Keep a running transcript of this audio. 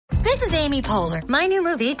This is Amy Poehler. My new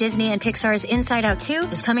movie, Disney and Pixar's Inside Out 2,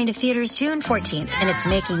 is coming to theaters June 14th, and it's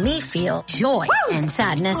making me feel joy and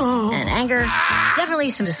sadness and anger,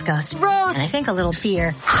 definitely some disgust, and I think a little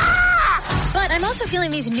fear. But I'm also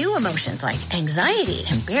feeling these new emotions like anxiety,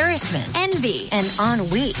 embarrassment, envy, and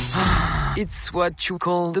ennui. It's what you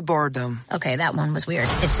call the boredom. Okay, that one was weird.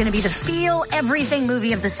 It's gonna be the feel everything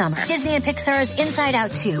movie of the summer. Disney and Pixar's Inside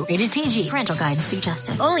Out 2. Rated PG. Parental guidance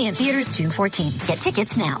suggested. Only in theaters June 14th. Get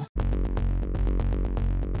tickets now.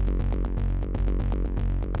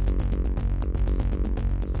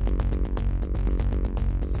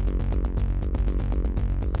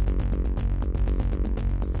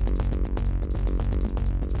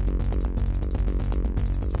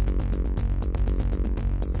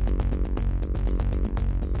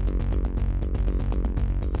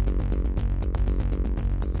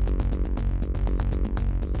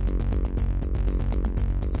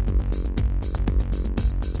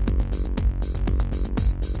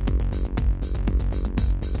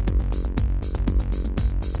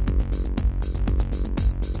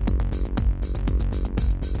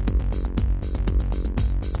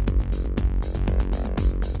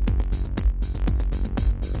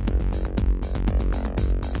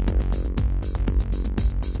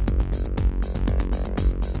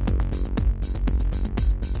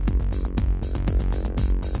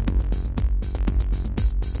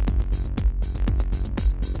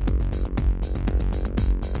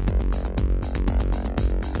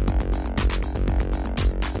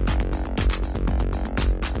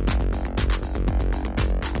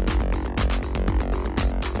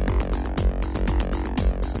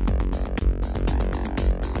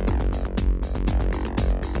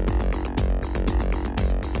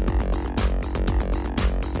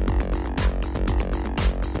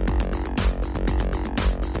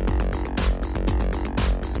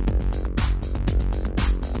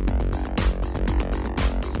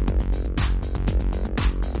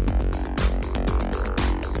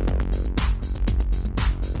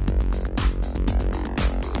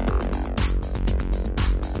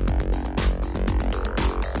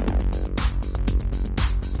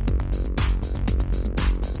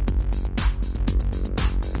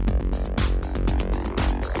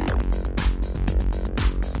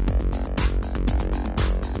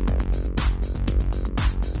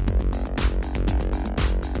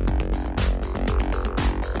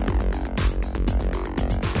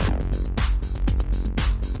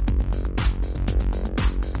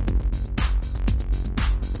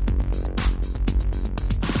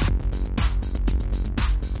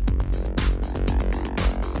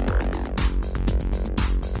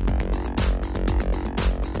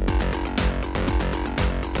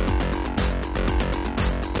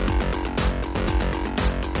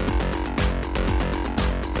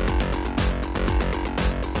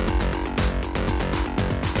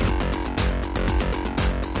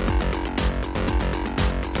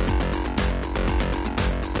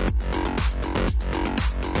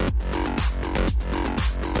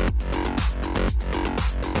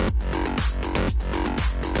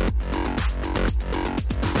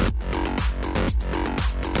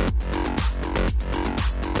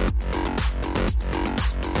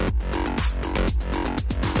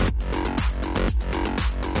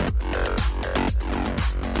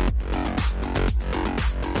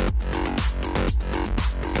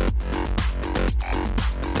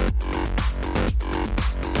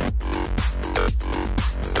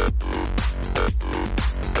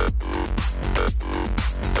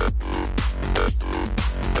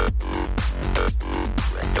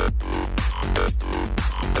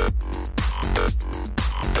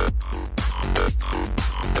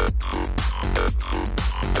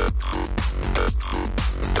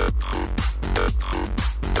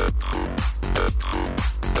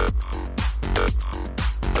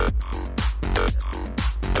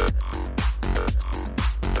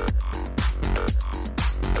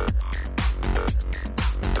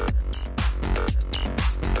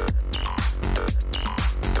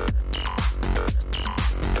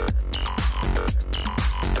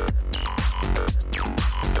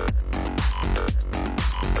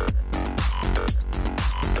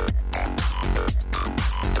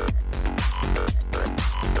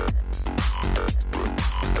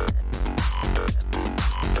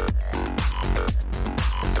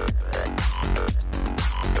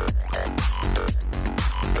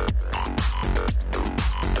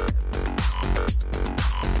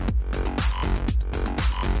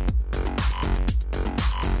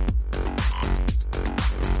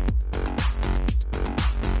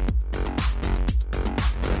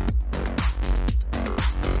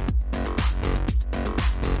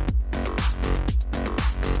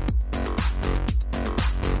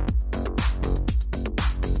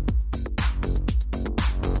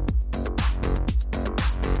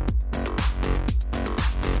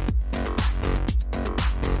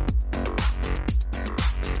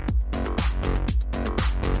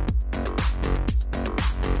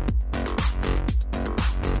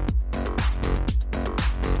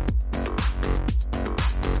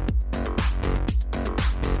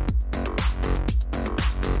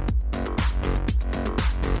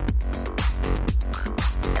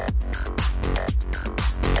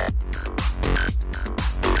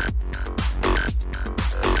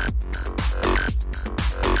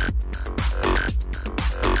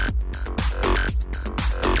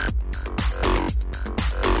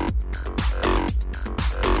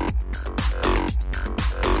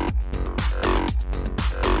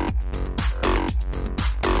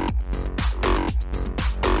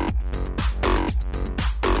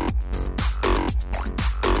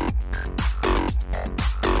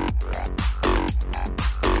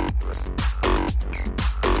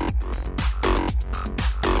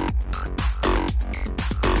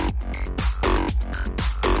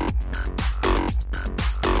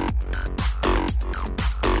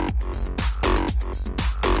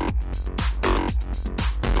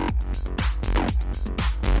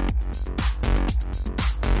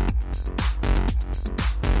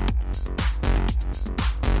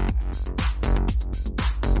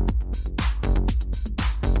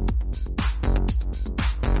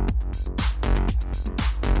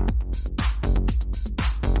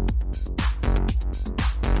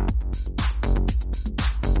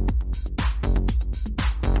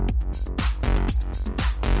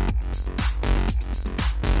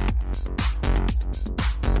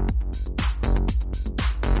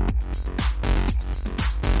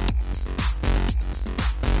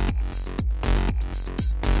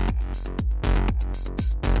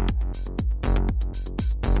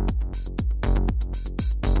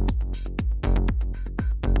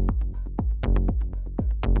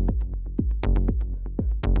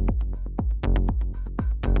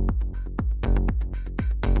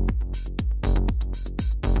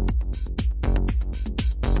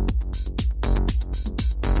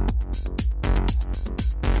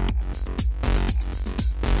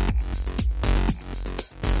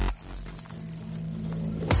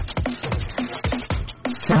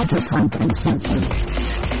 Cyberpunk Uncensored.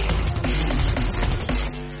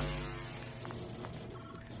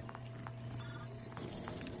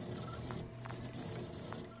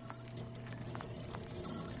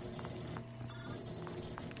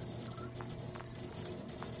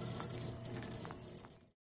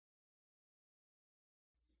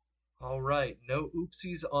 All right, no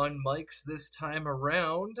oopsies on mics this time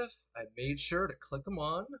around. I made sure to click them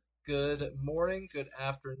on. Good morning, good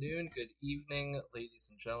afternoon, good evening, ladies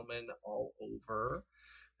and gentlemen all over.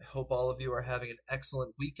 I hope all of you are having an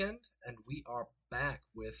excellent weekend, and we are back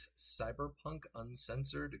with Cyberpunk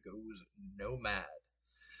Uncensored Goes Nomad.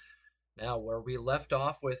 Now, where we left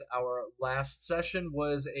off with our last session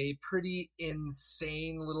was a pretty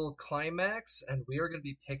insane little climax, and we are going to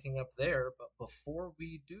be picking up there. But before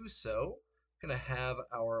we do so, we're going to have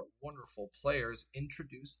our wonderful players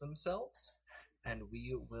introduce themselves, and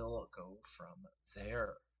we will go from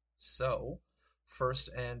there. So, first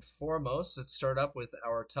and foremost, let's start up with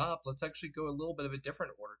our top. Let's actually go a little bit of a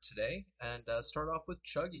different order today, and start off with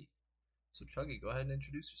Chuggy. So, Chuggy, go ahead and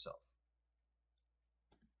introduce yourself.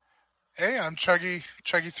 Hey, I'm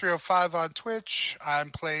Chuggy305 on Twitch. I'm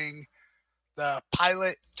playing the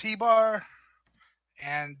pilot T-Bar,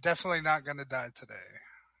 and definitely not going to die today.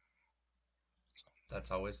 That's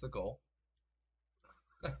always the goal.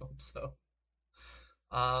 I hope so.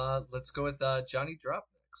 Let's go with Johnny Drop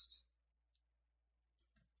next.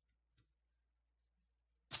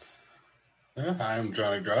 Yeah, I'm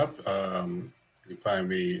Johnny Drop. You can find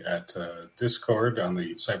me at Discord on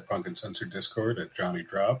the Cyberpunk Uncensored Discord at Johnny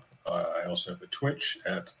Drop. I also have a Twitch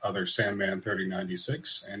at Other Sandman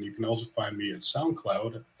 3096, and you can also find me at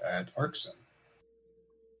SoundCloud at Arkson.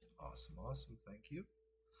 Awesome. Thank you.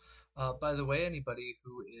 By the way, anybody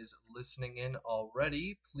who is listening in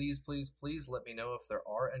already, please let me know if there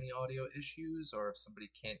are any audio issues or if somebody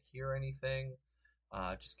can't hear anything.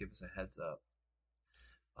 Just give us a heads up.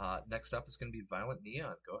 Next up is going to be Violent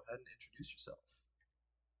Neon. Go ahead and introduce yourself.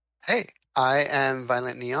 Hey, I am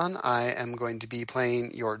Violent Neon. I am going to be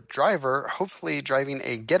playing your driver, hopefully driving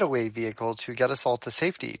a getaway vehicle to get us all to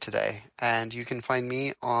safety today. And you can find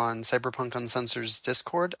me on Cyberpunk Uncensored's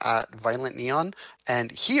Discord at Violent Neon,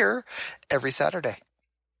 and here every Saturday.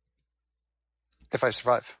 If I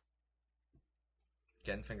survive.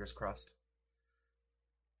 Again, fingers crossed.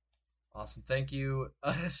 Awesome. Thank you,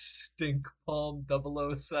 Stink Palm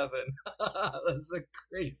 007. That's a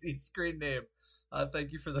crazy screen name.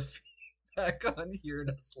 Thank you for the feedback on hearing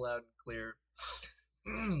us loud and clear.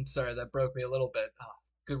 Sorry, that broke me a little bit.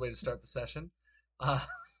 Good way to start the session.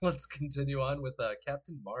 Let's continue on with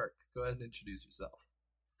Captain Mark. Go ahead and introduce yourself.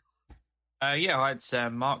 It's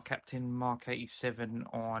Mark, Captain Mark 87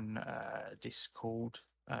 on Discord.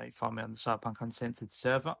 You find me on the Cyberpunk Uncensored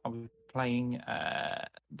server. I'll be playing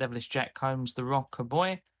Devilish Jack Combs, the Rocker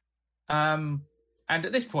Boy. And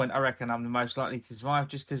at this point, I reckon I'm the most likely to survive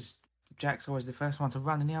just because Jack's always the first one to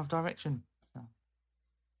run in the other direction. So.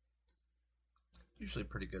 Usually a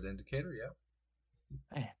pretty good indicator,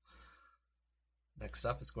 yeah. Next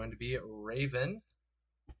up is going to be Raven.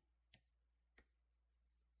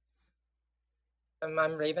 I'm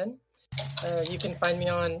Raven. You can find me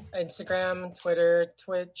on Instagram, Twitter,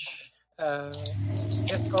 Twitch,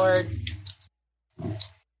 Discord,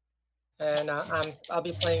 and I'll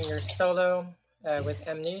be playing your solo with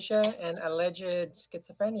amnesia and alleged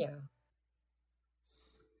schizophrenia.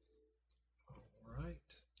 All right.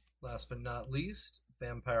 Last but not least,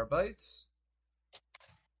 Vampire Bites.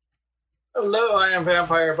 Hello, I am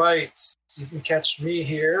Vampire Bites. You can catch me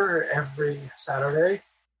here every Saturday,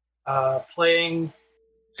 playing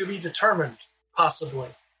To Be Determined, possibly.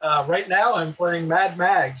 Right now, I'm playing Mad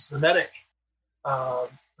Mags, the medic,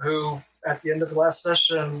 who, at the end of the last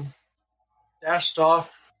session, dashed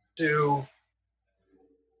off to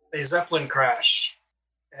a Zeppelin crash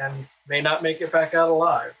and may not make it back out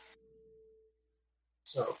alive.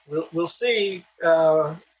 So we'll see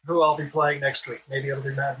who I'll be playing next week. Maybe it'll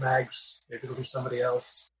be Mad Mags. Maybe it'll be somebody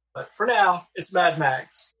else. But for now, it's Mad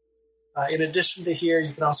Mags. In addition to here,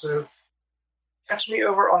 you can also catch me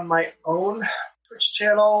over on my own Twitch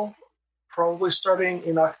channel. Probably starting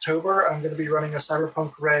in October, I'm going to be running a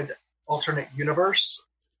Cyberpunk Red alternate universe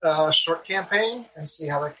short campaign and see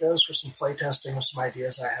how that goes for some playtesting of some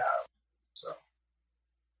ideas I have. So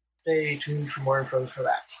stay tuned for more info for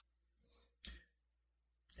that.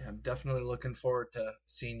 Yeah, I'm definitely looking forward to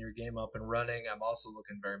seeing your game up and running. I'm also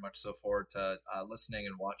looking very much so forward to listening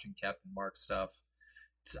and watching Captain Mark stuff.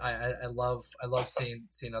 I love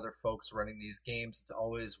seeing other folks running these games. It's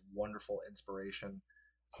always wonderful inspiration.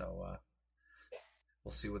 So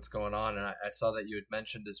we'll see what's going on. And I saw that you had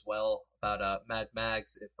mentioned as well about Mad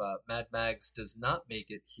Mags. If Mad Mags does not make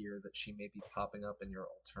it here, that she may be popping up in your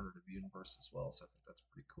alternative universe as well. So I think that's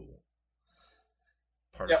pretty cool.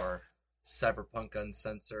 Part of our Cyberpunk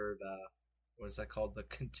Uncensored, what is that called? The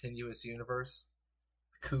Continuous Universe?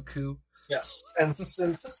 Cuckoo? Yes, and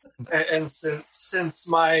since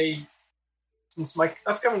my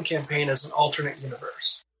upcoming campaign is an alternate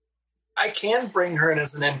universe, I can bring her in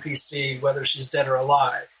as an NPC, whether she's dead or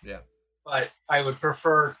alive. Yeah. But I would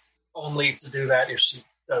prefer only to do that if she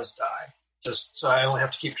does die, just so I only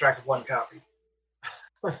have to keep track of one copy.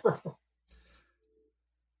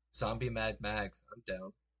 Zombie Mad Mags. I'm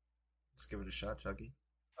down. Let's give it a shot, Chuggy.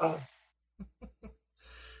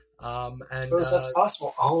 And suppose that's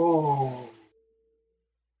possible. Oh,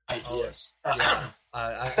 ideas. Yeah,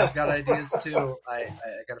 I've got ideas too. I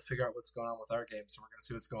got to figure out what's going on with our game, so we're going to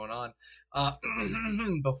see what's going on.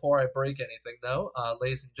 Before I break anything, though,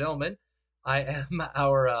 ladies and gentlemen, I am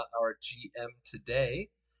our GM today,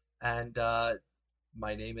 and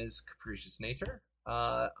my name is Capricious Nature.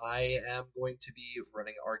 I am going to be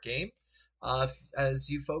running our game. As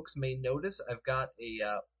you folks may notice, I've got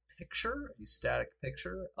a static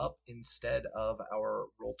picture up instead of our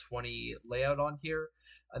Roll20 layout on here,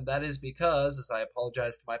 and that is because, as I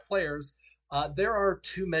apologize to my players, there are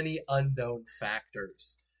too many unknown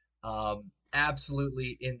factors.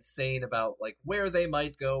 Absolutely insane about like where they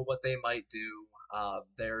might go, what they might do.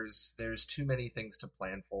 There's too many things to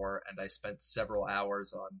plan for, and I spent several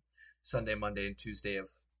hours on Sunday, Monday, and Tuesday of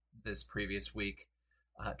this previous week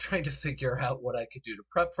trying to figure out what I could do to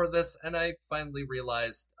prep for this, and I finally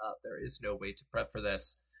realized there is no way to prep for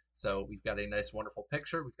this. So we've got a nice, wonderful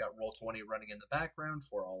picture. We've got Roll20 running in the background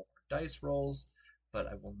for all of our dice rolls, but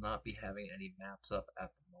I will not be having any maps up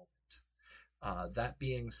at the moment. That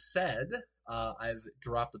being said, I've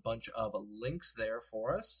dropped a bunch of links there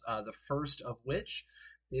for us, the first of which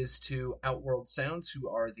is to Outworld Sounds, who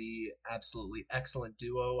are the absolutely excellent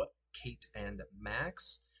duo, Kate and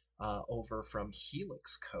Max. Over from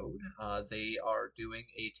Helix Code. They are doing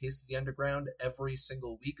a Taste of the Underground every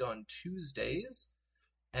single week on Tuesdays,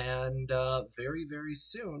 and very, very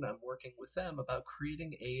soon I'm working with them about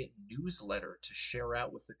creating a newsletter to share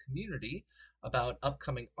out with the community about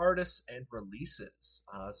upcoming artists and releases.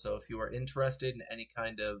 So if you are interested in any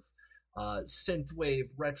kind of synthwave,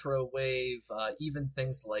 retro wave, even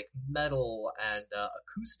things like metal and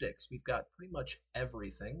acoustics, we've got pretty much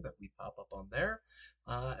everything that we pop up on there.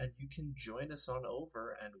 And you can join us on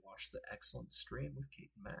over and watch the excellent stream with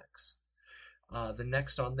Kate and Max. The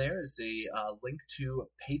next on there is a link to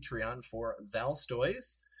Patreon for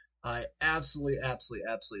Valstoys. I absolutely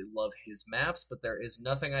love his maps, but there is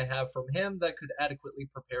nothing I have from him that could adequately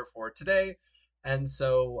prepare for today. And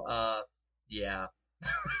so, yeah.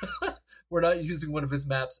 We're not using one of his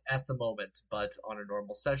maps at the moment, but on a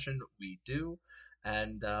normal session, we do.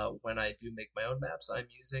 And when I do make my own maps, I'm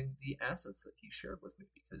using the assets that he shared with me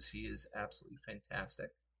because he is absolutely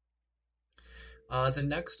fantastic. The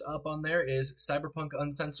next up on there is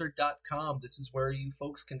cyberpunkuncensored.com. This is where you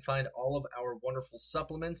folks can find all of our wonderful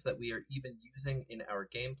supplements that we are even using in our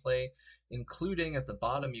gameplay, including at the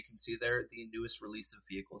bottom, you can see there, the newest release of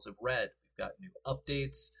Vehicles of Red. We've got new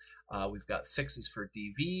updates. We've got fixes for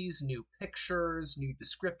DVs, new pictures, new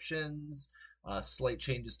descriptions, slight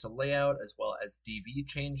changes to layout, as well as DV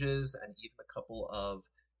changes, and even a couple of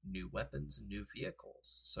new weapons and new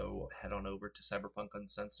vehicles. So head on over to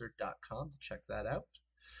cyberpunkuncensored.com to check that out.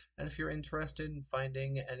 And if you're interested in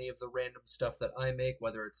finding any of the random stuff that I make,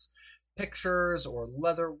 whether it's pictures or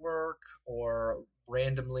leather work or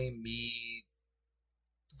randomly me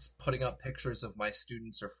putting up pictures of my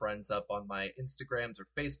students or friends up on my Instagrams or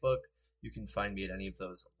Facebook, you can find me at any of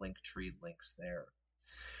those Linktree links there.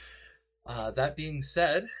 That being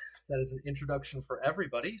said, that is an introduction for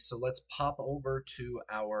everybody, so let's pop over to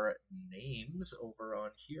our names over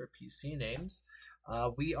on here, PC names.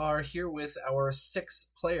 We are here with our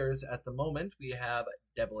 6 players at the moment. We have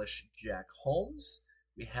Devilish Jack Holmes,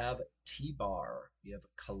 we have T-Bar, we have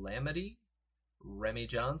Calamity, Remy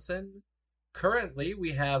Johnson. Currently,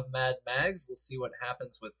 we have Mad Mags. We'll see what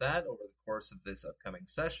happens with that over the course of this upcoming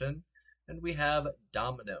session. And we have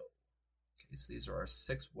Domino. Okay, so these are our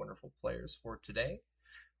 6 wonderful players for today.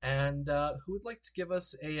 And who would like to give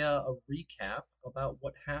us a recap about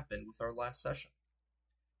what happened with our last session?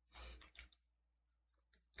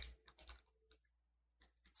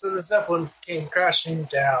 So the Zeppelin came crashing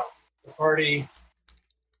down. The party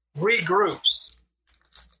regroups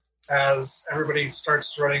as everybody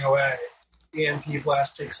starts running away. EMP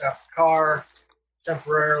blast takes out the car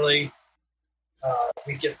temporarily.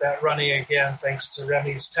 We get that running again thanks to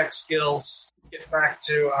Remy's tech skills. get back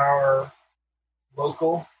to our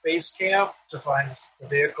local base camp to find the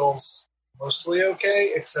vehicles mostly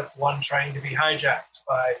okay, except one trying to be hijacked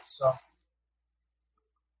by some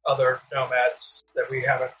other nomads that we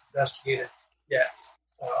haven't investigated yet.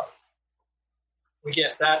 We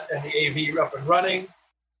get that and the AV up and running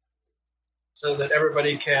so that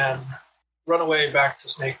everybody can run away back to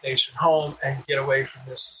Snake Nation home and get away from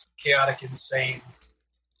this chaotic, insane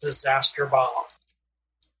disaster bomb.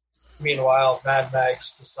 Meanwhile, Mad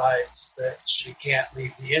Max decides that she can't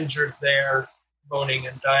leave the injured there, moaning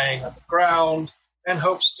and dying on the ground, and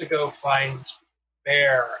hopes to go find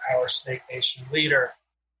Bear, our Snake Nation leader,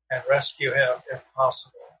 and rescue him if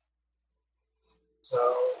possible.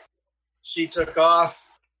 So she took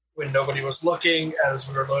off when nobody was looking as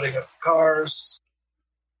we were loading up the cars,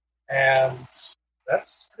 and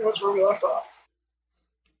that's pretty much where we left off.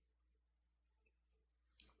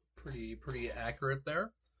 Pretty accurate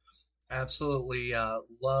there. Absolutely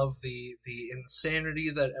love the insanity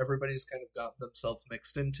that everybody's kind of gotten themselves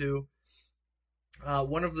mixed into.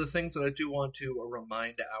 One of the things that I do want to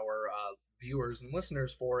remind our viewers and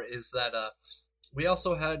listeners for is that we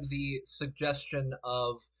also had the suggestion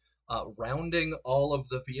of rounding all of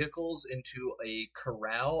the vehicles into a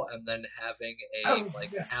corral and then having a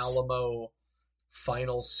yes. Alamo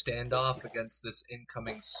final standoff against this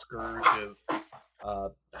incoming scourge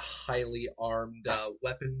of highly armed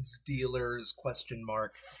weapons dealers ?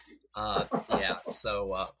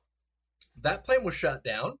 So that plan was shut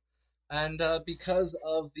down, and because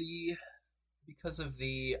of the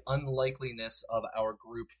unlikeliness of our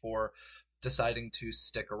group for deciding to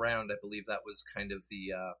stick around, I believe that was kind of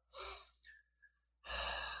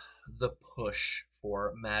the push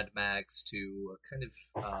for Mad Mags to kind of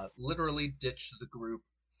literally ditch the group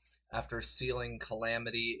after sealing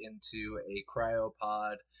Calamity into a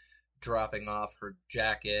cryopod, dropping off her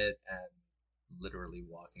jacket, and literally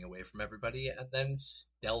walking away from everybody, and then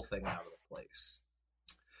stealthing out of the place.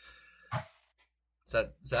 Is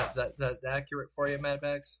that accurate for you, Mad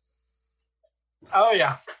Mags? Oh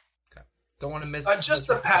yeah. Okay. Don't want to miss just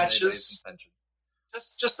the patches.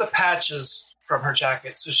 Just the patches from her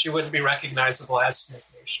jacket, so she wouldn't be recognizable as Snake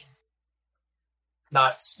Nation.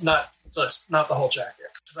 Not the whole jacket,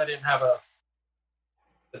 because I didn't have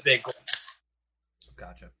the big one.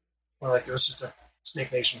 Gotcha. More like it was just a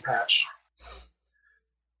Snake Nation patch.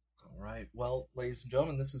 All right. Well, ladies and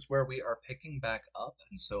gentlemen, this is where we are picking back up,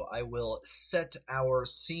 and so I will set our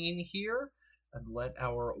scene here and let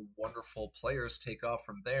our wonderful players take off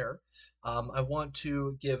from there. I want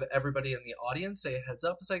to give everybody in the audience a heads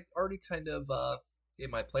up, as I already kind of gave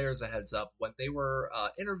my players a heads up when they were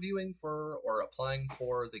interviewing for or applying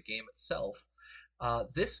for the game itself.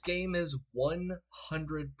 This game is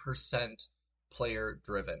 100% player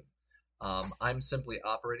driven. I'm simply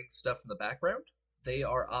operating stuff in the background. They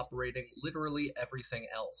are operating literally everything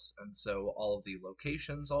else, and so all of the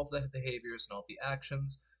locations, all of the behaviors, and all of the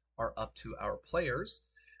actions are up to our players,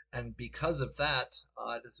 and because of that,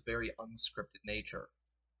 it is a very unscripted nature.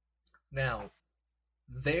 Now,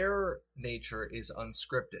 their nature is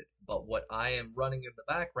unscripted, but what I am running in the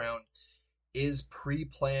background is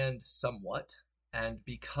pre-planned somewhat, and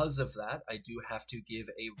because of that, I do have to give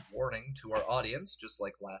a warning to our audience, just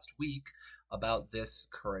like last week, about this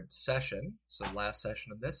current session. So last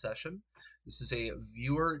session and this session, this is a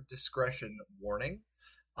viewer discretion warning,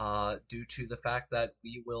 due to the fact that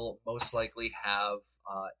we will most likely have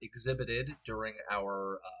exhibited during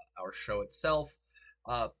our show itself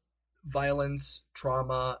violence,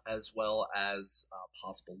 trauma, as well as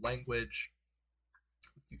possible language.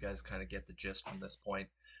 You guys kind of get the gist from this point.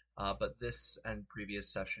 But this and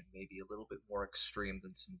previous session may be a little bit more extreme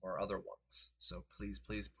than some of our other ones. So please,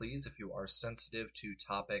 please, please, if you are sensitive to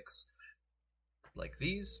topics like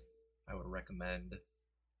these, I would recommend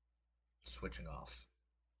switching off,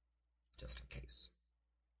 just in case.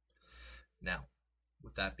 Now,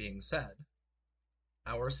 with that being said,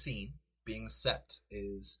 our scene being set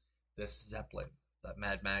is this Zeppelin that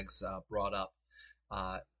Mad Mags brought up.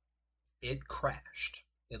 It crashed.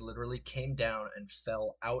 It literally came down and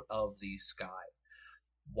fell out of the sky.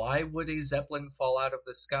 Why would a Zeppelin fall out of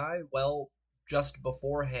the sky? Well, just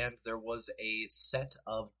beforehand, there was a set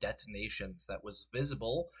of detonations that was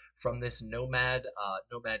visible from this Nomad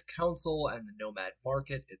Council and the Nomad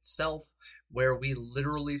Market itself, where we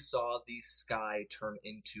literally saw the sky turn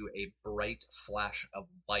into a bright flash of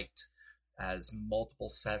light as multiple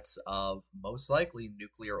sets of, most likely,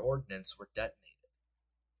 nuclear ordnance were detonated.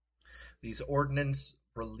 These ordnance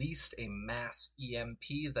released a mass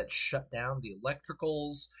EMP that shut down the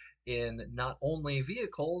electricals in not only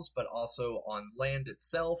vehicles, but also on land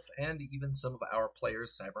itself, and even some of our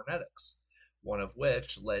players' cybernetics. one of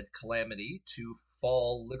which led Calamity to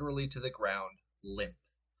fall literally to the ground limp.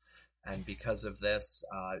 And because of this,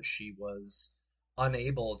 she was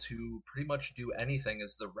unable to pretty much do anything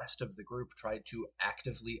as the rest of the group tried to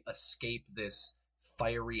actively escape this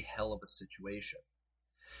fiery hell of a situation.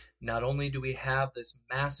 Not only do we have this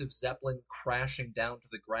massive Zeppelin crashing down to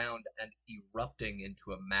the ground and erupting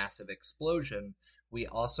into a massive explosion, we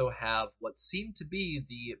also have what seemed to be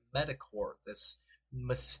the Metacorp, this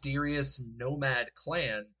mysterious nomad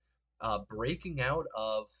clan, breaking out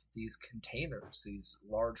of these containers, these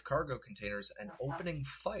large cargo containers, and opening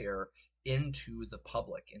fire into the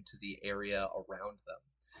public, into the area around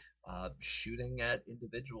them, shooting at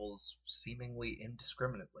individuals seemingly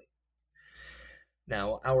indiscriminately.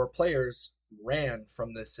 Now, our players ran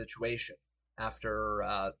from this situation. After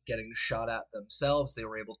getting shot at themselves, they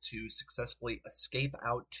were able to successfully escape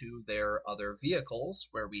out to their other vehicles,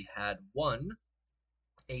 where we had one,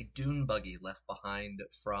 a dune buggy left behind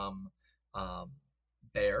from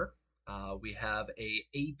Bear. We have a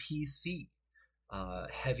APC,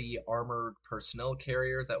 heavy armored personnel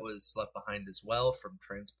carrier that was left behind as well from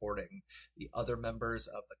transporting the other members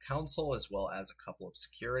of the council, as well as a couple of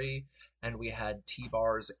security. And we had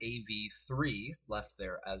T-Bar's AV-3 left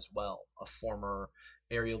there as well, a former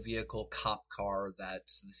aerial vehicle cop car that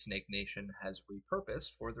the Snake Nation has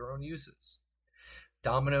repurposed for their own uses.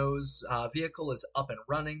 Domino's vehicle is up and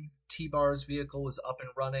running. T-Bar's vehicle is up and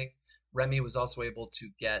running. Remy was also able to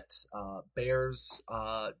get Bear's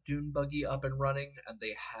dune buggy up and running, and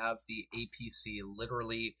they have the APC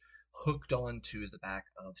literally hooked onto the back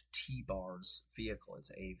of T-Bar's vehicle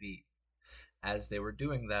as AV. As they were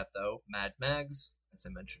doing that, though, Mad Mags, as I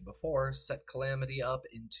mentioned before, set Calamity up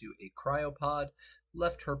into a cryopod,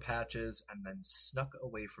 left her patches, and then snuck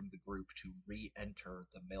away from the group to re-enter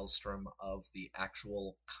the maelstrom of the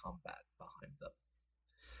actual combat behind them.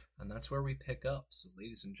 And that's where we pick up. So,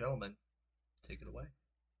 ladies and gentlemen, take it away.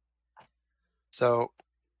 So,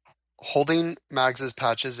 holding Mags's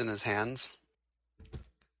patches in his hands,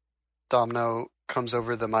 Domino comes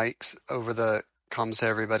over the mics, over the comms to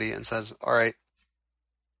everybody and says, all right,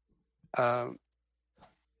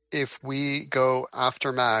 if we go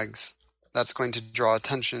after Mags, that's going to draw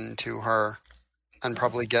attention to her and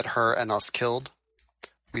probably get her and us killed.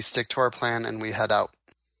 We stick to our plan and we head out.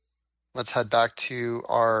 Let's head back to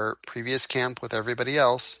our previous camp with everybody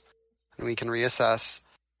else, and we can reassess.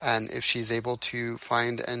 And if she's able to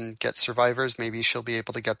find and get survivors, maybe she'll be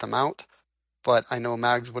able to get them out. But I know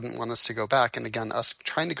Mags wouldn't want us to go back. And again, us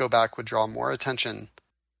trying to go back would draw more attention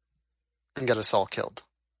and get us all killed.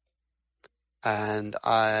 And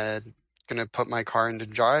I'm going to put my car into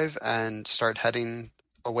drive and start heading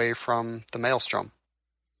away from the maelstrom,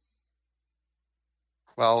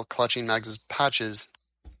 while clutching Mags's patches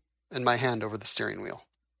in my hand over the steering wheel.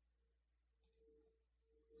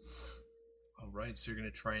 All right, so you're going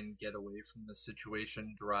to try and get away from the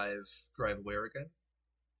situation, drive where again?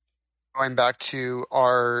 Going back to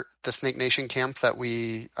the Snake Nation camp that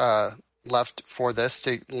we left for this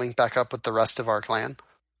to link back up with the rest of our clan.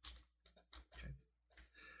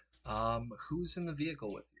 Okay. Who's in the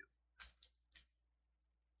vehicle with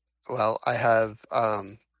you? Well, I have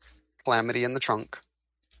Calamity in the trunk,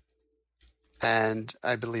 and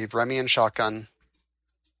I believe Remy in shotgun,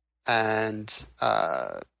 and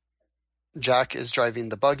Jack is driving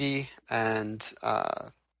the buggy, and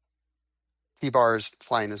T-Bar is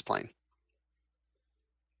flying his plane.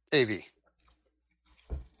 AV.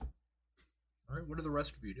 All right, what are the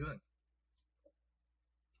rest of you doing?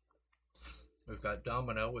 We've got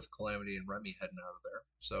Domino with Calamity and Remy heading out of there.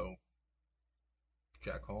 So,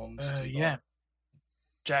 Jack Holmes. Yeah.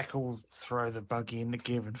 Jack will throw the buggy in the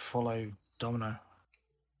gear and follow Domino.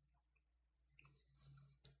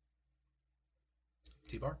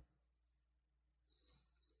 T-Bar?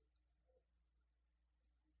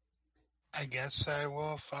 I guess I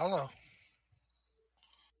will follow.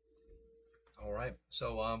 All right.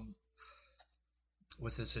 So,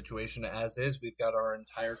 with this situation as is, we've got our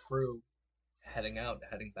entire crew heading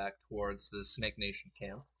back towards the Snake Nation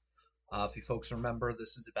camp. If you folks remember,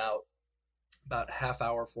 this is about half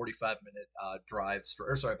hour, 45-minute drive,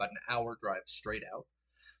 about an hour drive straight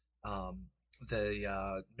out.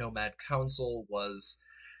 The Nomad Council was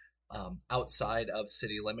outside of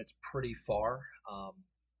city limits pretty far,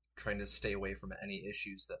 trying to stay away from any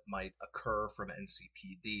issues that might occur from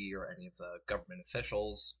NCPD or any of the government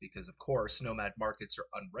officials, because of course nomad markets are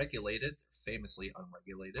unregulated, famously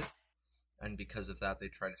unregulated, and because of that they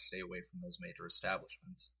try to stay away from those major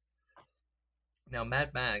establishments. Now,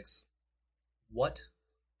 Mad Mags, what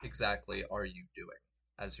exactly are you doing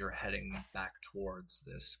as you're heading back towards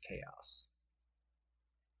this chaos?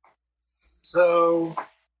 So,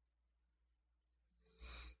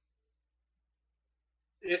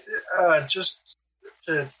 just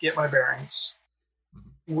to get my bearings,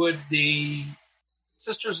 would the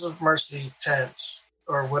Sisters of Mercy tent,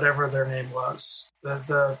 or whatever their name was,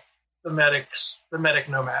 the medic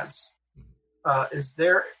nomads, is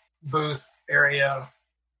their booth area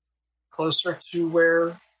closer to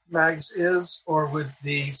where Mags is, or would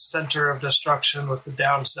the center of destruction with the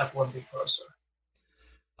downed Zeppelin be closer?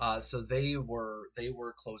 So they were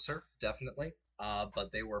closer, definitely,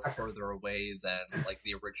 but they were further away than like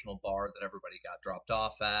the original bar that everybody got dropped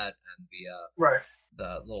off at, and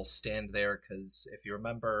the little stand there. Because if you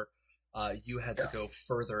remember, you had to go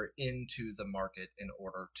further into the market in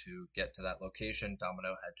order to get to that location.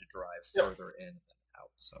 Domino had to drive further in and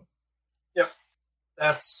out. So,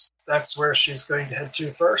 that's where she's going to head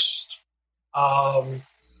to first. Bat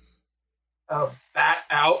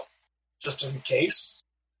out just in case.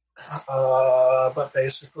 But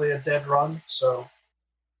basically a dead run, so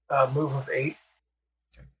move of 8.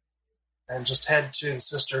 Okay. And just head to the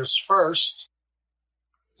sisters first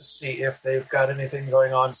to see if they've got anything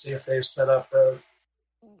going on, see if they've set up a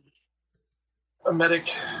medic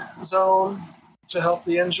zone to help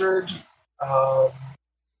the injured.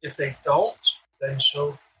 If they don't, then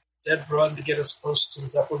she'll dead run to get as close to the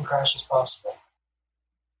Zeppelin crash as possible.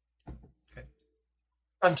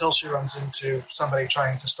 Until she runs into somebody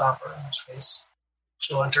trying to stop her, in which case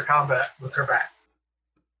she'll enter combat with her back.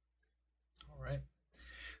 All right.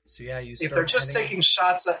 So you start if they're just taking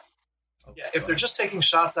shots at they're just taking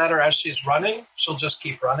shots at her as she's running, she'll just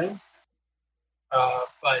keep running.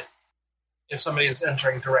 But if somebody is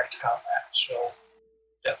entering direct combat, she'll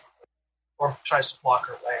definitely, or tries to block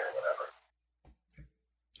her way or whatever.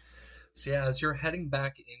 So as you're heading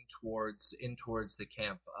back in towards the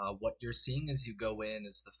camp, what you're seeing as you go in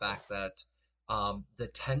is the fact that the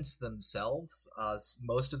tents themselves,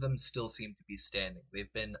 most of them still seem to be standing.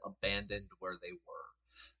 They've been abandoned where they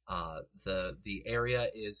were. The area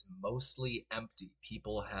is mostly empty.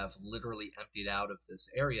 People have literally emptied out of this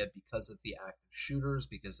area because of the active shooters,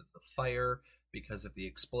 because of the fire, because of the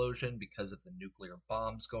explosion, because of the nuclear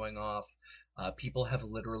bombs going off. People have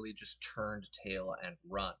literally just turned tail and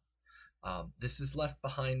run. This has left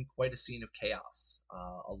behind quite a scene of chaos.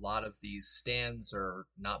 A lot of these stands are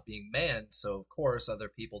not being manned, so of course other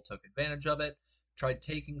people took advantage of it, tried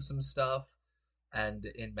taking some stuff, and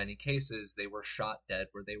in many cases they were shot dead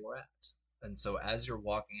where they were at. And so as you're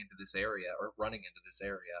walking into this area, or running into this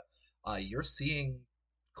area, you're seeing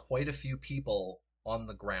quite a few people on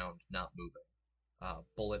the ground not moving.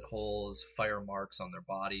 Bullet holes, fire marks on their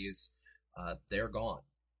bodies, they're gone.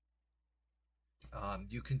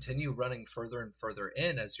 You continue running further and further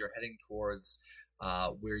in as you're heading towards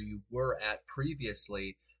where you were at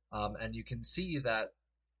previously, and you can see that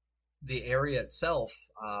the area itself,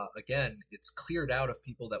 again, it's cleared out of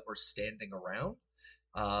people that were standing around.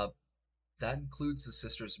 That includes the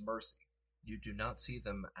Sisters of Mercy. You do not see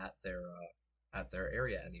them at their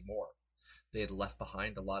area anymore. They had left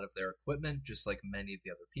behind a lot of their equipment, just like many of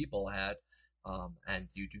the other people had, and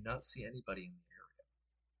you do not see anybody in the area.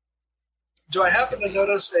 Do I happen to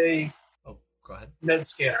notice a go ahead. Med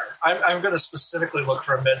scanner? I'm going to specifically look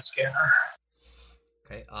for a med scanner.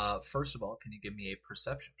 Okay. First of all, can you give me a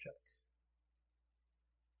perception check?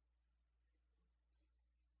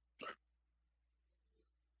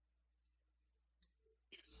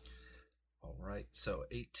 All right. So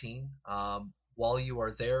 18. While you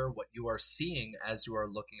are there, what you are seeing as you are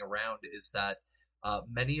looking around is that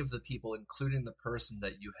many of the people, including the person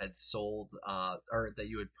that you had sold or that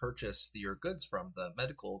you had purchased your goods from, the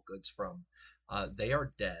medical goods from, they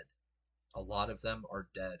are dead. A lot of them are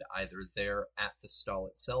dead, either there at the stall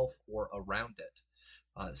itself or around it.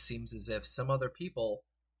 It seems as if some other people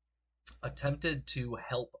attempted to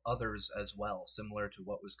help others as well, similar to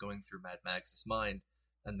what was going through Mad Max's mind,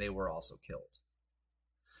 and they were also killed.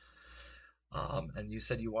 And you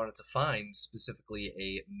said you wanted to find specifically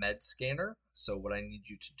a med scanner. So what I need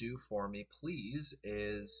you to do for me, please,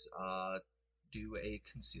 is do a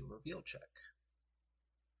conceal reveal check.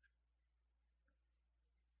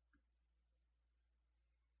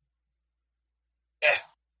 Yeah.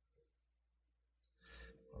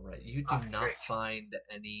 All right. You do not find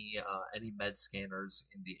any med scanners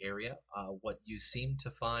in the area. What you seem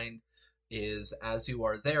to find is, as you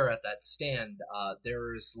are there at that stand,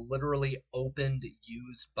 there's literally opened,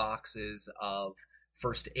 used boxes of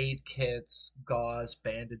first aid kits, gauze,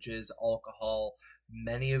 bandages, alcohol,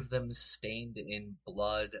 many of them stained in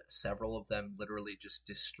blood, several of them literally just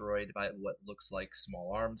destroyed by what looks like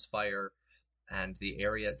small arms fire, and the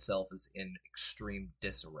area itself is in extreme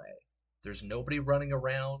disarray. There's nobody running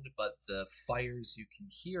around, but the fires you can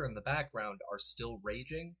hear in the background are still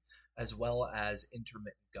raging, as well as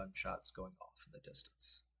intermittent gunshots going off in the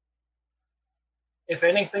distance. If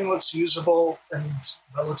anything looks usable and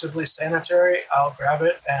relatively sanitary, I'll grab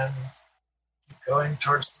it and keep going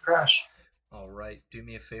towards the crash. All right, do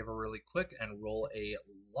me a favor really quick and roll a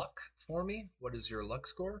luck for me. What is your luck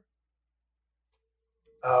score?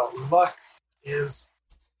 Luck is...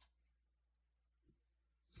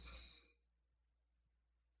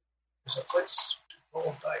 There's a place to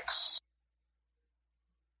roll dice.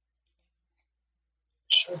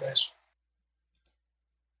 Sure, guys.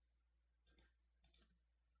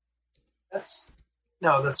 That's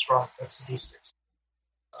wrong. That's a D6.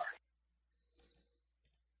 Sorry.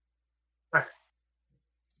 Okay.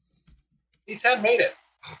 D10 made it.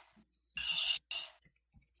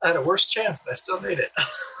 I had a worse chance, and I still made it.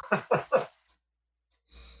 Hold on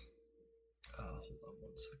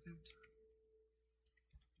 1 second.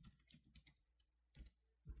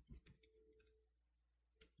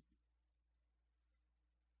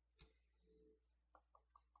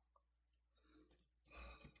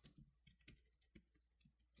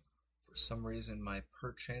 For some reason, my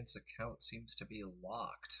perchance account seems to be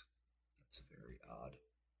locked. That's very odd.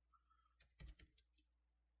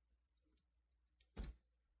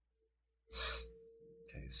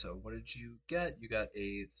 Okay, so what did you get? You got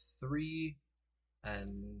a 3,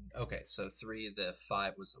 and okay, so 3, the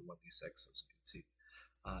 5 was a 1d6, so it's a oopsie.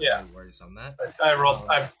 Yeah. No worries on that.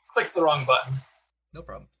 I clicked the wrong button. No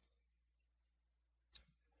problem.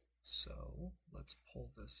 So, let's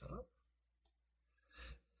pull this up.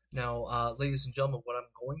 Now, ladies and gentlemen, what I'm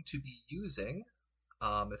going to be using,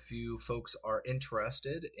 if you folks are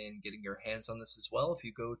interested in getting your hands on this as well, if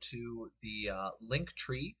you go to the link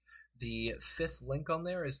tree, the 5th link on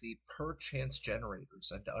there is the perchance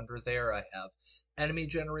generators, and under there I have enemy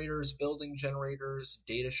generators, building generators,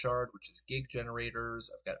 data shard, which is gig generators.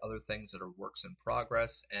 I've got other things that are works in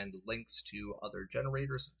progress, and links to other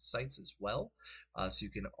generators and sites as well. So you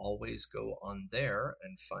can always go on there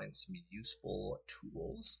and find some useful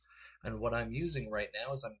tools. And what I'm using right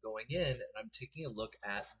now is I'm going in and I'm taking a look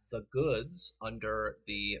at the goods under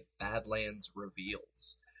the Badlands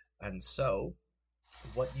reveals. And so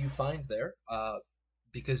what you find there,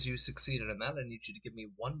 because you succeeded in that, I need you to give me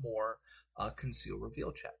one more conceal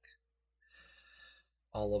reveal check.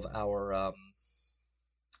 All of our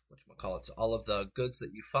all of the goods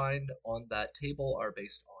that you find on that table are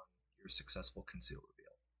based on your successful conceal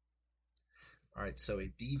reveal. All right, so a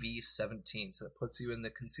DV-17, so that puts you in the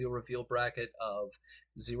conceal reveal bracket of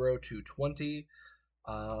 0 to 20.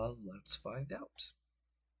 Let's find out.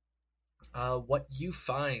 What you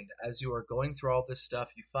find as you are going through all this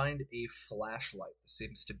stuff, you find a flashlight that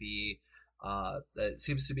seems to be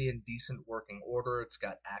in decent working order. It's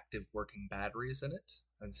got active working batteries in it,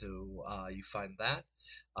 and so you find that.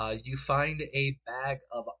 You find a bag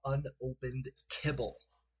of unopened kibble,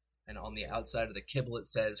 and on the outside of the kibble it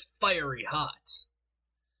says "Fiery Hot."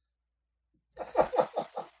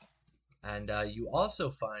 And you also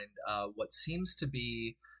find what seems to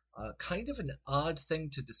be kind of an odd thing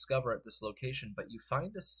to discover at this location, but you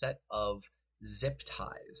find a set of zip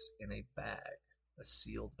ties in a bag, a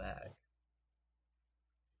sealed bag.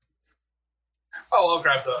 Oh, I'll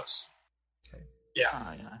grab those. Okay.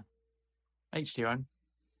 Yeah. Each to your own.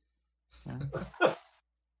 Yeah.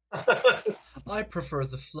 I prefer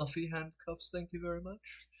the fluffy handcuffs, thank you very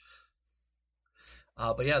much.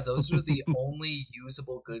 But yeah, those are the only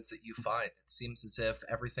usable goods that you find. It seems as if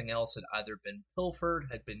everything else had either been pilfered,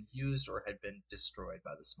 had been used, or had been destroyed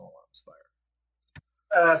by the small arms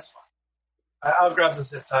fire. That's fine. I'll grab the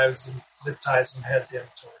zip ties and head in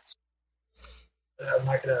towards. I'm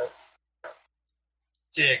not gonna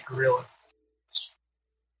dig really.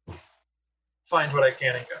 Find what I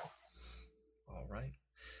can and go. All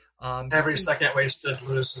right. Every second wasted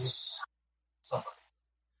loses somebody.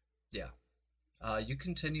 Yeah. You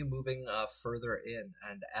continue moving further in,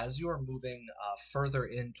 and as you are moving further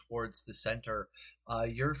in towards the center,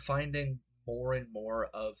 you're finding more and more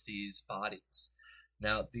of these bodies.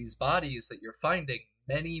 Now, these bodies that you're finding,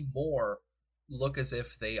 many more look as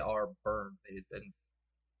if they are burned. They've been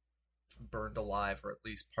burned alive, or at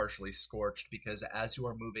least partially scorched, because as you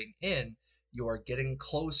are moving in, you are getting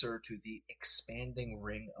closer to the expanding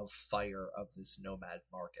ring of fire of this nomad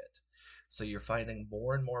market. So you're finding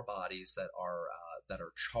more and more bodies that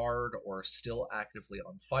are charred or still actively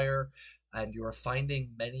on fire, and you're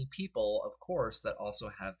finding many people, of course, that also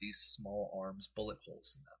have these small arms bullet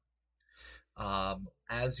holes in them.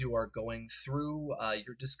 As you are going through,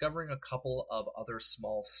 you're discovering a couple of other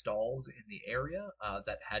small stalls in the area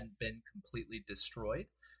that hadn't been completely destroyed.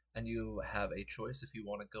 and you have a choice if you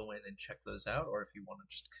want to go in and check those out, or if you want to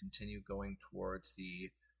just continue going towards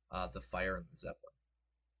the fire and the zeppelin.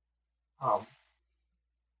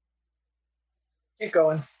 Keep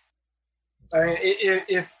going. I mean,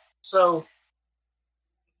 if so,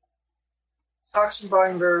 toxin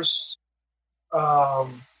binders,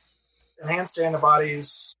 enhanced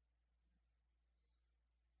antibodies.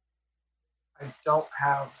 I don't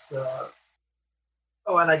have the.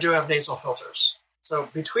 Oh, and I do have nasal filters. So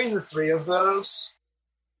between the three of those,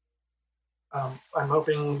 I'm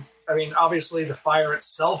hoping. I mean, obviously, the fire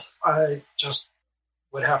itself, I just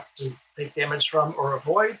would have to take damage from or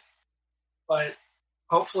avoid. But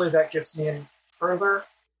hopefully, that gets me in further,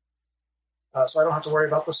 so I don't have to worry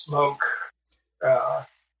about the smoke. I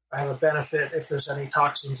have a benefit if there's any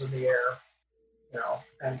toxins in the air,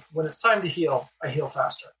 And when it's time to heal, I heal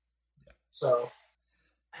faster. Yeah. So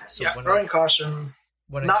yeah, throwing caution.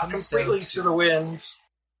 Not completely to the wind.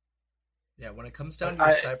 Yeah, when it comes down to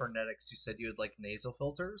your cybernetics, you said you had like nasal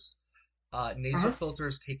filters. Nasal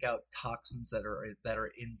filters take out toxins that are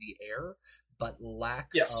in the air, but lack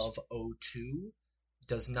of O2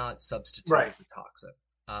 does not substitute as a toxin.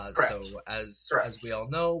 So as we all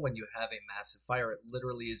know, when you have a massive fire, it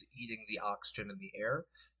literally is eating the oxygen in the air,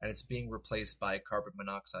 and it's being replaced by carbon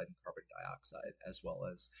monoxide and carbon dioxide, as well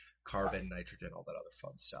as carbon, nitrogen, all that other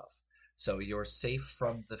fun stuff. So you're safe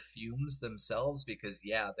from the fumes themselves because,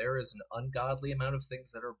 there is an ungodly amount of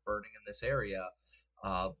things that are burning in this area,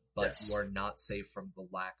 but you are not safe from the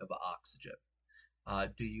lack of oxygen.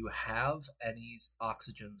 Do you have any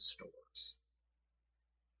oxygen stores?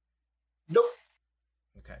 Nope.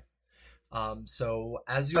 Okay. So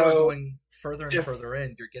as you are going further and further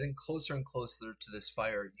in, you're getting closer and closer to this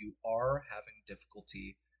fire. You are having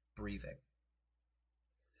difficulty breathing.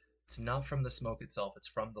 It's not from the smoke itself, it's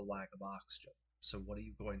from the lack of oxygen. So what are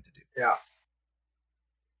you going to do? Yeah.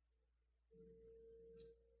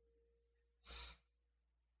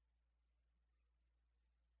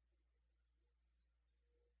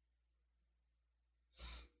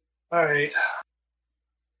 All right.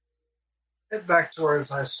 Head back towards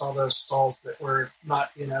I saw those stalls that were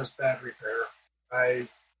not in as bad repair. I'm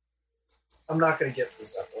not going to get to the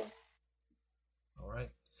Zeppelin. All right.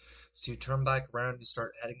 So you turn back around, you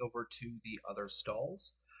start heading over to the other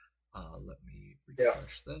stalls. Let me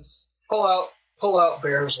refresh this. Pull out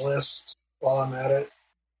Bear's list while I'm at it,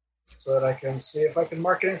 so that I can see if I can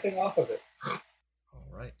mark anything off of it. All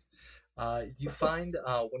right. You find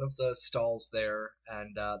one of the stalls there,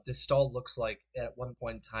 and this stall looks like at one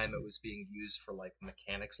point in time it was being used for like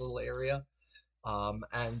mechanics little area.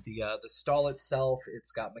 And the stall itself,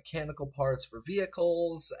 it's got mechanical parts for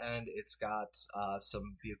vehicles, and it's got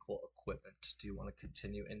some vehicle equipment. Do you want to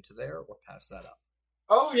continue into there or pass that up?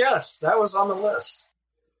 Oh, yes, that was on the list.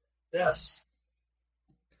 Yes.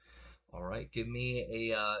 All right, give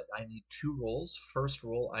me I need 2 rolls. First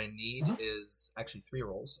roll I need is, actually 3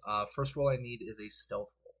 rolls. First roll I need is a stealth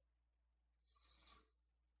roll.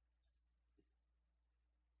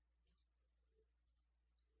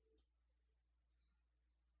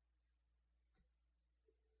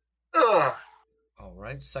 Ugh. All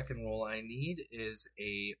right, second roll I need is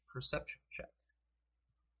a perception check.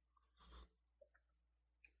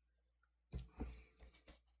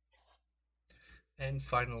 And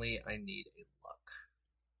finally, I need a luck.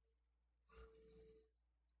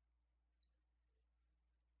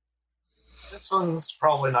 This one's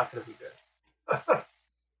probably not going to be good.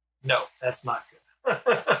 No, that's not good.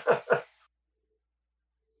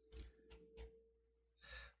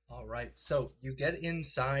 All right, so you get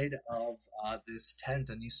inside of this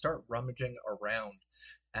tent and you start rummaging around.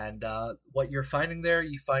 And what you're finding there,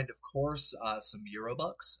 you find, of course, some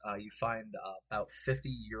Eurobucks. You find about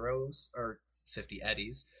 50 euros, or 50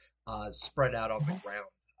 eddies, spread out on the ground.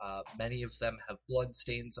 Many of them have blood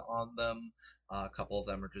stains on them. A couple of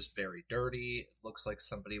them are just very dirty. It looks like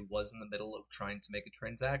somebody was in the middle of trying to make a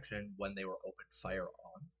transaction when they were opened fire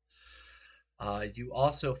on. You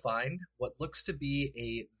also find what looks to be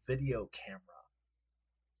a video camera.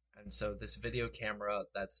 And so this video camera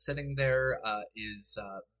that's sitting there is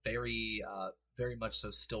very much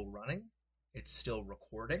so still running. It's still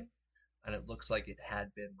recording, and it looks like it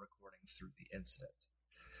had been recording through the incident.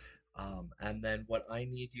 And then what I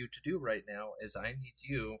need you to do right now is I need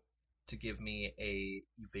you to give me a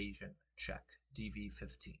evasion check,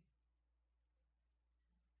 DV15.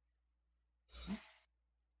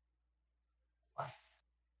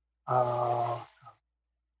 All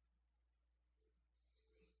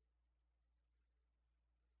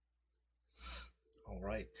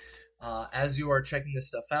right. As you are checking this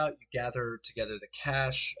stuff out, you gather together the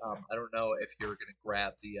cash. I don't know if you're going to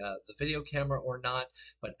grab the video camera or not,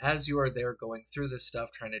 but as you are there going through this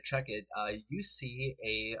stuff, trying to check it, you see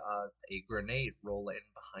a grenade roll in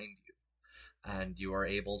behind you, and you are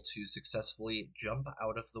able to successfully jump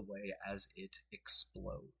out of the way as it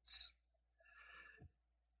explodes.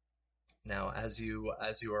 Now, as you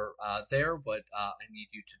are there, what I need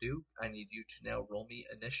you to do, I need you to now roll me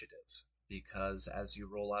initiative. Because as you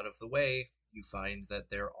roll out of the way, you find that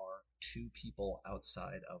there are 2 people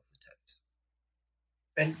outside of the tent.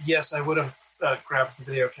 And yes, I would have grabbed the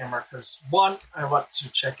video camera because 1, I want to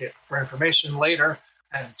check it for information later,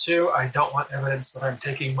 and 2, I don't want evidence that I'm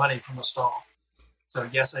taking money from a stall. So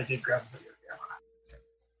yes, I did grab the video camera.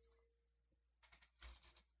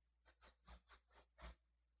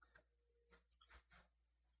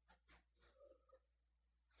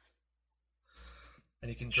 And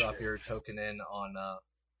you can drop your token in on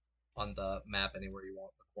the map anywhere you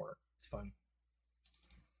want in the corner. It's fine.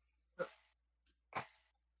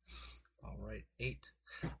 All right, 8.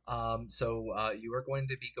 So you are going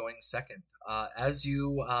to be going second. As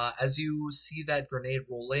you see that grenade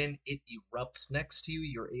roll in, it erupts next to you.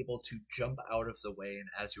 You're able to jump out of the way, and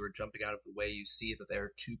as you are jumping out of the way, you see that there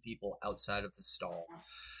are 2 people outside of the stall.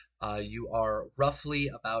 You are roughly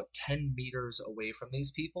about 10 meters away from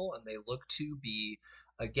these people, and they look to be,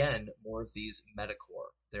 again, more of these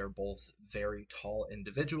Metacore. They're both very tall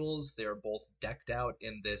individuals. They're both decked out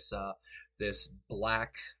in this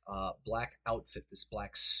black outfit, this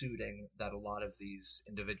black suiting that a lot of these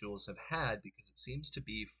individuals have had because it seems to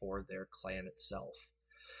be for their clan itself.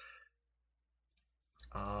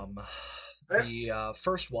 The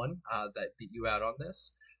first one that beat you out on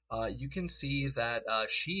this, you can see that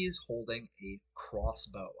she is holding a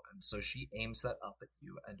crossbow, and so she aims that up at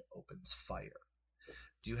you and opens fire.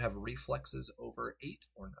 Do you have reflexes over 8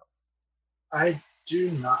 or no? I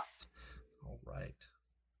do not. All right.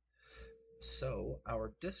 So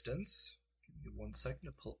our distance, give me 1 second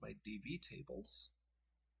to pull up my DV tables.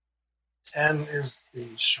 10 is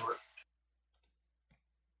the short.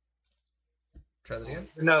 Try that again?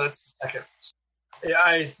 No, that's the second.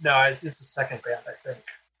 Yeah, it's the second band, I think.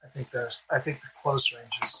 I think the close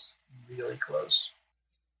range is really close.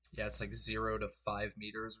 Yeah, it's like 0 to 5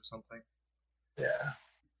 meters or something. Yeah.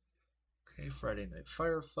 Okay, Friday Night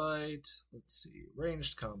Firefight. Let's see.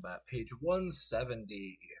 Ranged combat, page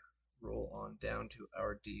 170. Roll on down to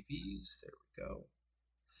our DVs. There we go.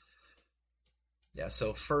 Yeah,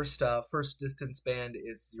 so first distance band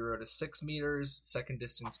is 0 to 6 meters. Second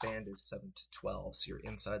distance band is 7 to 12. So you're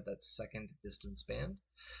inside that second distance band.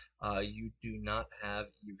 You do not have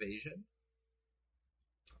evasion.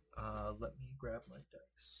 Let me grab my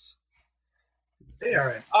dice. They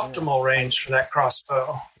are in optimal range for that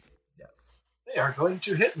crossbow. Yes. They are going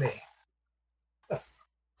to hit me.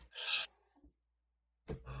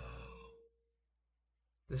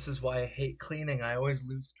 This is why I hate cleaning. I always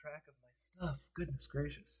lose track of my stuff. Goodness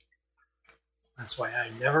gracious. That's why I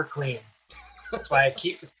never clean. That's why I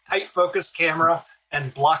keep a tight focus camera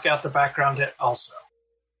and block out the background also.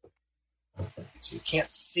 So you can't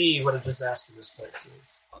see what a disaster this place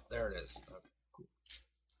is. Oh, there it is. Okay, cool.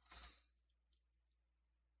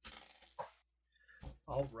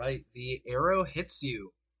 All right, the arrow hits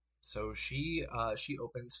you. So she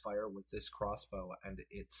opens fire with this crossbow, and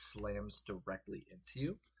it slams directly into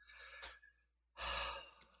you.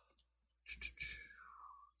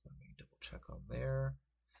 Let me double check on there.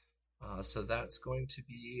 So that's going to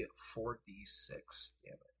be 4d6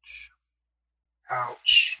 damage.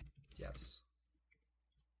 Ouch. Yes.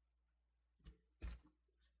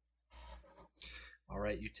 All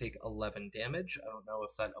right, you take 11 damage. I don't know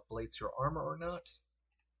if that ablates your armor or not.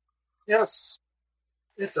 Yes,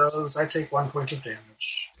 it does. I take 1 point of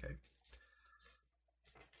damage. Okay.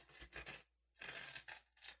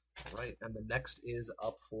 All right, and the next is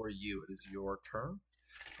up for you. It is your turn.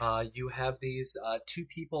 You have these 2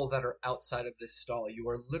 people that are outside of this stall. You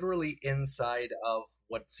are literally inside of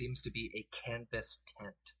what seems to be a canvas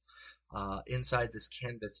tent. Inside this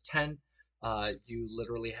canvas tent, you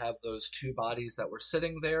literally have those 2 bodies that were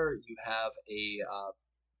sitting there. You have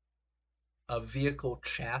a vehicle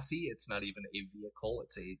chassis. It's not even a vehicle.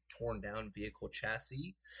 It's a torn down vehicle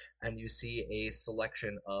chassis. And you see a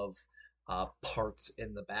selection of parts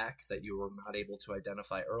in the back that you were not able to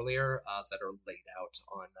identify earlier that are laid out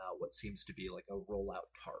on what seems to be like a rollout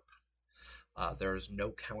tarp. There's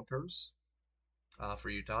no counters for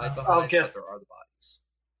you to hide behind, but there are the bodies.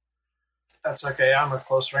 That's okay. I'm a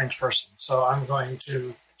close range person, so I'm going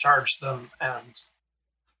to charge them and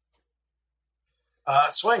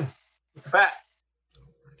swing with the bat.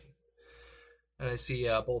 And I see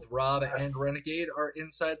both Rob and Renegade are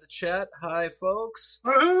inside the chat. Hi, folks.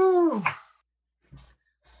 Woohoo!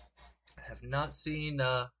 I have not seen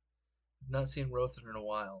Rothan in a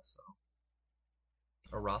while, so.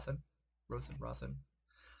 Or Rothan? Rothan.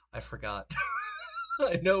 I forgot.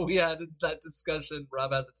 I know we had that discussion.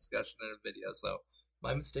 Rob had the discussion in a video, so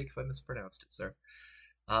my mistake if I mispronounced it, sir.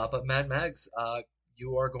 But Mad Mags,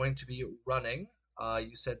 you are going to be running.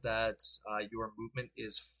 You said that your movement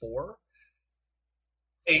is 4.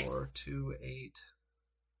 8. 4 to 8.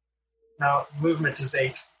 No, movement is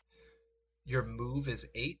 8. Your move is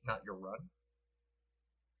 8, not your run?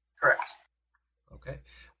 Correct. Okay.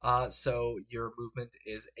 So your movement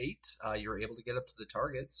is 8. You're able to get up to the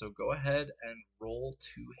target, so go ahead and roll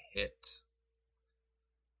to hit.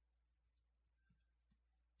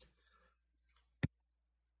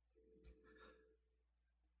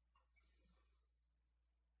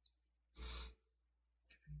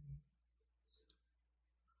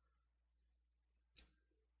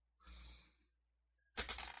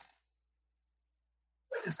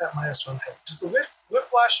 What is that -1 hit? Does the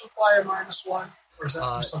whiplash imply a -1, or is that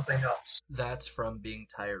from something else? That's from being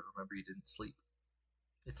tired. Remember, you didn't sleep.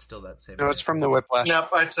 It's still that same. No, it's from the whiplash. Nope,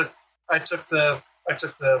 I took the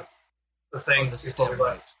thing the before we stem, left.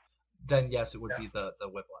 right. Then yes, it would be the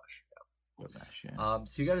whiplash. Yeah. Whiplash, yeah.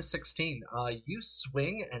 So you got a 16. You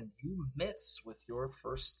swing and you miss with your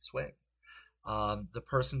first swing. The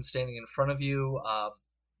person standing in front of you,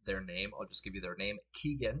 their name, I'll just give you their name,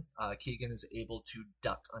 Keegan. Keegan is able to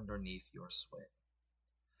duck underneath your swing.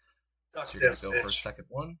 Duck so you're this going to go for a bitch. second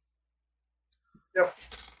one. Yep.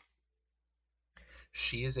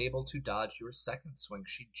 She is able to dodge your second swing.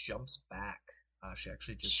 She jumps back. She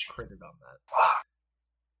actually just critted on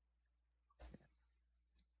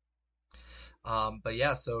that. But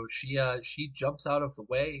yeah, so she jumps out of the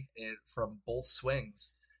way from both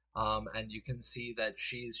swings, and you can see that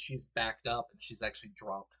she's backed up and she's actually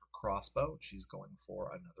dropped her crossbow. She's going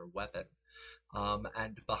for another weapon,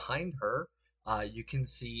 and behind her, you can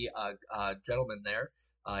see a gentleman there.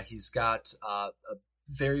 He's got a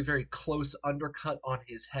very, very close undercut on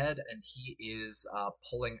his head, and he is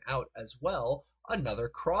pulling out as well another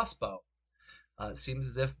crossbow. It seems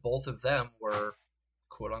as if both of them were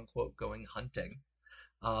quote-unquote going hunting.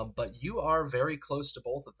 But you are very close to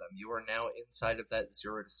both of them. You are now inside of that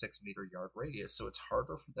 0 to 6 meter yard radius, so it's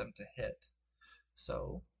harder for them to hit.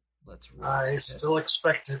 So let's roll. I still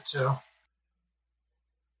expect it to.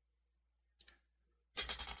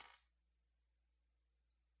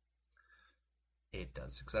 It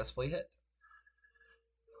does successfully hit.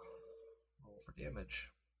 Roll for damage.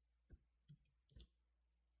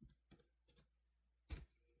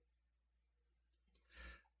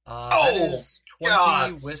 That is 20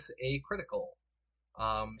 God. with a critical.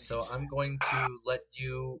 So I'm going to let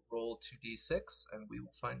you roll 2d6, and we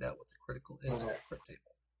will find out what the critical is on the crit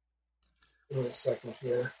table. Give me a second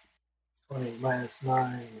here. 20 minus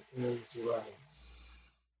 9 is 11.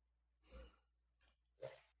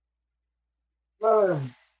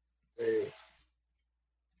 11. Save.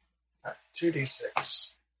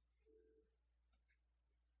 2d6.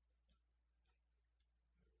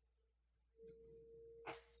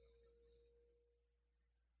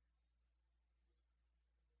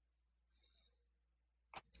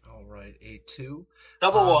 All right, a 2.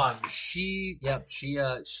 Double one. He, the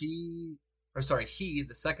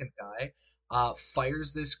second guy,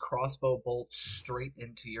 fires this crossbow bolt straight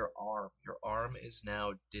into your arm. Your arm is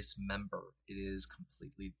now dismembered. It is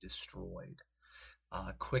completely destroyed.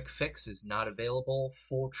 Quick fix is not available.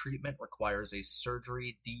 Full treatment requires a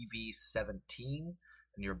surgery DV17,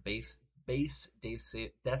 and your base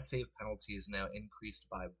death save penalty is now increased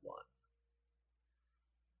by 1.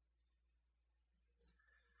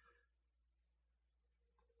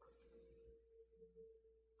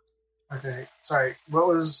 Okay, sorry.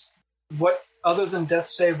 What other than death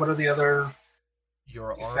save? What are the other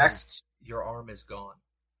effects? Your arm is gone.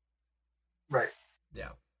 Right.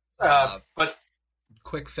 Yeah. But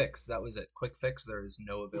quick fix. That was it. Quick fix. There is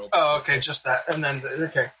no available. Oh, okay, just that, and then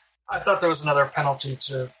okay. I thought there was another penalty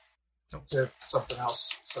to something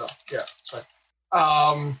else. So yeah, that's right.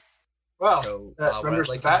 Well, so, that renders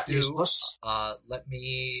what I'd like that you to do, useless. Let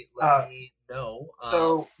me know.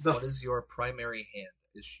 So what is your primary hand?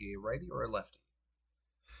 Is she a righty or a lefty?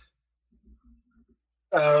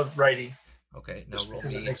 Righty. Okay, now Just roll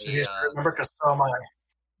because it me makes it easier to remember, because so am I.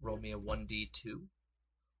 Roll me a 1d2.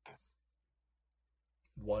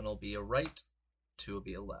 1 will be a right, 2 will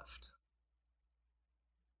be a left.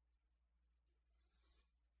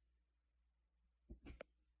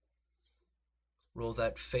 Roll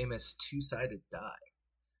that famous 2-sided die.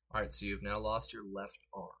 Alright, so you've now lost your left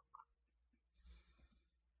arm.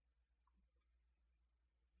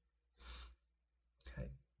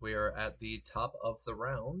 We are at the top of the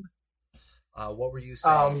round. What were you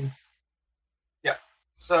saying? Yeah.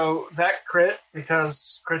 So that crit,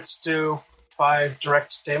 because crits do 5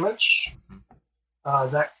 direct damage,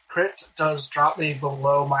 that crit does drop me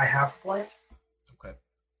below my half point. Okay.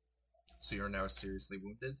 So you're now seriously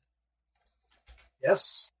wounded?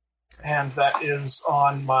 Yes. Okay. And that is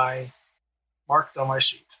marked on my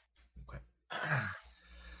sheet. Okay.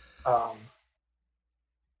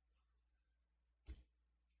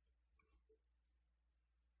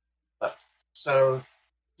 So,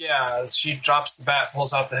 yeah, she drops the bat,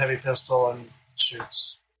 pulls out the heavy pistol, and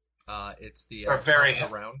shoots. It's the Or very top of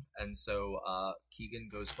the round, and so Keegan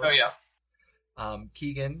goes first. Oh, yeah.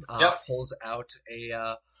 Keegan pulls out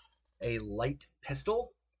a light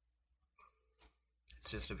pistol.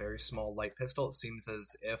 It's just a very small light pistol. It seems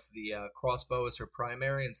as if the crossbow is her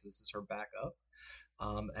primary, and so this is her backup.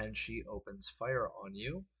 And she opens fire on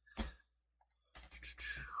you.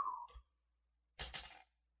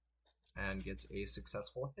 And gets a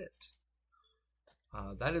successful hit.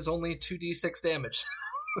 That is only 2d6 damage,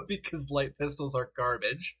 because light pistols are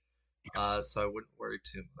garbage. So I wouldn't worry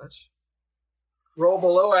too much. Roll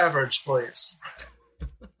below average, please.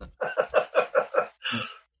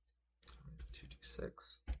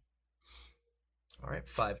 2d6. Alright,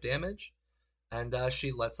 5 damage. And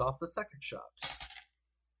she lets off the second shot.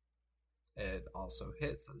 It also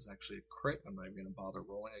hits. That is actually a crit. I'm not even going to bother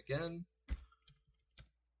rolling again.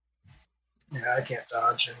 Yeah, I can't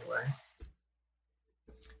dodge anyway.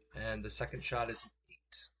 And the second shot is an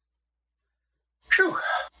 8. Phew!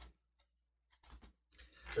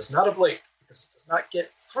 Does not ablate, because it does not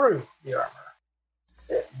get through the armor.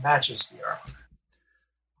 It matches the armor.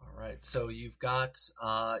 Alright, so you've got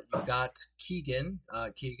Keegan.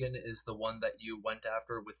 Keegan is the one that you went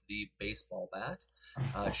after with the baseball bat.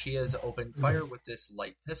 She has opened fire with this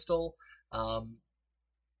light pistol.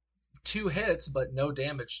 2 hits, but no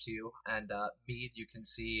damage to you. And Mead, you can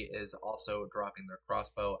see, is also dropping their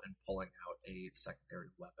crossbow and pulling out a secondary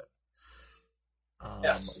weapon.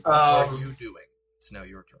 Yes. What are you doing? It's now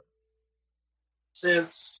your turn.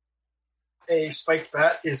 Since a spiked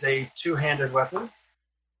bat is a 2-handed weapon,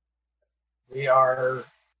 we are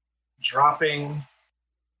dropping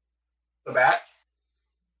the bat,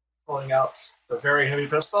 pulling out the very heavy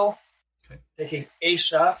pistol, taking a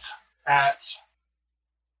shot at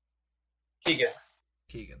Keegan.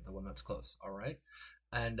 Keegan, the one that's close. All right.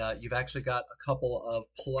 And you've actually got a couple of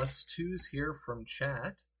 +2s here from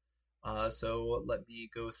chat. So let me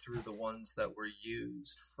go through the ones that were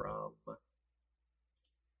used from...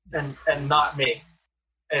 And not me.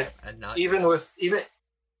 And not even with a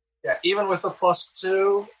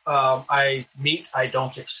 +2, I meet, I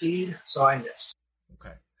don't exceed, so I miss.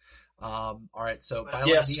 Okay. All right. So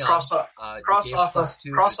yes, Neon, cross off a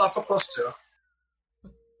 +2.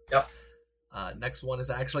 Yep. Next one is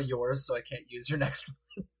actually yours, so I can't use your next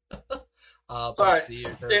one. Sorry,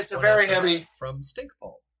 it's a very heavy from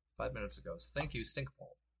Stinkpole 5 minutes ago. So thank you,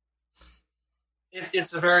 Stinkpole.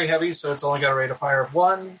 It's a very heavy, so it's only got a rate of fire of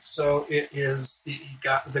 1. So it is the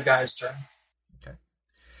guy's turn. Okay.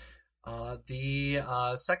 The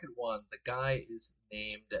second one, the guy is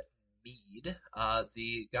named Mead.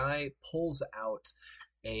 The guy pulls out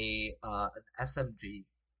an SMG.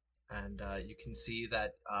 And you can see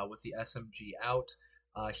that with the SMG out,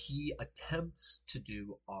 he attempts to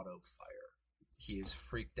do auto fire. He is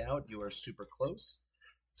freaked out. You are super close,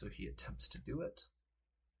 so he attempts to do it.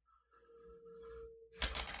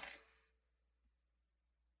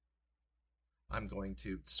 I'm going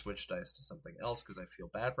to switch dice to something else because I feel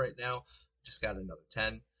bad right now. Just got another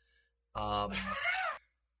 10.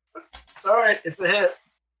 It's all right. It's a hit.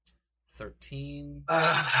 13.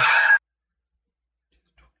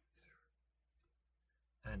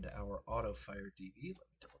 And our auto fire DV, let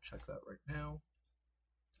me double check that right now.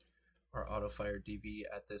 Our auto fire DV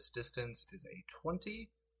at this distance is a 20.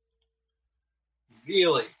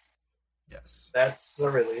 Really? Yes. That's a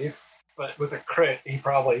relief. But with a crit, he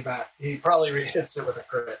probably hits it with a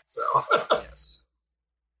crit. So yes.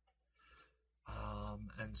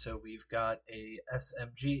 And so we've got a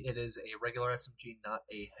SMG. It is a regular SMG, not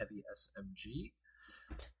a heavy SMG.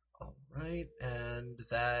 All right, and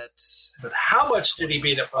that... But how much did he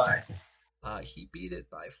beat it by? He beat it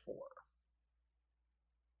by 4.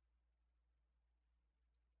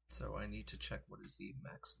 So I need to check what is the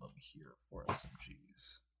maximum here for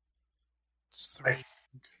SMGs. It's 3.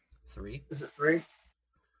 3? Is it 3?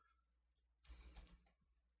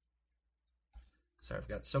 Sorry, I've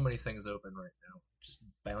got so many things open right now. Just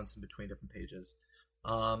bouncing between different pages.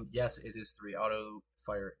 Yes, it is 3. Auto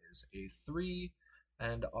fire is a 3.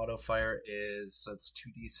 And auto fire is, so it's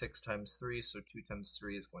 2d6 times 3, so 2 times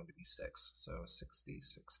 3 is going to be 6, so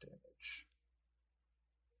 6d6 damage.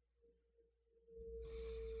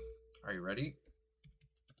 Are you ready?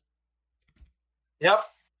 Yep.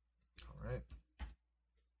 All right.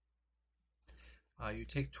 You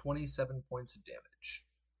take 27 points of damage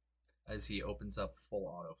as he opens up full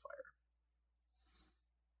auto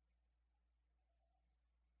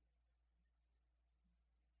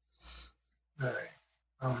fire. All right.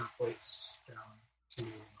 Weights down to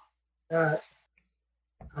that.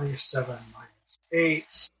 27 minus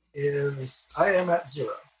 8 is, I am at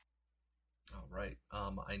 0. All right.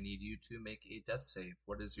 I need you to make a death save.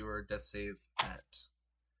 What is your death save at?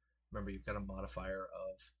 Remember, you've got a modifier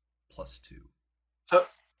of +2. The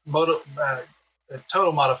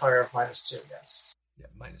total modifier of -2, yes. Yeah,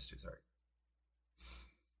 -2, sorry.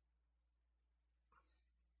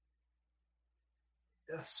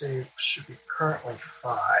 Death save should be currently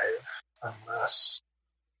 5, unless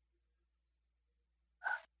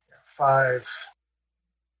 5.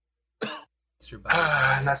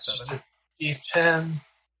 And that's just a D10.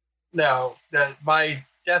 No, my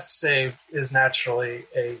death save is naturally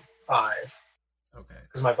a 5. Okay.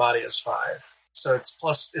 Because my body is 5. So it's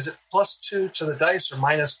is it +2 to the dice or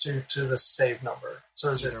 -2 to the save number?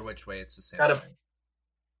 So is Either which way, it's the same thing.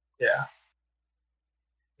 Yeah.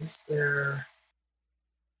 Is there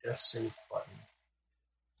death save button?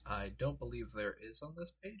 I don't believe there is on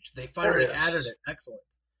this page. They finally added it.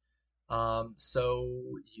 Excellent.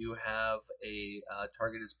 So you have a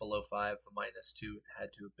target is below 5, a -2. It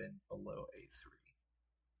had to have been below a 3.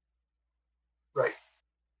 Right.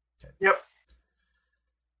 Okay. Yep.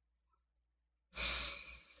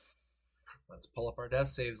 Let's pull up our death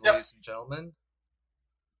saves, ladies and gentlemen.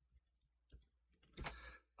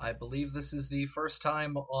 I believe this is the first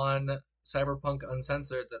time on Cyberpunk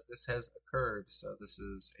Uncensored that this has occurred, so this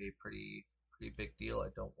is a pretty big deal. I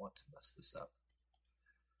don't want to mess this up.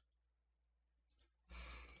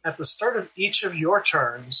 At the start of each of your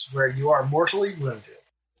turns where you are mortally wounded,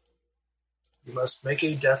 you must make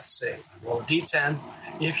a death save. Roll a D10.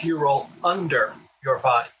 If you roll under your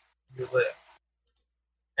body, you live.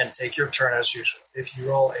 And take your turn as usual. If you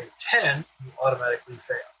roll a 10, you automatically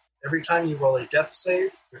fail. Every time you roll a death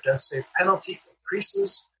save, your death save penalty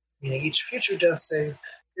increases, meaning each future death save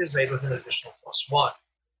is made with an additional +1.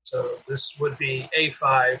 So this would be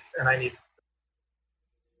A5, and I need,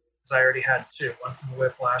 because I already had 2, one from the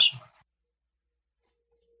whiplash and one from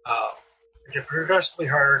it gets progressively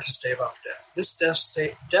harder to stave off death. This death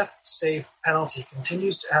save penalty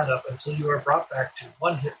continues to add up until you are brought back to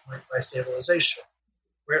 1 hit point by stabilization,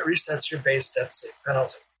 where it resets your base death save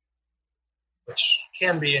penalty, which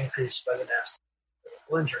can be increased by the nasty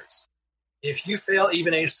physical injuries. If you fail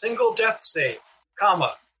even a single death save,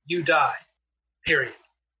 you die. Period.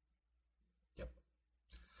 Yep.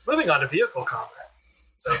 Moving on to vehicle combat.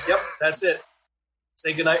 So, that's it.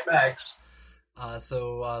 Say goodnight, Mags.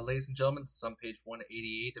 Ladies and gentlemen, this is on page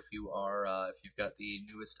 188. If you've got the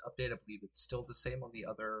newest update, I believe it's still the same on the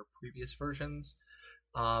other previous versions.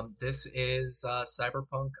 This is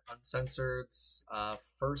Cyberpunk Uncensored's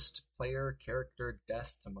first player character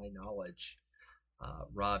death, to my knowledge.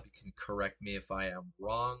 Rob, you can correct me if I am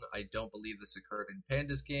wrong. I don't believe this occurred in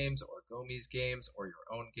Panda's games or Gomi's games or your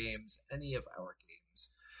own games, any of our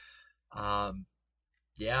games.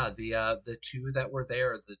 The two that were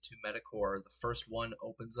there, the 2 Metacore, the first one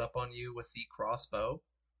opens up on you with the crossbow.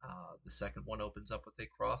 The second one opens up with a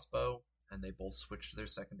crossbow, and they both switch to their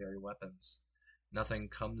secondary weapons. Nothing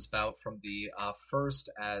comes about from the first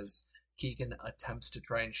as Keegan attempts to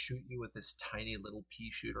try and shoot you with this tiny little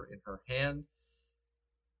pea shooter in her hand.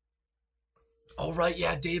 Oh, right,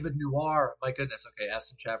 yeah, David Noir. My goodness. Okay,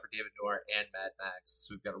 ask in chat for David Noir and Mad Max.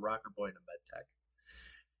 So we've got a rocker boy and a med tech.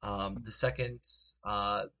 The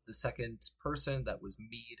second person, that was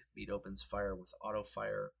Mead. Mead opens fire with auto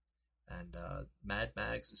fire, and Mad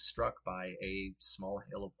Mags is struck by a small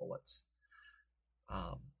hail of bullets.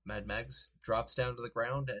 Mad Mags drops down to the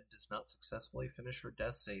ground and does not successfully finish her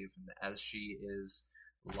death save. And as she is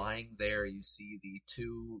lying there, you see the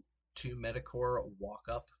two Metacore walk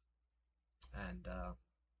up, and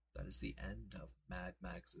that is the end of Mad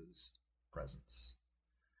Mags's presence.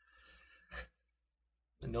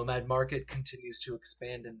 The Nomad Market continues to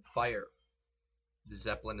expand in fire. The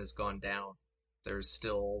Zeppelin has gone down. There's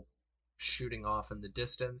still shooting off in the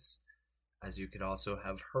distance. As you could also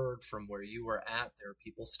have heard from where you were at, there are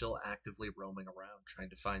people still actively roaming around, trying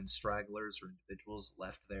to find stragglers or individuals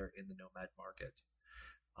left there in the Nomad Market.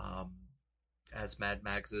 As Mad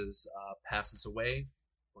Mags's passes away,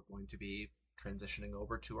 we're going to be transitioning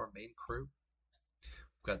over to our main crew.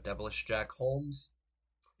 We've got Devilish Jack Holmes,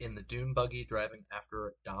 in the dune buggy driving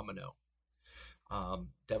after Domino.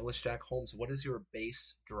 Devilish Jack Holmes, what is your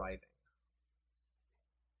base driving?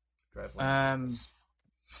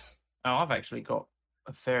 I've actually got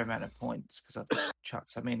a fair amount of points because I've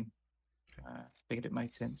chucked some in. Figured it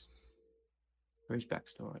made sense for his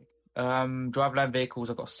backstory. Driveland vehicles,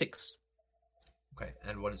 I've got 6. Okay,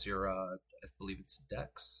 and what is your, I believe it's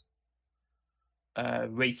Dex?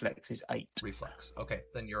 Reflex is 8. Reflex. Okay,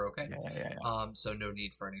 then you're okay. Yeah. So no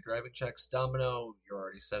need for any driving checks. Domino, you're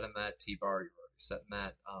already set in that. T-Bar, you're already set in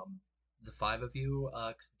that. The 5 of you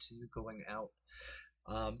continue going out.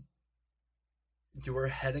 You are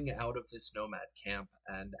heading out of this nomad camp,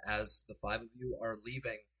 and as the 5 of you are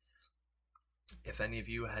leaving, if any of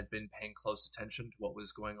you had been paying close attention to what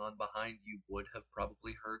was going on behind, you would have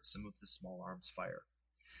probably heard some of the small arms fire.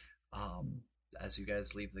 As you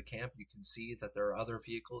guys leave the camp, you can see that there are other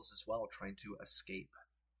vehicles as well trying to escape.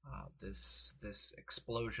 This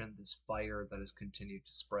explosion, this fire that has continued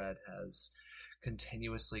to spread has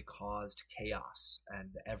continuously caused chaos,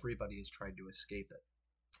 and everybody is trying to escape it.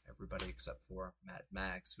 Everybody except for Mad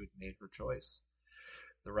Max, who had made her choice.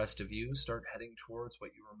 The rest of you start heading towards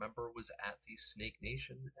what you remember was at the Snake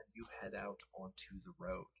Nation, and you head out onto the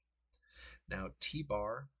road. Now,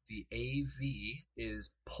 T-Bar, the AV,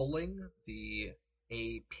 is pulling the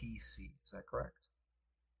APC. Is that correct?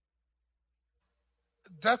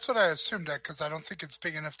 That's what I assumed, because I don't think it's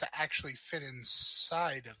big enough to actually fit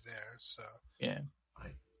inside of there. So yeah, I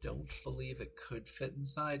don't believe it could fit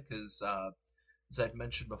inside because, as I'd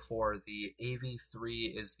mentioned before, the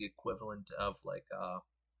AV3 is the equivalent of like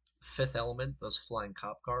Fifth Element, those flying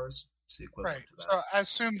cop cars. It's the equivalent to that. So I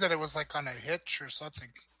assumed that it was like on a hitch or something.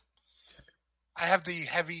 Okay. I have the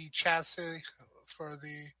heavy chassis for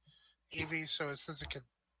the AV, so it says it could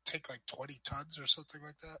take like 20 tons or something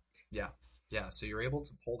like that. Yeah, so you're able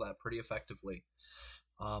to pull that pretty effectively.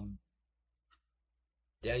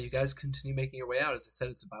 Yeah, you guys continue making your way out. As I said,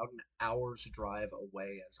 it's about an hour's drive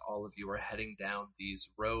away as all of you are heading down these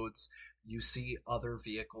roads. You see other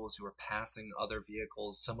vehicles, you are passing other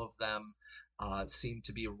vehicles. Some of them seem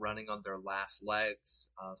to be running on their last legs.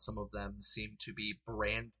 Some of them seem to be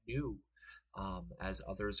brand new, as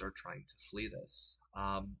others are trying to flee this.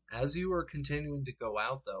 As you are continuing to go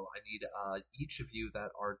out, though, I need each of you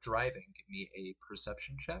that are driving, give me a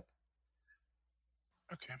perception check.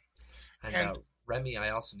 Okay. And Remy, I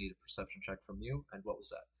also need a perception check from you. And what was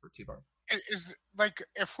that for T-Bar? Is like,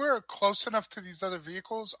 if we're close enough to these other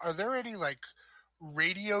vehicles, are there any like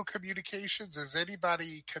radio communications? Is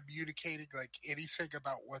anybody communicating like anything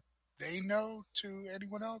about what they know to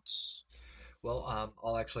anyone else? Well,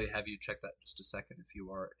 I'll actually have you check that in just a second if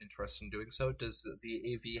you are interested in doing so. Does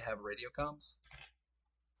the AV have radio comms?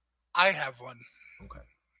 I have one. Okay.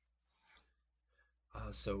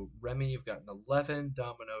 So Remy, you've got an 11,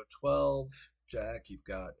 Domino 12, Jack, you've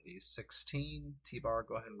got a 16, T-Bar,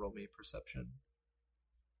 go ahead and roll me perception.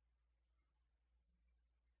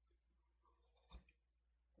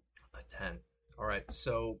 A 10. All right,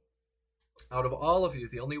 so out of all of you,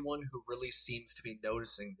 the only one who really seems to be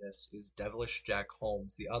noticing this is Devilish Jack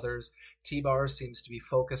Holmes. The others, T-Bar seems to be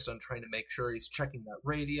focused on trying to make sure he's checking that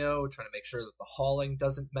radio, trying to make sure that the hauling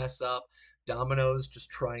doesn't mess up. Domino's just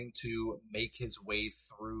trying to make his way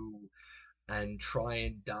through and try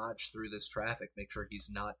and dodge through this traffic, make sure he's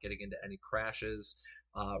not getting into any crashes.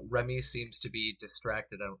 Remy seems to be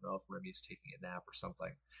distracted. I don't know if Remy's taking a nap or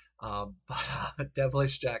something. But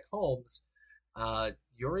Devilish Jack Holmes,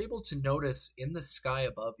 you're able to notice in the sky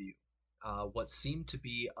above you what seemed to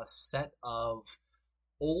be a set of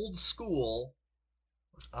old school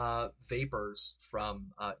vapors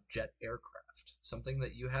from jet aircraft. Something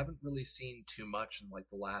that you haven't really seen too much in like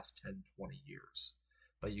the last 10, 20 years.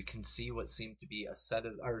 But you can see what seemed to be a set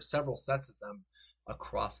of, or several sets of them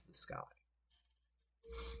across the sky.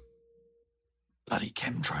 Bloody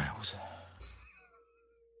chemtrails.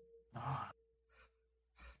 Oh.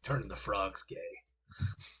 Turning the frogs gay.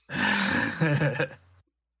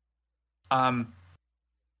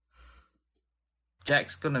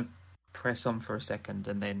 Jack's gonna press on for a second,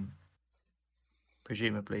 and then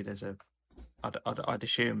presumably there's a. I'd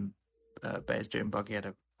assume Bear's Dune Buggy had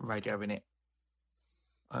a radio in it.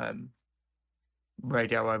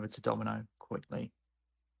 Radio over to Domino quickly.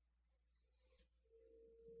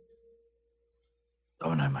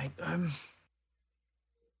 Domino, mate.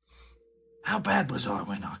 How bad was I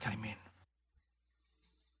when I came in?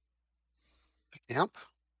 Camp?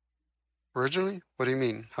 Originally? What do you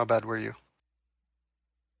mean? How bad were you?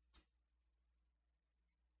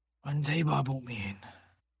 When T-Bar brought me in.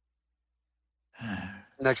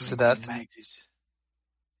 Next to that.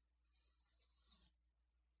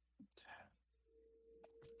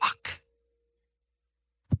 fuck.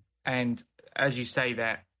 And as you say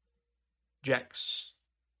that, Jack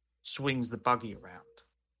swings the buggy around.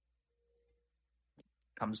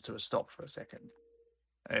 Comes to a stop for a second.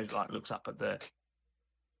 It's like looks up at the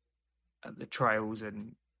trails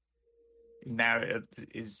and now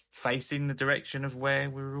is facing the direction of where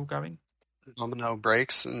we were all going. Domino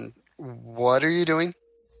breaks. And what are you doing?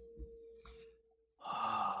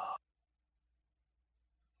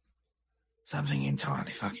 Something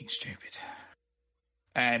entirely fucking stupid.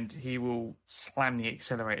 And he will slam the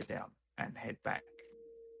accelerator down and head back.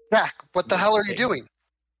 Jack, what the hell are you doing?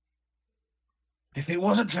 If it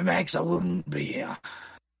wasn't for Mags, I wouldn't be here.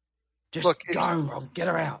 Just Look, go. I'll get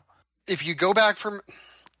her out. If you go back from...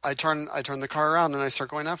 I turn the car around and I start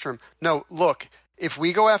going after him. No, look, if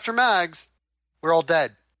we go after Mags, we're all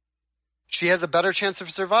dead. She has a better chance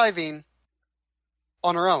of surviving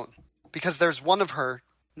on her own because there's one of her,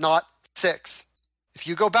 not 6. If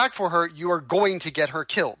you go back for her, you are going to get her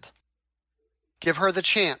killed. Give her the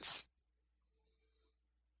chance.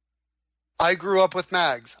 I grew up with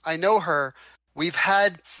Mags. I know her. We've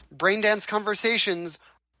had brain dance conversations,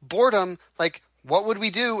 boredom, like what would we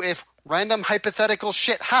do if random hypothetical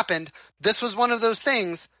shit happened? This was one of those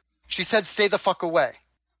things. She said, stay the fuck away.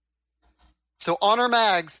 So honor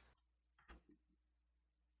Mags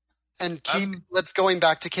and keep let's going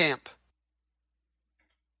back to camp.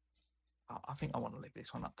 I think I want to leave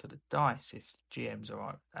this one up to the dice if GM's all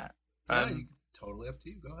right with that. Totally up to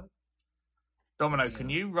you. Go ahead. Domino, can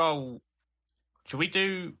you roll? Should we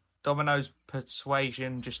do Domino's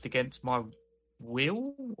persuasion just against my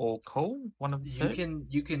will or call? One of the two?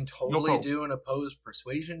 You can totally do an opposed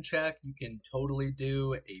persuasion check. You can totally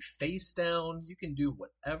do a face down. You can do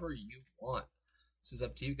whatever you want. This is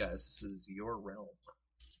up to you guys. This is your realm.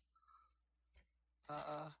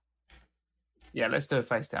 Yeah, let's do a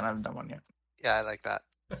face down. I haven't done one yet. Yeah, I like that.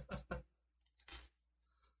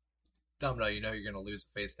 Domino, you know you're going to lose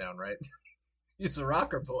a face down, right? It's a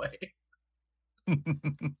rocker boy.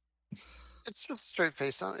 It's just straight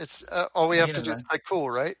face down. It's all we have to do is play cool,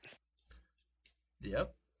 right?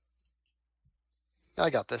 Yep. I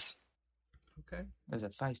got this. Okay. There's a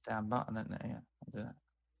face down button, isn't there? Yeah, I'll do that.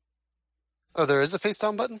 Oh, there is a face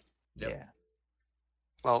down button? Yep. Yeah.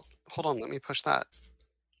 Well, hold on. Let me push that.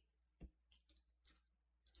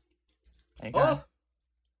 There you go.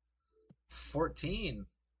 14.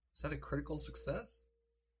 Is that a critical success?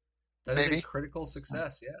 That Maybe. is a critical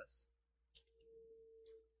success, yes.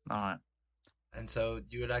 All right. And so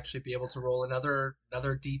you would actually be able to roll another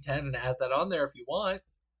D10 and add that on there if you want.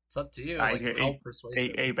 It's up to you. How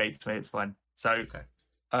persuasive. He beats me. It's fine. So,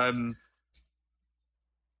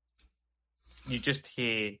 you just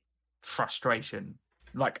hear frustration,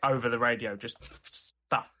 like over the radio, just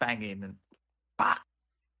stuff banging and bah.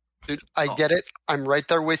 Dude, I get it. I'm right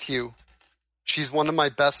there with you. She's one of my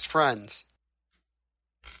best friends.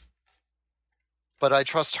 But I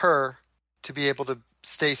trust her to be able to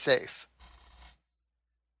stay safe.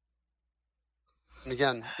 And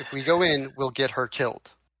again, if we go in, we'll get her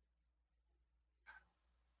killed.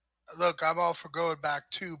 Look, I'm all for going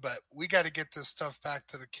back too, but we got to get this stuff back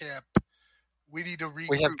to the camp. We need to regroup.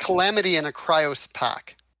 We have Calamity in a cryos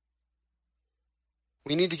pack.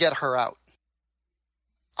 We need to get her out.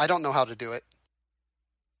 I don't know how to do it.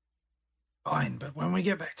 Fine, but when we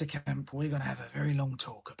get back to camp, we're going to have a very long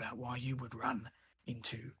talk about why you would run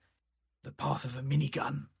into the path of a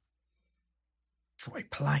minigun for a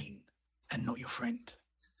plane and not your friend.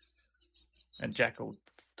 And Jack will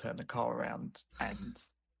turn the car around and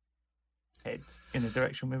head in the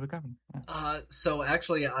direction we were going. Yeah. So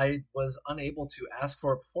actually, I was unable to ask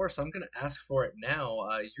for it before, so I'm going to ask for it now.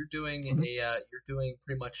 You're doing you're doing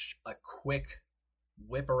pretty much a quick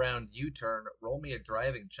whip around U-turn. Roll me a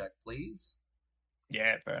driving check, please.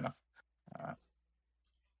 Yeah, fair enough.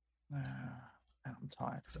 I'm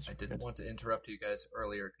tired. I didn't want to interrupt you guys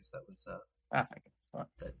earlier because that was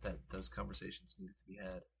that those conversations needed to be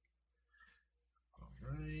had. All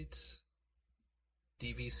right.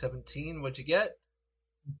 DV17, what'd you get?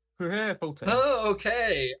 Oh,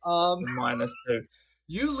 okay. -2.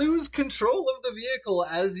 You lose control of the vehicle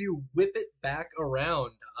as you whip it back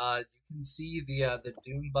around. You can see the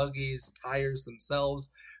dune buggy's tires themselves.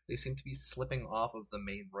 They seem to be slipping off of the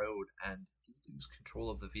main road, and you lose control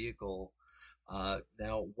of the vehicle.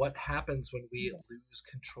 Now, what happens when we lose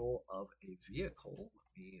control of a vehicle?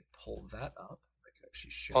 Let me pull that up.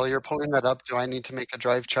 While you're pulling that up, do I need to make a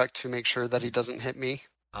drive check to make sure that he doesn't hit me?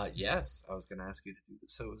 Yes, I was going to ask you to do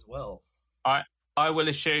so as well. I will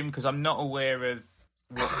assume, because I'm not aware of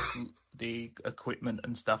what the equipment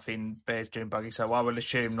and stuff in Bear's Dune Buggy, so I will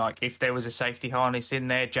assume, like, if there was a safety harness in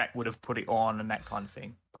there, Jack would have put it on and that kind of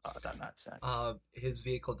thing. I don't know. So. His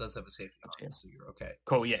vehicle does have a safety harness, so you're okay.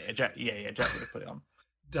 Cool. Yeah, Jack would have put it on.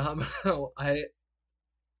 Domino, a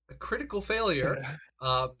critical failure.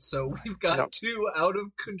 So we've got 2 out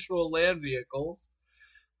of control land vehicles.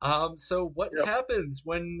 So what happens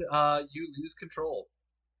when you lose control?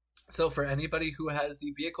 So for anybody who has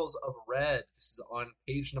the Vehicles of Red, this is on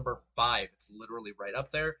page number 5. It's literally right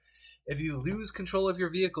up there. If you lose control of your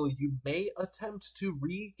vehicle, you may attempt to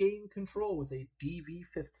regain control with a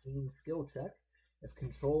DV15 skill check. If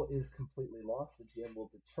control is completely lost, the GM will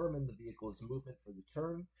determine the vehicle's movement for the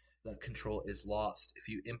turn that control is lost. If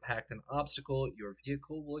you impact an obstacle, your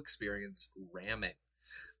vehicle will experience ramming.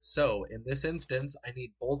 So in this instance, I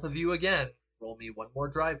need both of you again. Roll me one more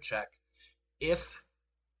drive check. If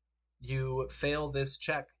you fail this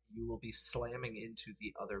check, you will be slamming into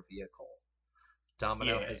the other vehicle.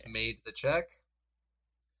 Domino has made the check.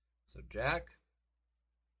 So Jack.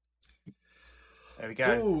 There we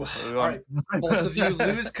go. Ooh, all right. Both of you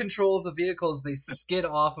lose control of the vehicles. They skid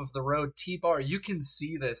off of the road. T-Bar, you can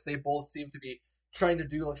see this. They both seem to be trying to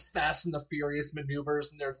do like Fast and the Furious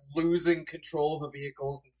maneuvers, and they're losing control of the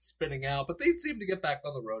vehicles and spinning out, but they seem to get back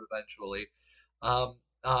on the road eventually.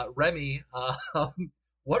 Remy,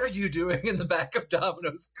 what are you doing in the back of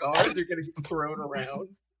Domino's car as you're getting thrown around?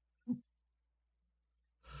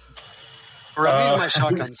 Remy's my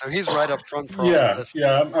shotgun, so he's right up front for all of this.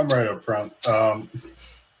 Yeah, I'm right up front.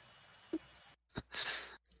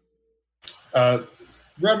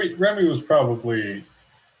 Remy was probably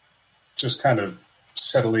just kind of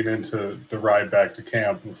settling into the ride back to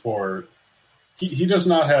camp before. He does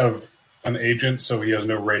not have an agent, so he has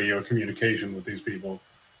no radio communication with these people.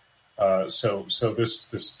 So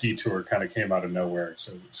this detour kind of came out of nowhere.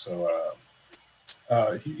 So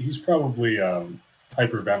he's probably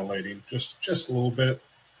hyperventilating just a little bit.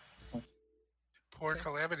 Poor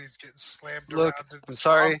Calamity's getting slammed Look, around. I'm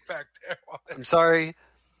sorry. Back there. I'm sorry.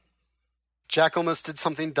 Jack almost did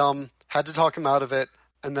something dumb. Had to talk him out of it,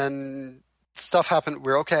 and then stuff happened.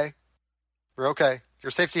 We're okay. We're okay.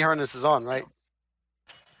 Your safety harness is on, right?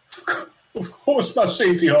 Of course my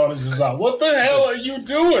safety harness is on. What the hell are you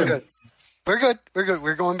doing? We're good.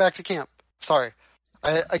 We're going back to camp. Sorry.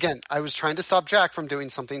 I was trying to stop Jack from doing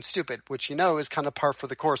something stupid, which is kind of par for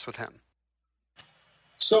the course with him.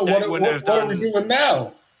 So what are we doing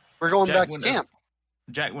now? We're going back to camp.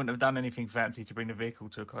 Jack wouldn't have done anything fancy to bring the vehicle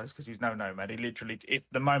to a close because he's no nomad. He literally,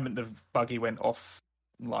 the moment the buggy went off,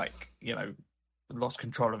 lost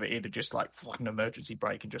control of it, he'd have just an emergency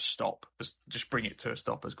brake and just stop. Just bring it to a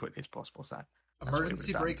stop as quickly as possible. So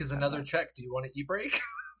emergency brake is another check. Do you want to e-brake?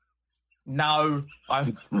 No,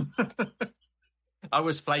 I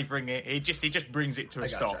was flavouring it. He just brings it to a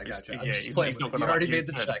stop. I got you. He's not you already made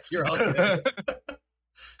the check. You're all good.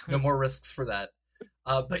 No more risks for that.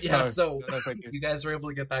 But yeah, you guys were able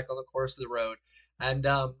to get back on the course of the road. And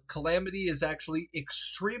Calamity is actually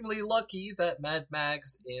extremely lucky that Mad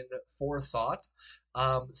Mags, in forethought,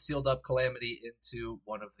 sealed up Calamity into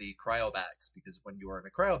one of the cryo bags. Because when you are in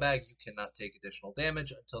a cryo bag, you cannot take additional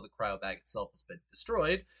damage until the cryo bag itself has been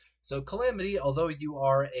destroyed. So Calamity, although you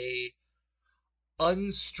are a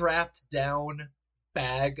unstrapped down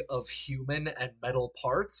bag of human and metal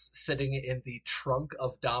parts sitting in the trunk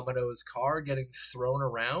of Domino's car getting thrown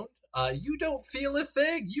around, you don't feel a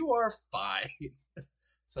thing. You are fine.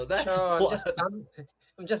 So that's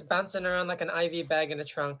I'm just bouncing around like an IV bag in a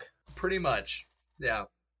trunk. Pretty much, yeah.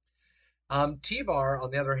 T-Bar,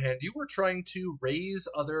 on the other hand, you were trying to raise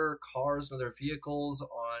other cars and other vehicles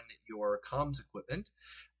on your comms equipment.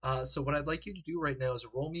 So what I'd like you to do right now is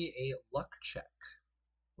roll me a luck check.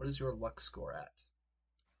 What is your luck score at?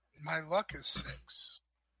 My luck is 6.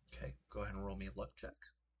 Okay, go ahead and roll me a luck check.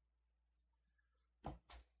 No.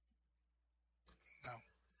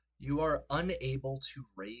 You are unable to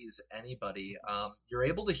raise anybody. You're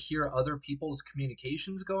able to hear other people's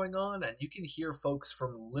communications going on, and you can hear folks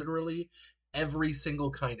from literally every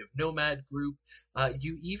single kind of nomad group.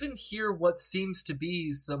 You even hear what seems to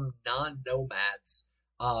be some non-nomads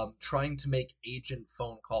trying to make agent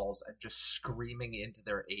phone calls and just screaming into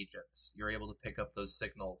their agents. You're able to pick up those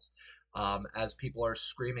signals as people are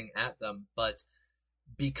screaming at them, but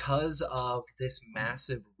because of this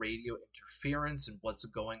massive radio interference and what's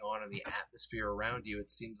going on in the atmosphere around you,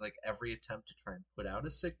 it seems like every attempt to try and put out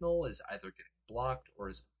a signal is either getting blocked or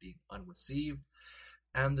is being unreceived.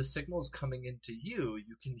 And the signals coming into you,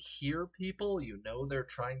 you can hear people, they're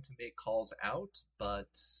trying to make calls out, but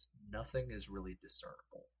nothing is really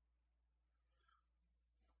discernible.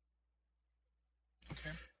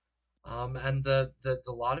 Okay. And the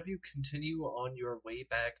lot of you continue on your way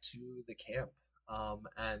back to the camp.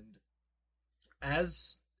 And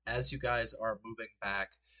as as you guys are moving back,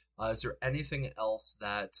 is there anything else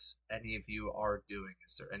that any of you are doing?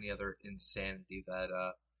 Is there any other insanity that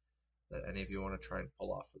that any of you want to try and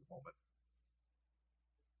pull off for the moment?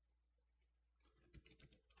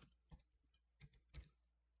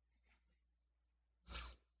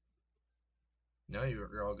 No,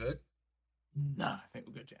 you're all good? No, I think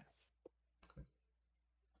we're good, yeah. Okay.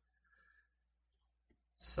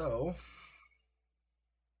 So,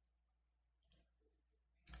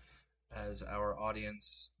 as our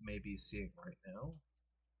audience may be seeing right now,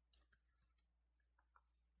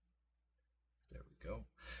 there we go.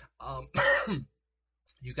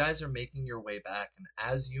 You guys are making your way back, and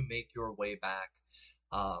as you make your way back,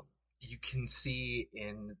 you can see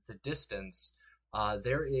in the distance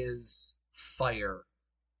there is fire,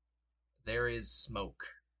 there is smoke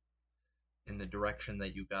in the direction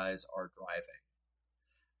that you guys are driving.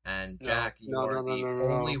 And Jack, you are the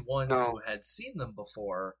only one who had seen them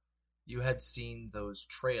before. You had seen those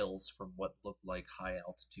trails from what looked like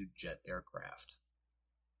high-altitude jet aircraft.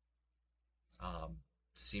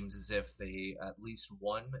 Seems as if they, at least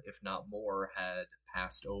one, if not more, had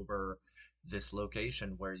passed over this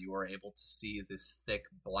location where you are able to see this thick,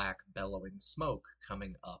 black, bellowing smoke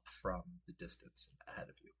coming up from the distance ahead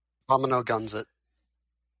of you. Domino guns it.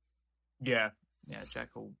 Yeah, Jack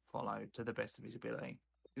will follow to the best of his ability.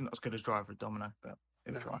 He's not as good as driver as Domino, but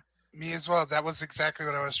he'll try. Me as well. That was exactly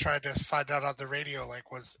what I was trying to find out on the radio,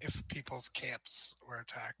 was if people's camps were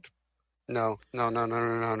attacked. No.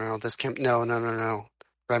 This camp, no.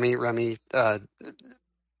 Remy,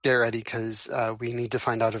 get ready, because we need to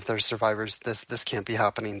find out if there's survivors. This can't be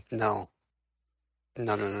happening. No. And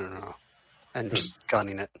just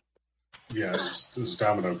gunning it. Yeah, as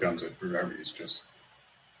Domino guns it, Remy's just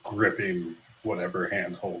gripping whatever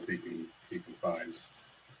handhold he can find.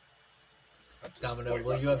 Domino,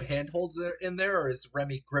 will you have handholds in there, or is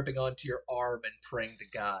Remy gripping onto your arm and praying to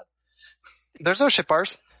God? There's no ship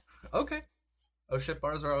bars. Okay. Oh, ship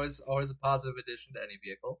bars are always a positive addition to any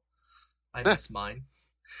vehicle. I miss mine.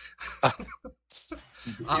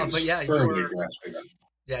 But yeah,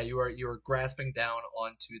 you are grasping down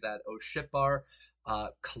onto that ship bar.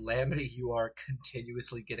 Calamity, you are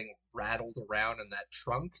continuously getting rattled around in that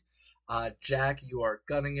trunk. Jack, you are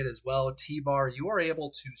gunning it as well. T-Bar, you are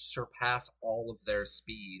able to surpass all of their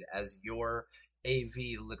speed as your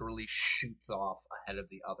AV literally shoots off ahead of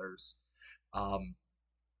the others.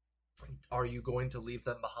 Are you going to leave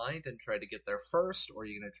them behind and try to get there first, or are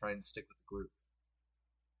you going to try and stick with the group?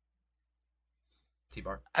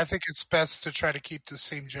 T-Bar? I think it's best to try to keep the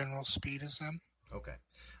same general speed as them. Okay.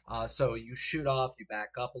 So you shoot off, you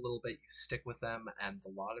back up a little bit, you stick with them, and a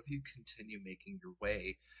lot of you continue making your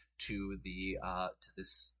way to the to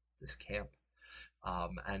this camp.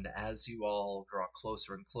 And as you all draw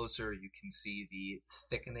closer and closer, you can see the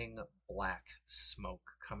thickening black smoke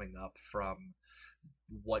coming up from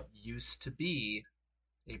what used to be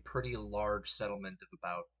a pretty large settlement of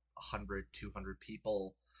about 100, 200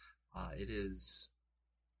 people. It is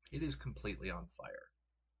completely on fire.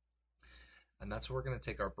 And that's where we're going to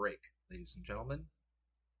take our break, ladies and gentlemen.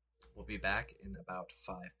 We'll be back in about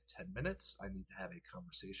 5 to 10 minutes. I need to have a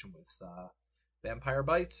conversation with Vampire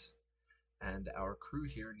Bites, and our crew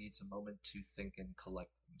here needs a moment to think and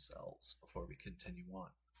collect themselves before we continue on.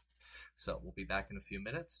 So we'll be back in a few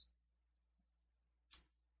minutes.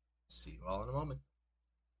 See you all in a moment.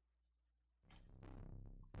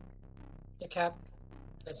 Hey, Cap.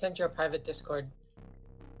 I sent you a private Discord.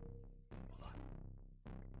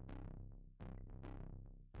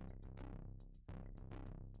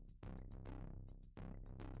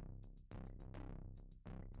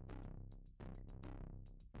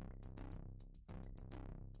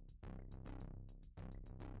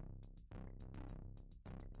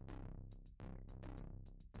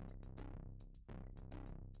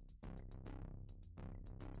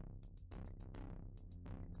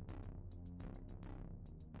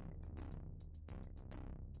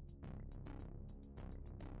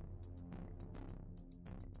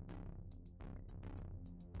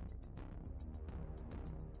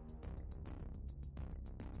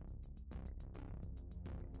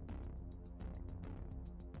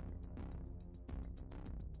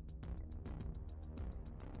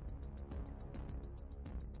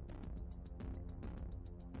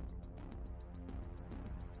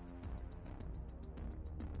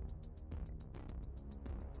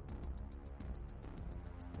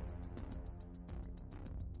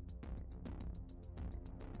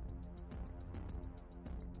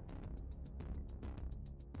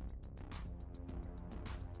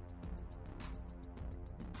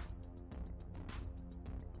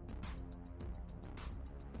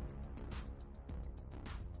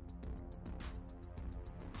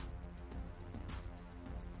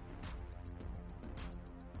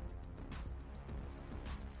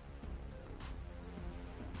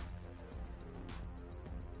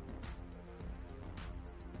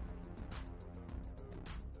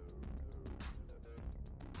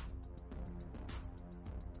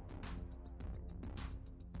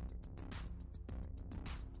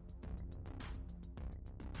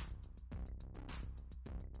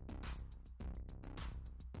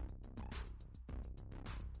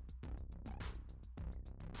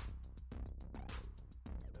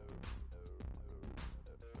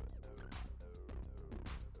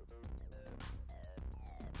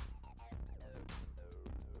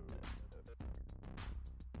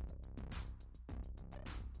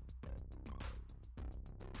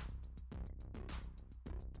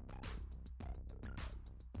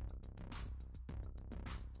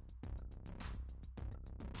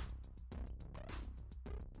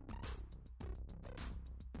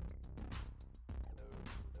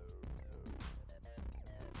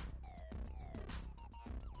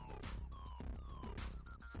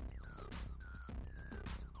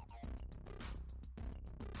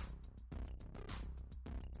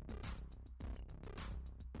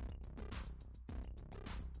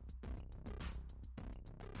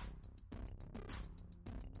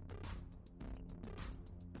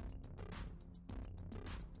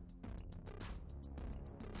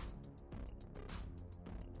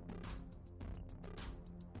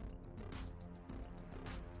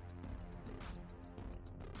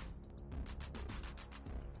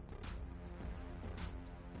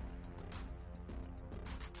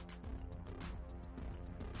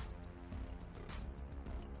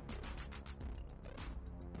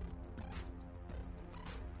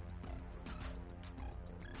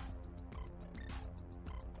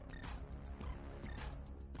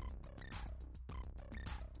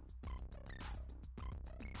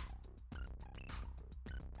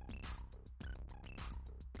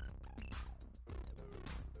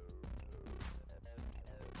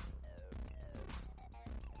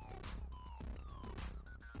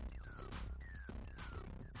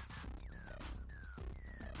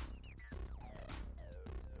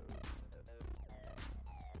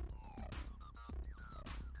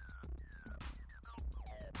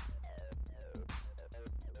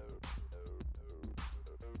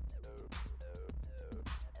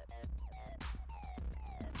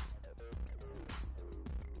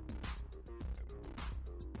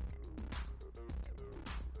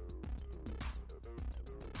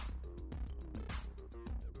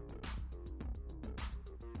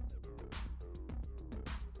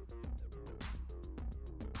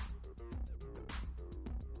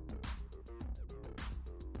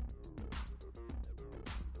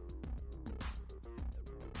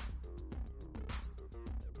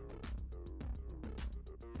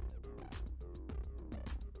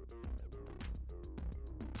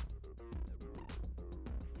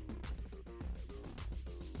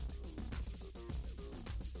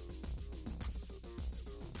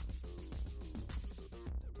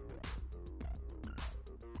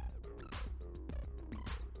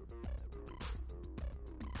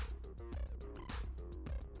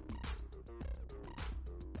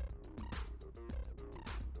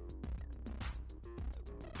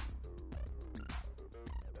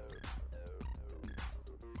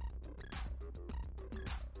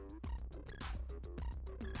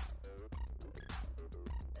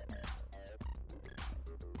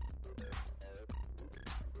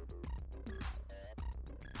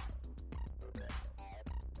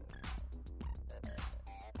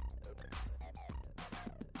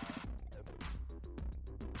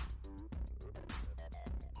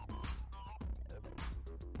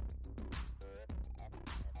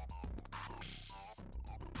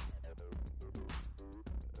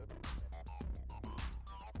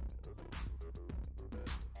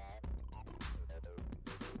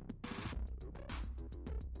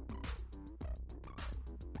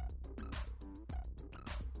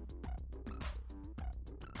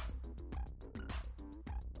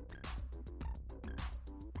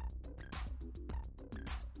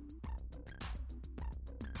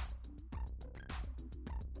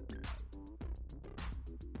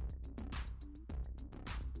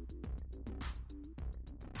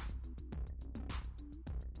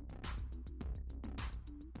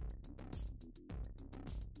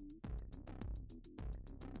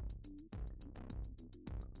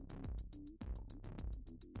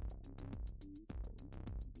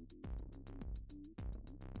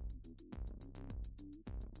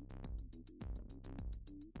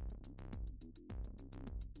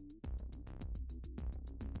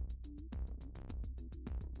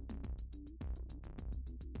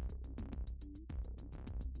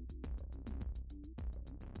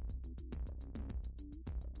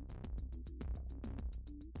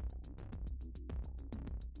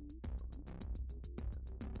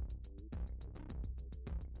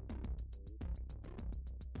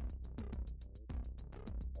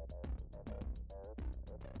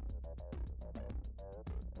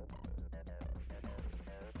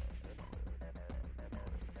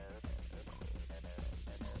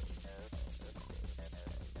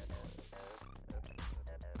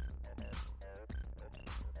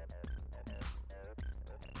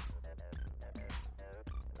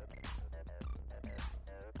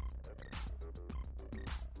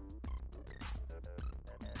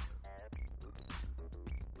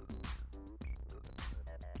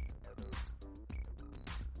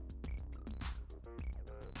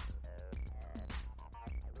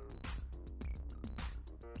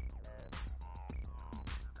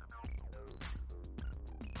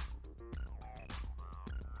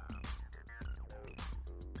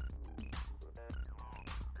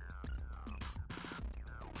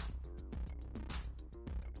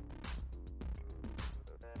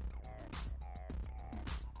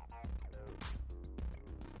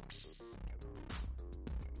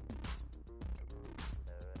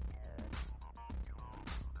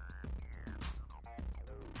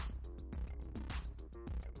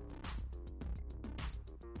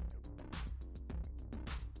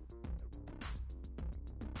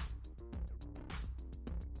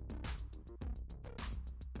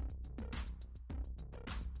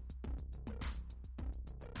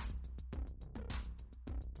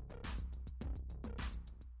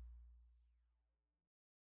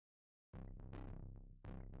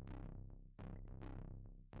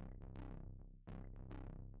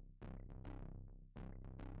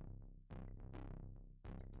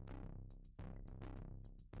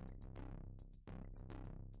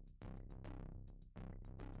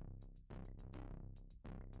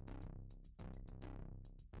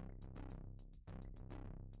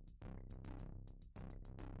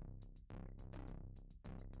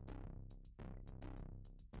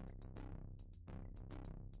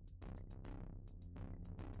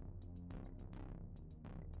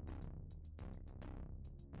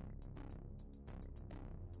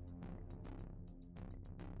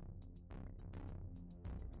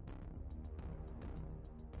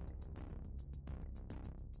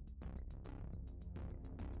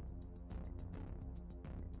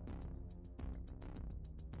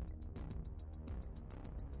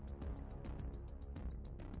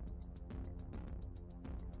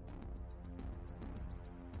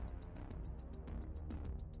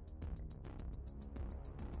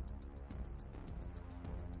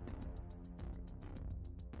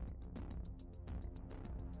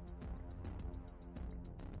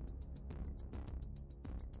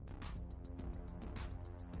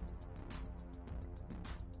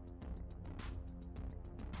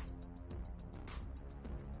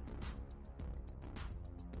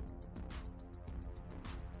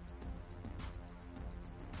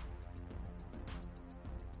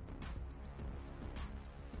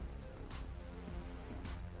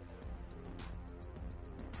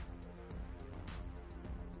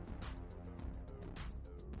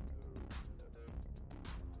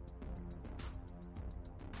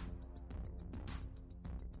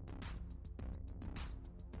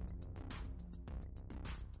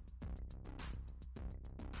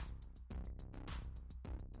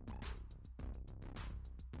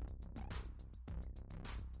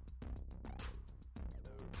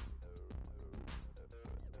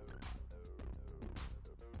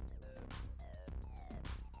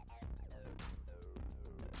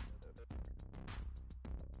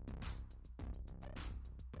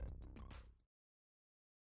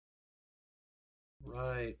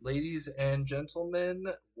 right, ladies and gentlemen,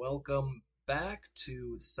 welcome back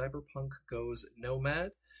to Cyberpunk Goes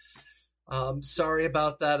Nomad. Sorry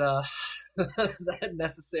about that that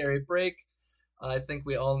necessary break. I think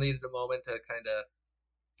we all needed a moment to kind of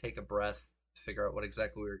take a breath, figure out what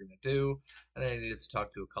exactly we were going to do, and I needed to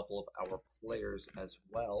talk to a couple of our players as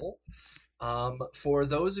well. For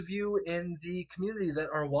those of you in the community that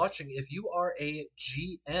are watching, if you are a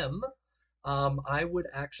GM, I would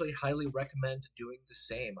actually highly recommend doing the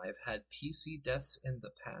same. I've had PC deaths in the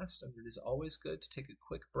past, and it is always good to take a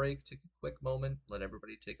quick break, take a quick moment, let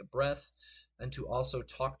everybody take a breath, and to also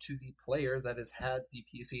talk to the player that has had the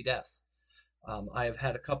PC death. I have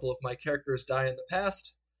had a couple of my characters die in the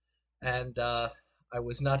past, and I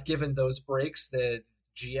was not given those breaks. The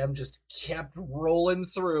GM just kept rolling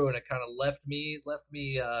through, and it kind of left me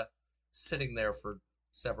sitting there for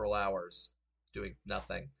several hours doing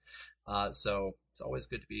nothing. So it's always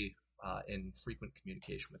good to be in frequent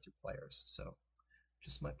communication with your players. So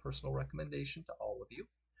just my personal recommendation to all of you.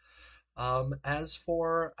 As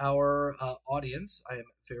for our audience, I am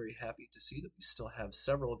very happy to see that we still have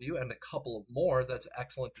several of you and a couple of more. That's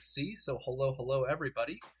excellent to see. So hello,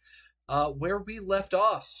 everybody. Where we left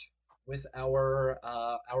off with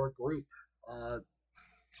our group,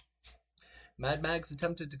 Mad Mags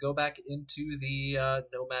attempted to go back into the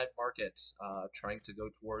Nomad market, trying to go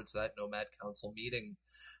towards that Nomad Council meeting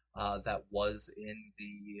that was in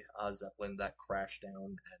the Zeppelin that crashed down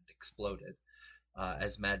and exploded.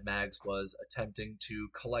 As Mad Mags was attempting to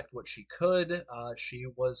collect what she could, she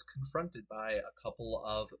was confronted by a couple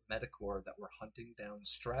of Medicorps that were hunting down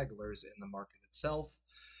stragglers in the market itself,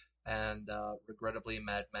 and regrettably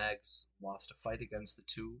Mad Mags lost a fight against the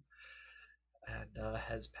two and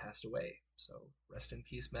has passed away. So rest in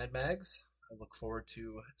peace, Mad Mags. I look forward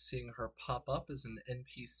to seeing her pop up as an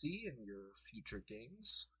NPC in your future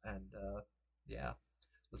games. And yeah,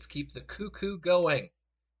 let's keep the cuckoo going.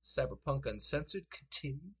 Cyberpunk Uncensored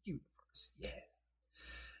Continued Universe. Yeah.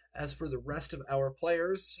 As for the rest of our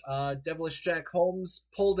players, Devilish Jack Holmes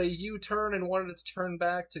pulled a U-turn and wanted to turn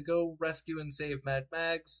back to go rescue and save Mad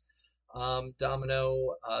Mags.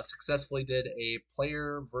 Domino successfully did a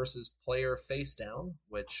player versus player face down,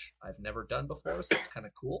 which I've never done before, so it's kind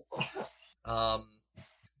of cool.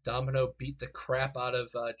 Domino beat the crap out of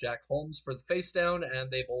Jack Holmes for the face down,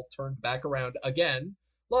 and they both turned back around again,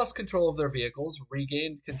 lost control of their vehicles,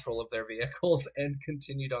 regained control of their vehicles, and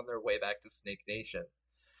continued on their way back to Snake Nation.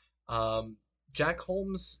 Jack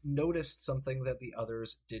Holmes noticed something that the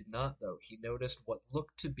others did not, though. He noticed what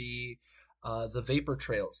looked to be the vapor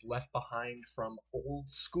trails left behind from old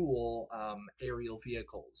school aerial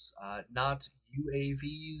vehicles. Not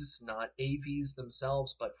UAVs, not AVs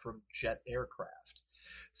themselves, but from jet aircraft.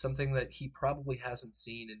 Something that he probably hasn't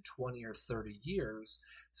seen in 20 or 30 years,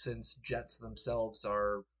 since jets themselves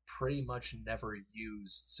are pretty much never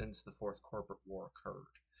used since the Fourth Corporate War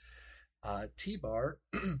occurred. T-Bar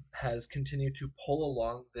has continued to pull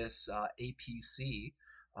along this APC,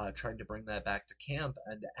 trying to bring that back to camp,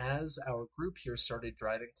 and as our group here started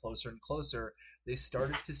driving closer and closer, they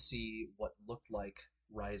started to see what looked like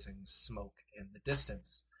rising smoke in the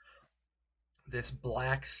distance. This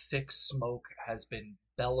black, thick smoke has been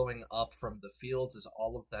bellowing up from the fields as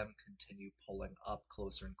all of them continue pulling up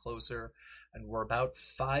closer and closer, and we're about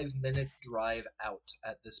 5-minute drive out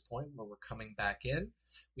at this point where we're coming back in.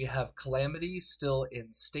 We have Calamity still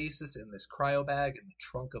in stasis in this cryo bag in the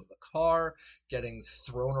trunk of the car, getting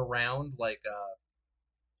thrown around like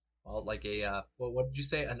what did you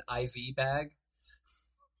say, an IV bag?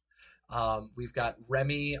 We've got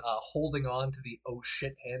Remy holding on to the oh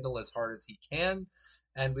shit handle as hard as he can,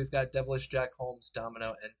 and we've got Devilish Jack Holmes, Domino,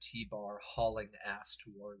 and T-Bar hauling ass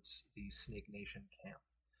towards the Snake Nation camp.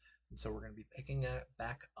 And so we're going to be picking it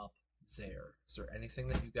back up there. Is there anything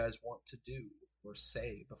that you guys want to do or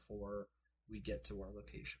say before we get to our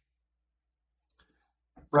location?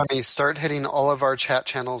 Remy, start hitting all of our chat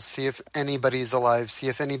channels, see if anybody's alive, see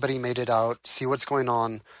if anybody made it out, see what's going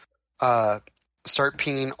on. Start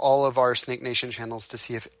pinging all of our Snake Nation channels to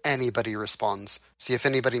see if anybody responds. See if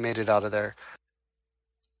anybody made it out of there.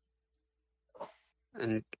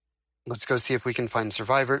 And let's go see if we can find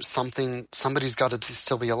survivors. Somebody's got to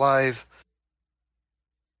still be alive.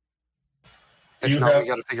 If not, we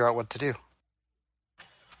got to figure out what to do.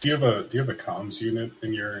 Do you have a comms unit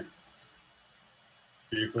in your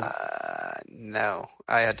vehicle? No,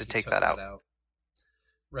 I had to take that out.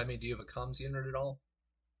 Remy, do you have a comms unit at all?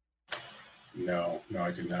 No,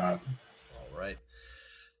 I do not. All right.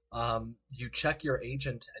 You check your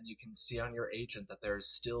agent, and you can see on your agent that there's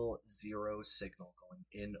still 0 signal going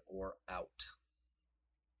in or out.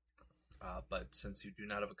 But since you do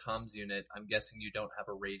not have a comms unit, I'm guessing you don't have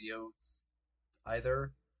a radio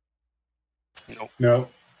either? No.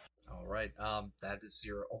 All right. That is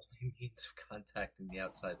your only means of contacting the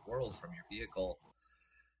outside world from your vehicle.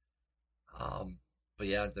 But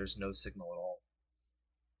yeah, there's no signal at all.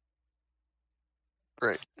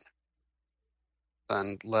 Great.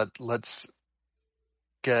 Then let's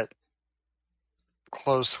get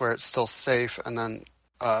close where it's still safe, and then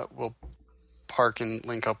we'll park and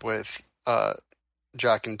link up with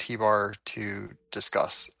Jack and T-Bar to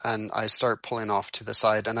discuss. And I start pulling off to the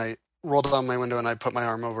side, and I roll down my window, and I put my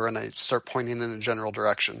arm over, and I start pointing in a general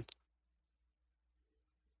direction.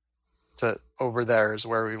 Over there is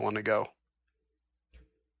where we want to go.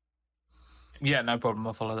 Yeah, no problem.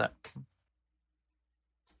 I'll follow that.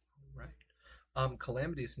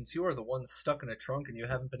 Calamity, since you are the one stuck in a trunk and you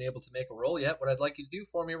haven't been able to make a roll yet, what I'd like you to do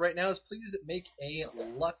for me right now is please make a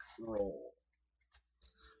luck roll.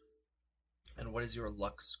 And what is your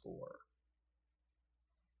luck score?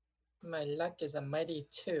 My luck is a mighty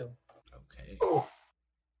 2. Okay. Oh.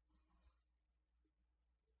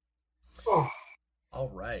 All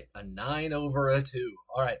right, a 9 over a 2.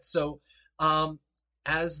 All right, so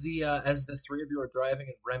as the three of you are driving,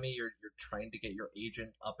 and Remy, you're trying to get your agent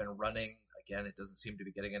up and running. Again, it doesn't seem to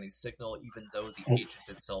be getting any signal, even though the agent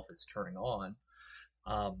itself is turning on.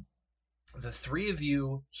 The three of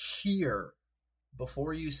you hear,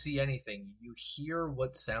 before you see anything, you hear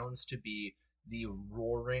what sounds to be the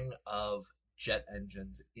roaring of jet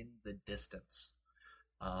engines in the distance.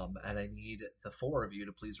 And I need the four of you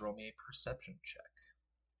to please roll me a perception check.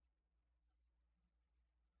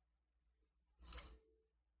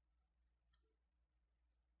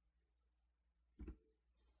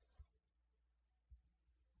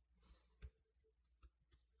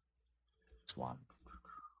 One.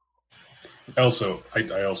 I also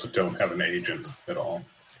don't have an agent at all.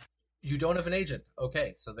 You don't have an agent.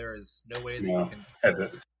 Okay, so there is no way that No, you can.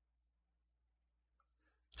 edit.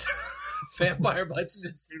 Vampire Bites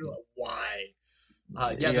just seem like, why?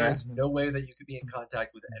 Yeah, there's no way that you could be in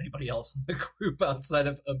contact with anybody else in the group outside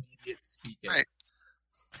of immediate speaking. Right.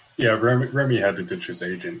 Yeah, Remy had to ditch his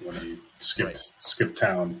agent when he skipped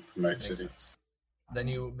town from Night City. Sense. Then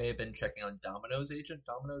you may have been checking on Domino's agent.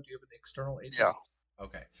 Domino, do you have an external agent? Yeah.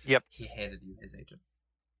 Okay. Yep. He handed you his agent.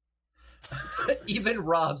 Even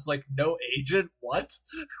Rob's like, no agent? What?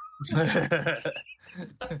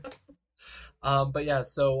 But yeah,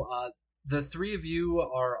 so the three of you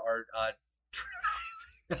are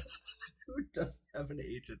who doesn't have an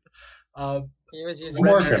agent? He was using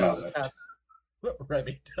working on it.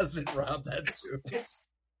 Remy doesn't, Rob. That's true.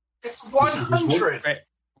 It's 100.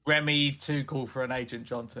 Remy, too cool for an agent,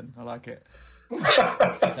 Johnson. I like it.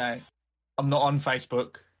 No, I'm not on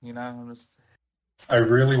Facebook, I'm just... I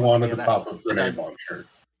really wanted the pop-up grenade launcher.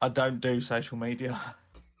 I don't do social media.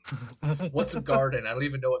 What's a garden? I don't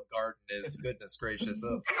even know what garden is. Goodness gracious.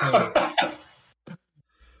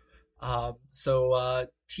 So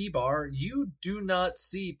T-Bar, you do not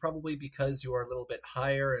see, probably because you are a little bit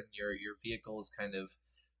higher and your vehicle is kind of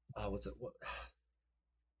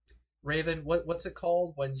Raven, what's it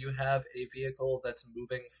called when you have a vehicle that's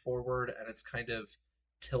moving forward and it's kind of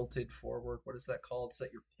tilted forward? What is that called? Is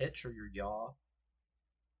that your pitch or your yaw?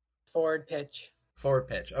 Forward pitch. Forward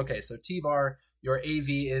pitch. Okay, so T-Bar, your AV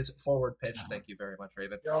is forward pitch. Thank you very much,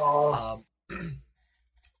 Raven.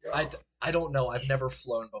 I don't know. I've never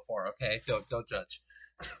flown before. Okay, don't judge.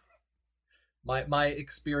 My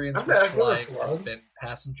experience with flying has been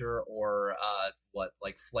passenger or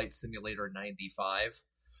like Flight Simulator 95.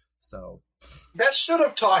 So that should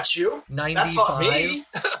have taught you. 95. Taught me.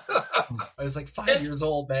 I was like 5 years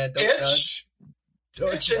old, man. Don't judge.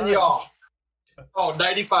 Pitch and yaw. Oh,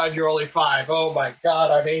 95, you're only 5. Oh my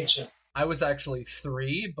God, I'm ancient. I was actually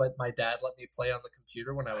 3, but my dad let me play on the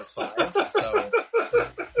computer when I was 5.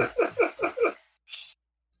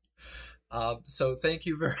 So thank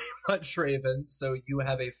you very much, Raven. So you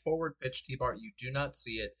have a forward pitch T-Bar. You do not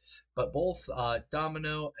see it, but both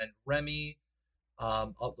Domino and Remy.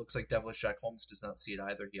 Looks like Devilish Jack Holmes does not see it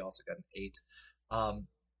either. He also got an 8.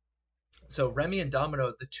 So Remy and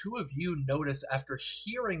Domino, the two of you notice after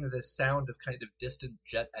hearing this sound of kind of distant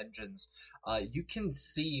jet engines, you can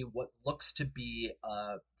see what looks to be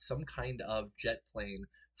some kind of jet plane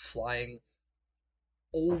flying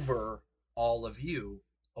over all of you,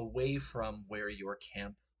 away from where your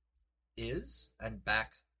camp is and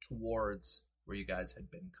back towards where you guys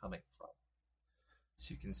had been coming from.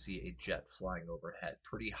 So you can see a jet flying overhead,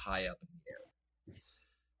 pretty high up in the air.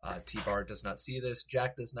 T-Bar does not see this,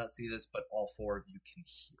 Jack does not see this, but all four of you can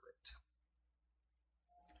hear it.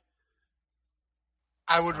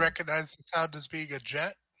 I would recognize the sound as being a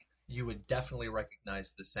jet. you would definitely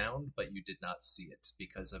recognize the sound, but you did not see it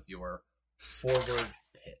because of your forward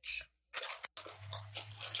pitch.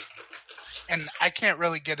 And I can't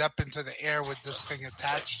really get up into the air with this thing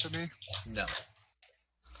attached to me. No.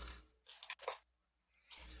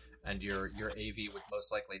 And your AV would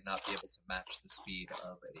most likely not be able to match the speed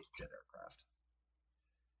of a jet aircraft.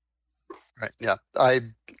 Right. Yeah.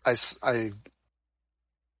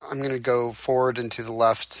 I'm going to go forward and to the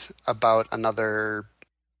left about another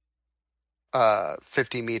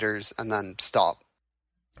 50 meters and then stop.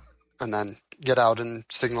 And then get out and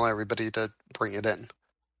signal everybody to bring it in.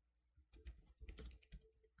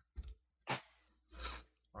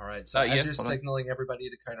 All right, so as you're signaling everybody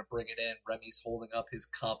to kind of bring it in, Remy's holding up his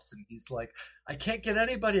cups, and he's like, I can't get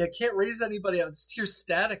anybody. I can't raise anybody. I'm just here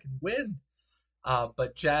static and wind.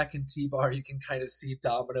 But Jack and T-Bar, you can kind of see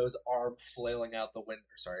Domino's arm flailing out the window.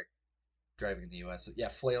 Sorry, driving in the U.S. Yeah,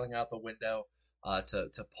 flailing out the window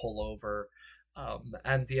to pull over.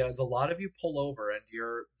 And the lot of you pull over, and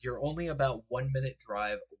you're only about 1 minute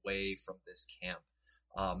drive away from this camp.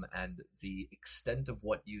 And the extent of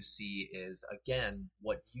what you see is, again,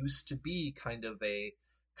 what used to be kind of a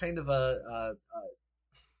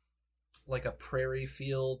like a prairie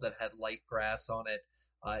field that had light grass on it.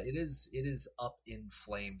 It is up in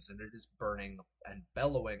flames, and it is burning and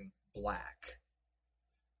bellowing black,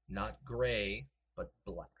 not gray, but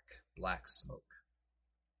black smoke.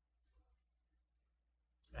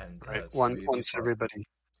 And right, once everybody,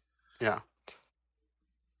 yeah.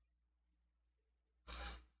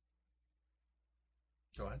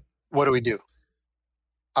 Go ahead. What do we do?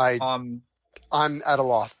 I'm at a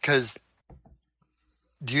loss because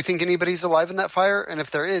do you think anybody's alive in that fire? And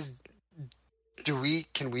if there is,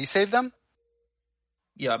 can we save them?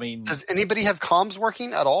 Yeah, I mean, does anybody have comms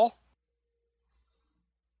working at all?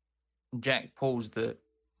 Jack pulls the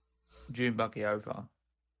dune buggy over,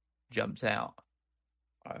 jumps out,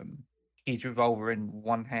 his revolver in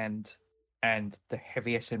one hand and the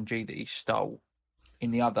heavy SMG that he stole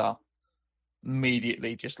in the other.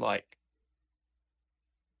 Immediately just like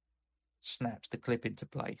snaps the clip into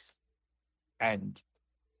place and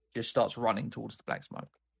just starts running towards the black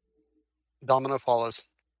smoke. Domino follows,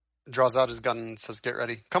 draws out his gun and says, get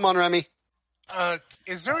ready. Come on, Remy.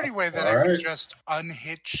 Is there any way that I could just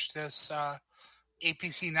unhitch this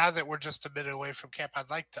APC now that we're just a bit away from camp?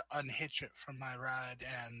 I'd like to unhitch it from my ride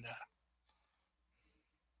and...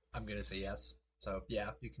 I'm going to say yes. So,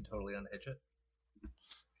 yeah, you can totally unhitch it.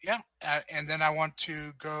 Yeah, and then I want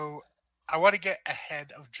to get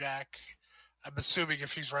ahead of Jack. I'm assuming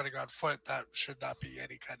if he's running on foot, that should not be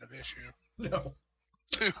any kind of issue. No.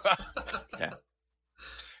 Yeah.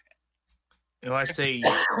 I see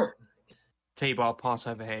T-Bar pass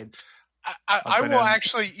overhead. I will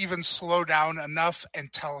actually even slow down enough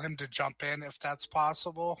and tell him to jump in if that's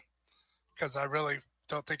possible, because I really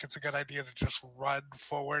don't think it's a good idea to just run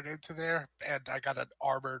forward into there. And I got an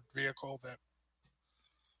armored vehicle that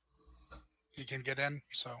he can get in,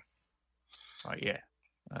 so. Yeah.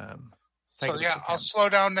 I'll slow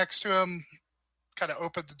down next to him, kind of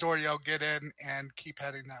open the door, yell, get in, and keep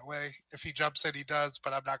heading that way. If he jumps in, he does,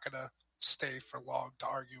 but I'm not going to stay for long to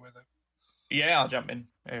argue with him. Yeah, I'll jump in.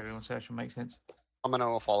 Everyone's session makes sense.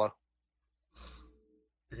 Domino will follow.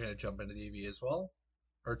 You're going to jump into the AV as well?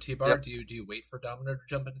 Or T-Bar, yep. Do you wait for Domino to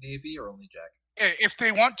jump into the AV, or only Jack? If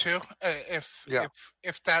they want to,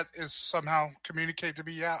 if that is somehow communicated to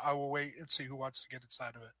me, I will wait and see who wants to get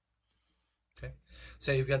inside of it. Okay,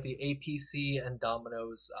 so you've got the APC and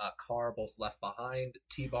Domino's car both left behind.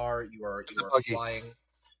 T-Bar, you are flying.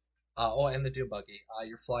 And the Doom Buggy.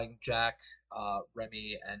 You're flying Jack,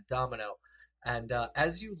 Remy, and Domino. And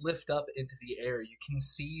as you lift up into the air, you can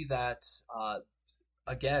see that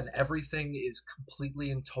again, everything is completely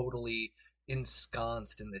and totally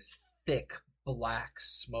ensconced in this thick black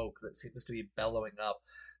smoke that seems to be bellowing up,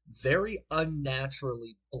 very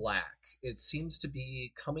unnaturally black. It seems to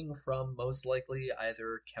be coming from most likely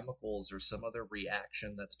either chemicals or some other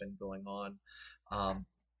reaction that's been going on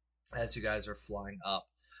as you guys are flying up.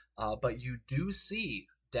 But you do see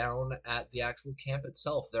down at the actual camp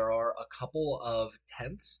itself, there are a couple of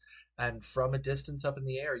tents, and from a distance up in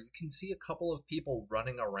the air, you can see a couple of people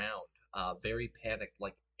running around, very panicked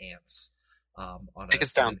like ants. Take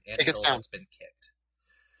us down. Take us down. That's been kicked.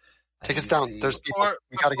 Take us down. There's people.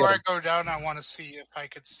 Before I go down, I want to see if I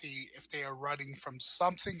could see if they are running from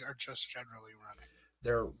something or just generally running.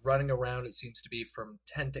 They're running around. It seems to be from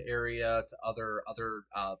tent area to other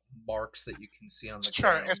marks that you can see on the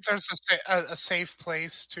ground. Sure. If there's a safe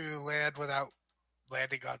place to land without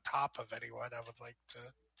landing on top of anyone, I would like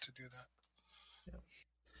to do that.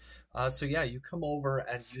 So yeah, you come over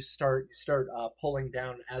and you start pulling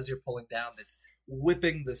down. As you're pulling down, it's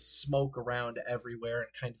whipping the smoke around everywhere and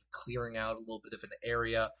kind of clearing out a little bit of an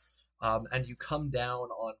area. And you come down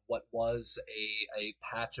on what was a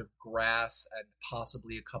patch of grass and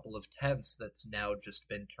possibly a couple of tents that's now just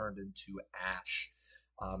been turned into ash.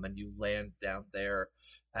 And you land down there,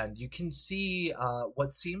 and you can see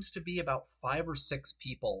what seems to be about 5 or 6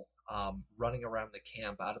 people running around the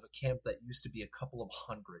camp. Out of a camp that used to be a couple of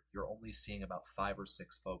hundred, you're only seeing about 5 or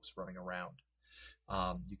 6 folks running around.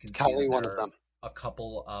 You can see Callie, that one there of are them. a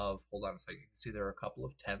couple of, hold on a second, you can see there are a couple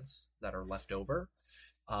of tents that are left over.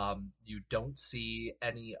 You don't see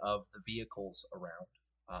any of the vehicles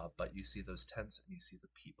around, but you see those tents and you see the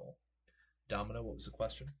people. Domino, what was the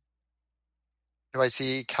question? Do I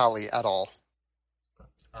see Callie at all?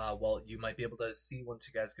 Well, you might be able to see once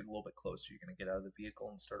you guys get a little bit closer. You're going to get out of the vehicle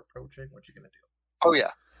and start approaching. What you going to do? Oh,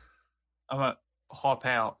 yeah. I'm going to hop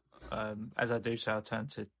out. As I do so, I'll turn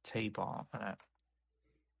to T-Bar.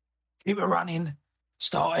 Keep it running.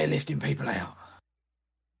 Start airlifting people out.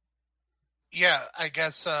 Yeah, I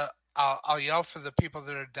guess I'll yell for the people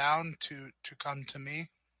that are down to come to me.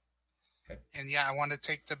 Okay. And yeah, I want to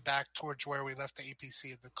take them back towards where we left the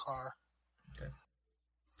APC in the car. Okay.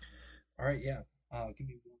 All right, yeah. Give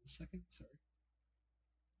me 1 second. Sorry.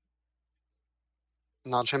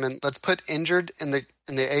 And I'll chime in. Let's put injured in the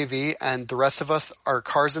AV, and the rest of us, our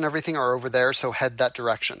cars and everything are over there, so head that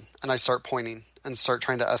direction. And I start pointing and start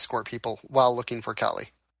trying to escort people while looking for Callie.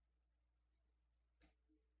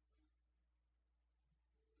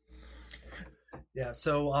 Yeah,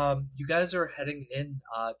 so you guys are heading in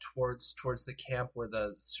towards the camp where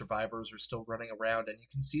the survivors are still running around, and you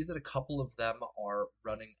can see that a couple of them are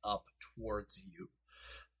running up towards you.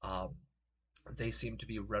 They seem to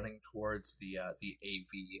be running towards the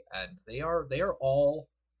AV, and they are all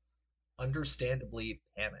understandably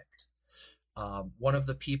panicked. One of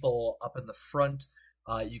the people up in the front,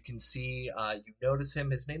 you can see, you notice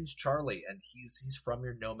him. His name's Charlie, and he's from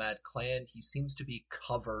your nomad clan. He seems to be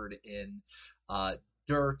covered in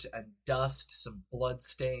dirt and dust, some blood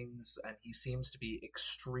stains, and he seems to be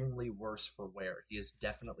extremely worse for wear. He is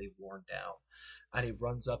definitely worn down. And he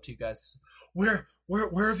runs up to you guys. Where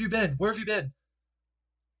have you been? Where have you been?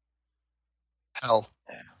 Hell.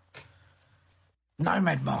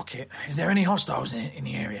 Nomad Market. Is there any hostiles in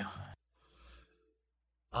the area?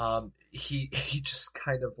 He just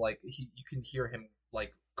kind of like you can hear him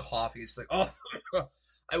like coughing. He's like, oh,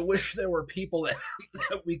 I wish there were people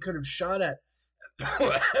that we could have shot at.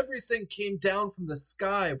 Everything came down from the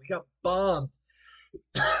sky. We got bombed.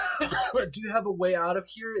 Do you have a way out of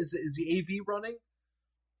here? Is the AV running?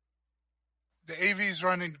 The AV's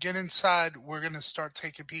running. Get inside. We're gonna start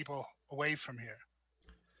taking people away from here.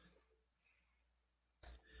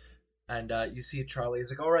 And you see Charlie.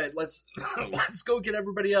 He's like, all right, let's go get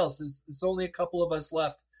everybody else. There's only a couple of us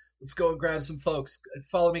left. Let's go and grab some folks.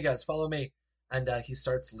 Follow me, guys. Follow me. And he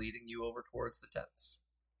starts leading you over towards the tents.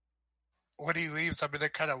 When he leaves, I'm going to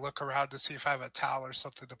kind of look around to see if I have a towel or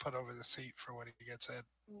something to put over the seat for when he gets in.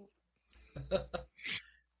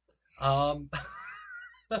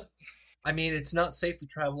 I mean, it's not safe to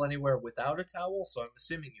travel anywhere without a towel, so I'm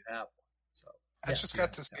assuming you have one. So I just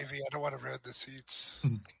got this AV. I don't want to ruin the seats.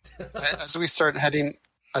 As we start heading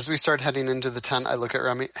into the tent, I look at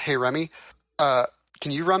Remy. Hey, Remy, can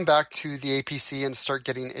you run back to the APC and start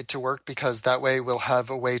getting it to work? Because that way we'll have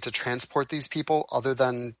a way to transport these people other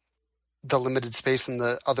than the limited space in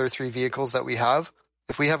the other 3 vehicles that we have.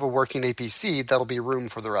 If we have a working APC, that'll be room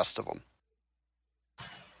for the rest of them.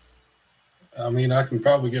 I mean, I can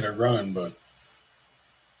probably get it running, but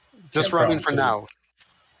just running for now.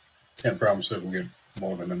 Can't promise it will get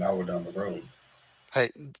more than an hour down the road.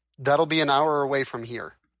 Hey, that'll be an hour away from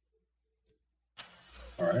here.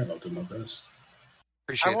 All right, I'll do my best.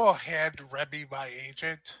 Appreciate I will hand Remy my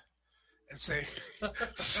agent and say,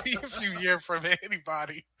 see if you hear from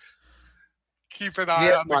anybody. Keep an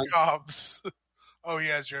eye on the comms. Oh, he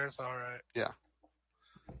has yours? All right. Yeah.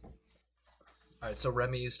 All right, so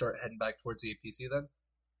Remy, you start heading back towards the APC then?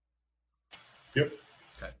 Yep.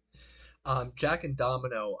 Okay. Jack and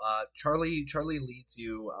Domino, Charlie leads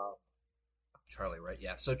you, Charlie, right?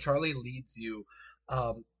 Yeah. So Charlie leads you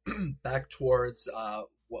back towards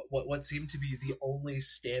what seemed to be the only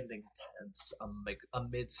standing tents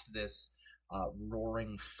amidst this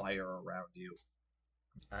roaring fire around you.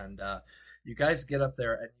 And you guys get up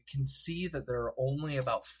there, and you can see that there are only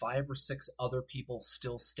about 5 or 6 other people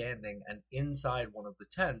still standing. And inside one of the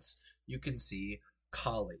tents, you can see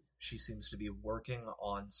Kali. She seems to be working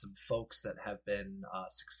on some folks that have been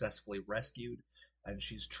successfully rescued, and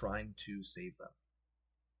she's trying to save them.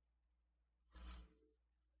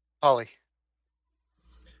 Holly.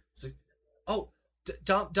 So,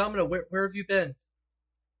 Domino, where have you been?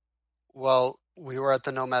 Well, we were at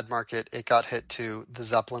the Nomad Market. It got hit too. The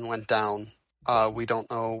Zeppelin went down. We don't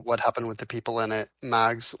know what happened with the people in it.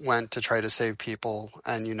 Mags went to try to save people,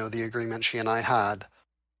 and you know the agreement she and I had.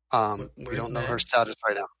 We don't know her status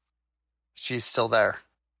right now. She's still there.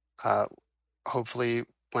 Hopefully,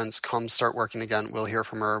 once comms start working again, we'll hear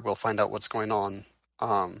from her. We'll find out what's going on.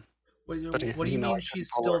 What do you mean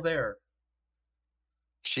she's still there?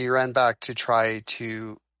 She ran back to try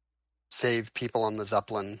to save people on the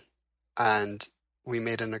Zeppelin, and we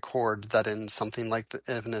made an accord that in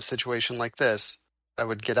a situation like this, I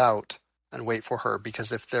would get out and wait for her,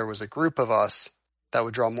 because if there was a group of us, that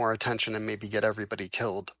would draw more attention and maybe get everybody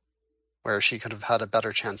killed, where she could have had a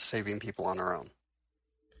better chance saving people on her own.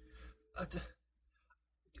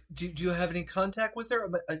 Do you have any contact with her?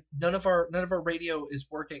 None of our radio is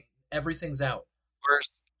working. Everything's out.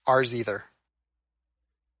 Ours either.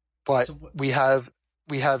 But so we have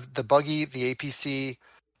the buggy, the APC,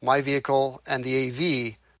 my vehicle, and the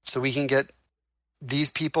AV, so we can get these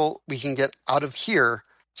people, we can get out of here,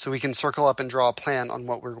 so we can circle up and draw a plan on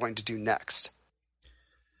what we're going to do next.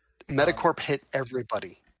 Medicorp hit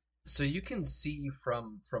everybody. So you can see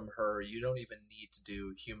from her, you don't even need to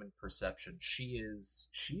do human perception. She is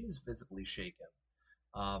visibly shaken.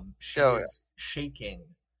 She is shaking,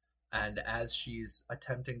 and as she's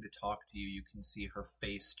attempting to talk to you, you can see her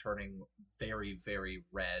face turning very, very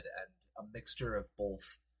red, and a mixture of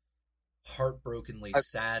both heartbrokenly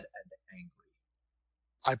sad and angry.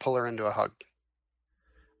 I pull her into a hug.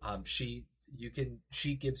 She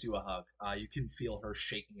gives you a hug. You can feel her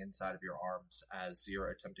shaking inside of your arms as you're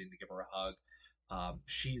attempting to give her a hug.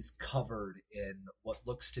 She's covered in what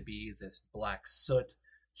looks to be this black soot,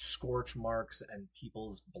 scorch marks, and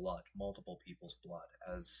multiple people's blood,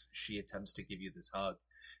 as she attempts to give you this hug.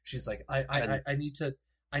 She's like, I need to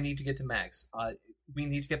get to Max. We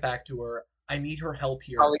need to get back to her. I need her help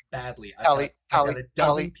here badly. I've got a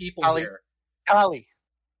dozen people here. Callie,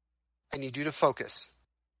 I need you to focus.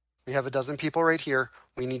 We have a dozen people right here.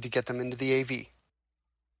 We need to get them into the AV.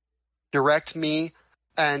 Direct me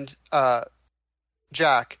and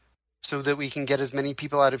Jack so that we can get as many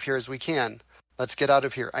people out of here as we can. Let's get out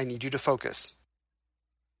of here. I need you to focus.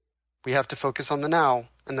 We have to focus on the now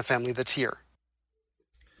and the family that's here.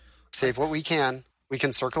 Save what we can. We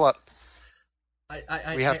can circle up.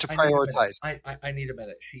 We have to prioritize. I need a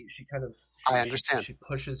minute. She kind of. I understand. She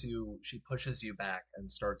pushes you back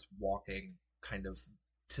and starts walking kind of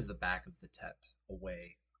to the back of the tent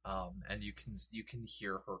away, and you can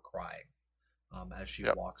hear her crying as she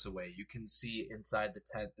walks away. You can see inside the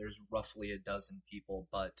tent there's roughly a dozen people,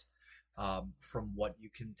 but from what you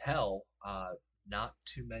can tell, not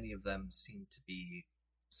too many of them seem to be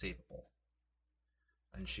savable.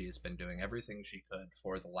 And she has been doing everything she could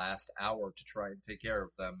for the last hour to try and take care of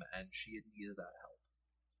them, and she had needed that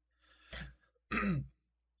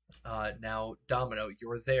help. Now, Domino,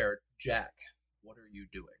 you're there. Jack, what are you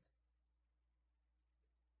doing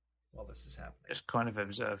while this is happening? Just kind of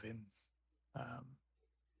observing.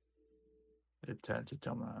 It turned to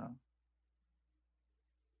Domino.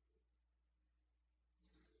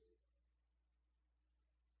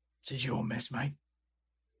 This is your mess, mate.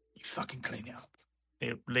 You fucking clean it up.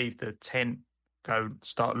 He'll leave the tent, go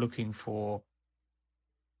start looking for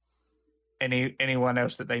anyone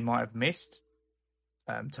else that they might have missed,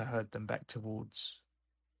 to herd them back towards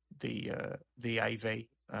the AV,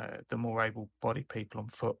 the more able-bodied people on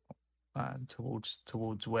foot,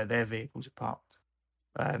 towards where their vehicles are parked.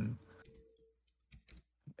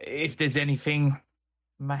 If there's anything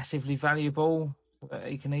massively valuable that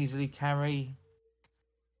he can easily carry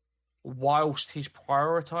whilst he's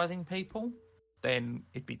prioritising people, then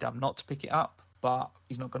it'd be dumb not to pick it up, but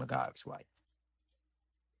he's not going to go out of his way.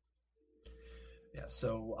 Yeah.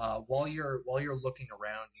 So while you're looking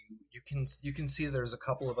around, you can see there's a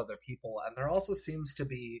couple of other people, and there also seems to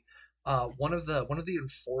be one of the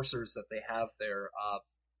enforcers that they have there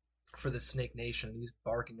for the Snake Nation. He's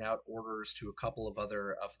barking out orders to a couple of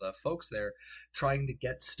other of the folks there, trying to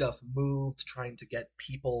get stuff moved, trying to get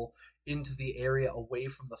people into the area away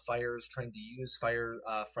from the fires, trying to use fire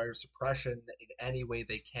suppression in any way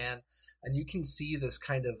they can. And you can see this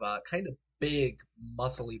kind of big,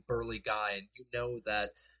 muscly, burly guy, and you know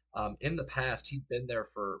that in the past he'd been there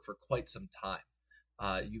for quite some time.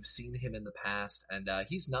 You've seen him in the past, and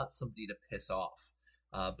he's not somebody to piss off.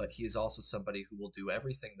 But he is also somebody who will do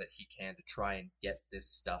everything that he can to try and get this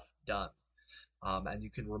stuff done. And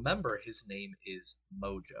you can remember his name is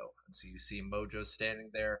Mojo. And so you see Mojo standing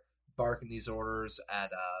there, barking these orders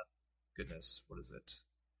at, goodness, what is it?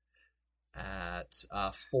 at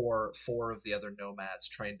four of the other nomads,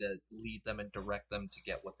 trying to lead them and direct them to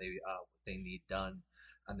get what they need done.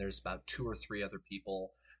 And there's about 2 or 3 other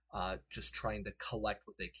people just trying to collect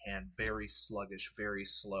what they can, very sluggish, very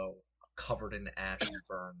slow, covered in ash and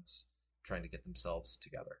burns, trying to get themselves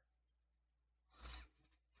together.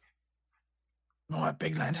 All right,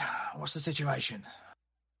 Bigland, what's the situation?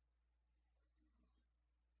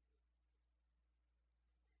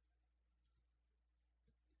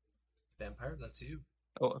 Vampire, that's you.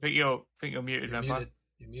 Oh, I think you're muted, You're Vampire.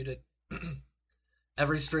 You're muted.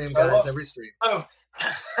 Every stream, guys. Every stream. Oh.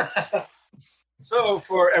 So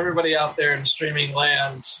for everybody out there in streaming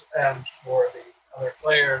land and for the other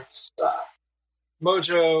players,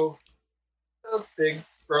 Mojo, a big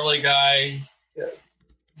burly guy,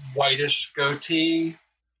 whitish goatee,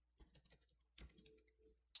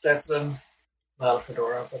 Stetson, not a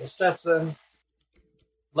fedora, but a Stetson,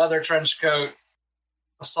 leather trench coat,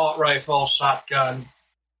 assault rifle, shotgun,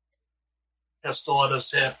 pistol at his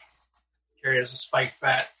hip, carries a spiked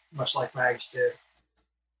bat, much like Mags did.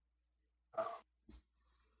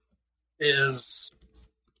 Is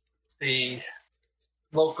the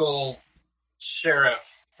local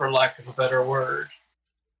sheriff, for lack of a better word.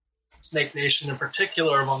 Snake Nation in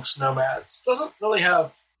particular amongst nomads doesn't really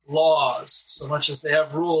have laws so much as they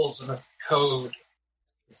have rules and a code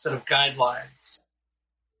instead of guidelines.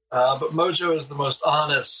 But Mojo is the most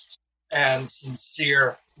honest and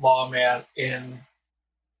sincere lawman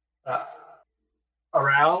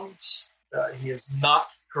around. He is not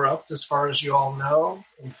corrupt, as far as you all know.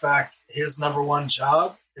 In fact, his number one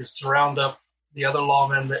job is to round up the other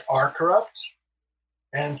lawmen that are corrupt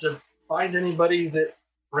and to find anybody that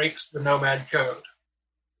breaks the nomad code,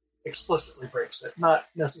 explicitly breaks it, not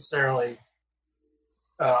necessarily,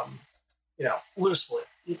 loosely.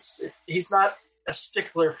 He's not a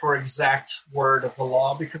stickler for exact word of the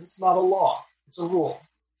law because it's not a law. It's a rule.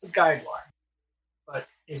 It's a guideline. But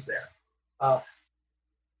he's there.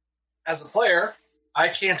 As a player, I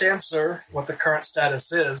can't answer what the current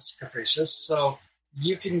status is, Capricious, so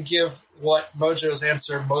you can give what Mojo's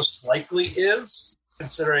answer most likely is,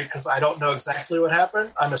 considering, because I don't know exactly what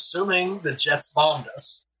happened. I'm assuming the Jets bombed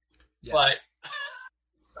us. Yes. But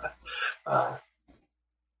I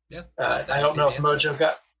don't know if Mojo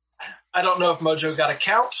got a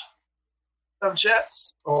count of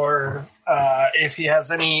Jets, or if he has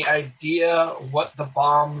any idea what the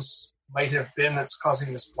bombs might have been that's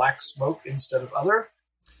causing this black smoke instead of other.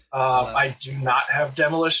 I do not have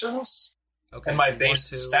demolitions. Okay, and my base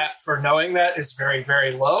stat for knowing that is very,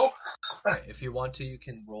 very low. Okay, if you want to, you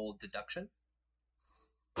can roll deduction.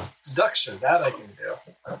 Deduction, that I can do.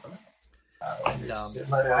 For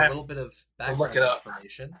a little bit of background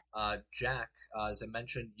information, Jack, as I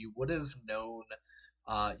mentioned, you would have known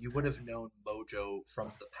Mojo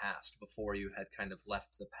from the past before you had kind of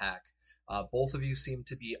left the pack. Both of you seem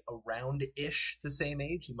to be around-ish the same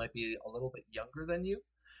age. He might be a little bit younger than you.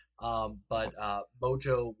 But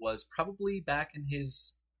Mojo was probably back in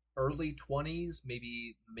his early 20s,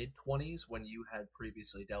 maybe mid-20s, when you had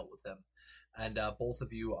previously dealt with him. And both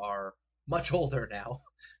of you are much older now,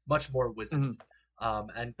 much more wizened.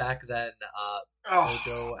 And back then,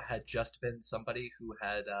 Mojo had just been somebody who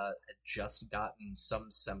had just gotten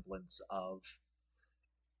some semblance of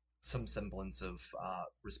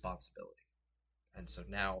responsibility. And so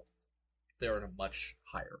now they're in a much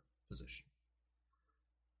higher position.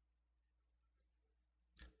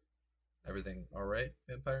 Everything all right,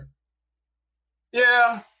 Vampire?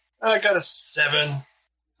 Yeah, I got a 7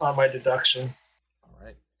 on my deduction. All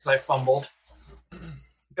right. Because I fumbled.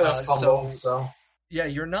 So yeah,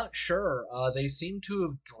 you're not sure. They seem to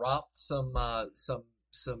have dropped some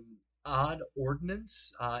odd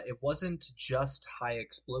ordnance. It wasn't just high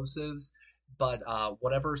explosives, but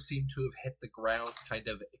whatever seemed to have hit the ground kind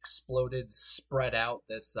of exploded, spread out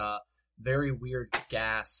this very weird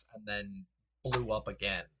gas, and then blew up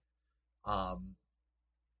again.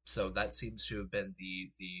 So that seems to have been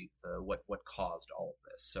the what caused all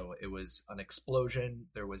of this. So it was an explosion,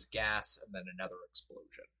 there was gas, and then another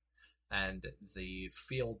explosion. And the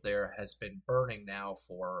field there has been burning now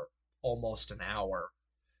for almost an hour.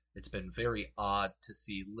 It's been very odd to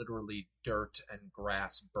see literally dirt and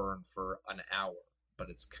grass burn for an hour, but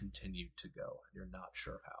it's continued to go, and you're not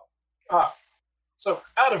sure how. So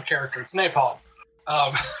out of character, it's napalm.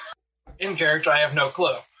 In character, I have no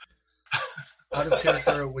clue. Out of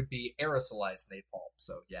character, it would be aerosolized napalm.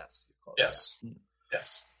 So yes, yes.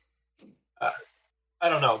 I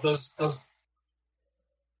don't know those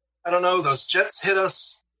jets hit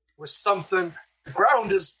us with something. The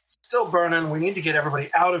ground is still burning. We need to get everybody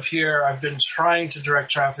out of here. I've been trying to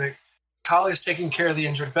direct traffic. Kali's taking care of the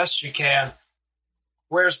injured best she can.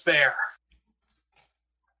 Where's Bear?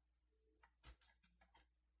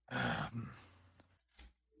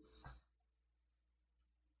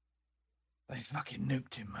 They fucking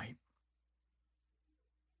nuked him, mate.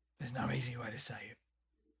 There's no easy way to say it.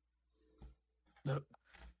 Look,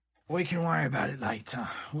 we can worry about it later.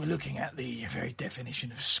 We're looking at the very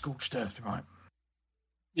definition of scorched earth, right?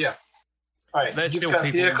 Yeah. All right. There's You've still got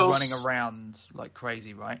people vehicles running around like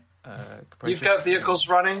crazy, right? You've got vehicles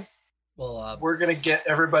running. Well, we're going to get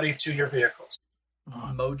everybody to your vehicles.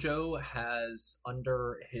 Mojo has,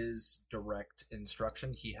 under his direct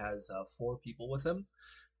instruction, he has 4 people with him.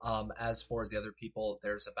 As for the other people,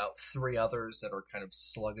 there's about 3 others that are kind of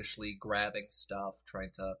sluggishly grabbing stuff,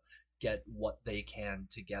 trying to get what they can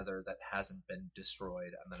together that hasn't been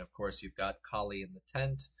destroyed. And then, of course, you've got Kali in the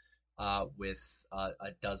tent with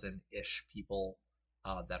a dozen-ish people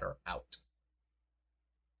that are out.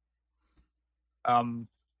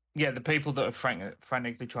 Yeah, the people that are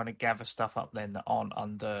frantically trying to gather stuff up then that aren't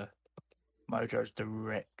under Mojo's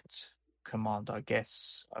direct command, I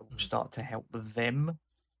guess I will start to help them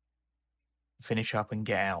finish up and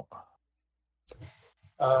get out.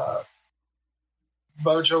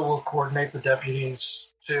 Mojo will coordinate the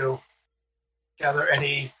deputies to gather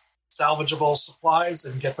any salvageable supplies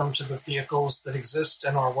and get them to the vehicles that exist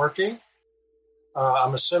and are working.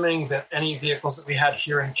 I'm assuming that any vehicles that we had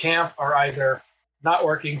here in camp are either not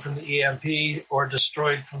working from the EMP or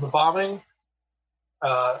destroyed from the bombing.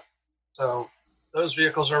 So those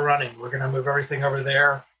vehicles are running. We're going to move everything over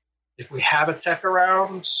there. If we have a tech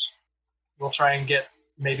around, we'll try and get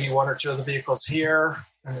maybe 1 or 2 of the vehicles here,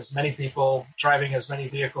 and as many people driving as many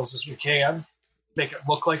vehicles as we can. Make it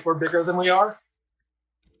look like we're bigger than we are.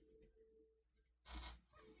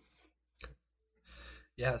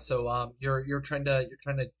 Yeah, so you're trying to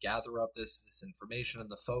gather up this information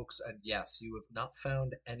and the folks, and yes, you have not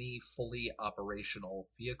found any fully operational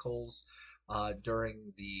vehicles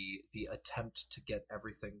during the attempt to get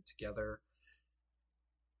everything together.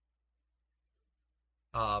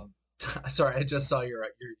 Sorry, I just saw your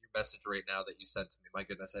message right now that you sent to me. My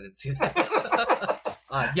goodness, I didn't see that.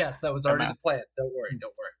 Yes, that was already the plan. Don't worry.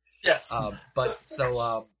 Yes. But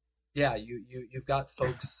so yeah, you've got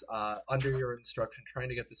folks under your instruction trying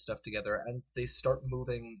to get this stuff together, and they start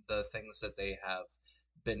moving the things that they have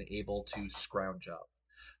been able to scrounge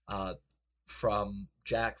up. From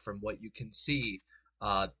Jack, from what you can see,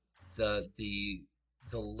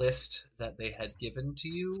 the list that they had given to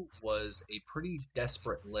you was a pretty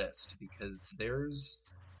desperate list because there's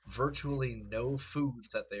virtually no food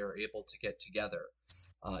that they are able to get together.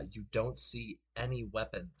 You don't see any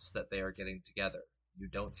weapons that they are getting together. You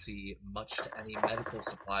don't see much to any medical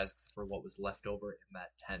supplies except for what was left over in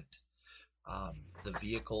that tent. The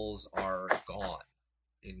vehicles are gone,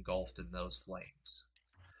 engulfed in those flames.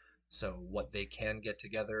 So what they can get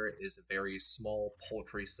together is a very small,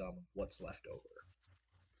 paltry sum of what's left over.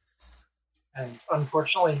 And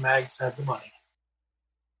unfortunately, Mags had the money.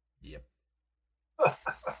 Yep. Damn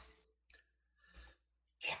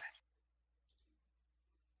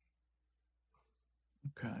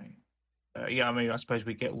it. Okay. Yeah, I mean, I suppose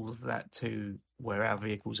we get all of that to where our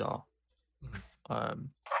vehicles are, and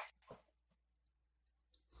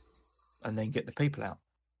then get the people out.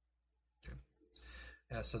 Okay.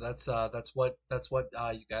 Yeah, so that's what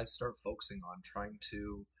you guys start focusing on, trying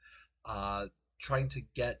to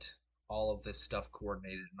get all of this stuff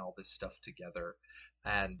coordinated and all this stuff together,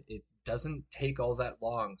 and it doesn't take all that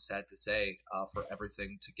long, sad to say, for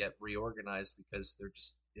everything to get reorganized because there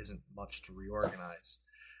just isn't much to reorganize.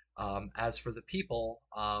 As for the people,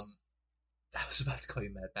 I was about to call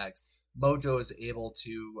you Mad Bags. Mojo is able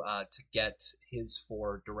to get his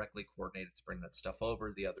 4 directly coordinated to bring that stuff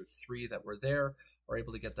over. The other 3 that were there are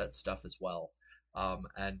able to get that stuff as well.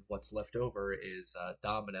 And what's left over is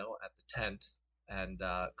Domino at the tent and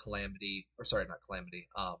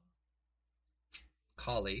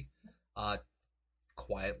Kali,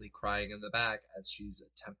 quietly crying in the back as she's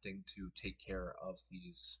attempting to take care of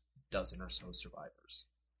these dozen or so survivors.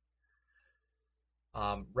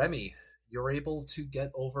 Remy, you're able to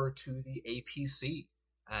get over to the APC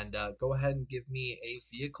and go ahead and give me a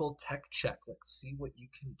vehicle tech check. Let's see what you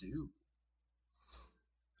can do.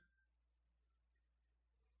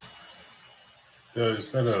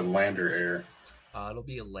 Is that a land or air? It'll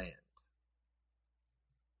be a land.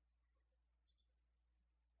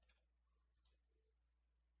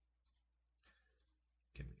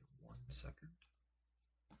 Give me 1 second.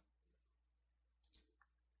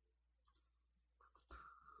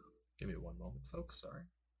 Give me 1 moment, folks. Sorry.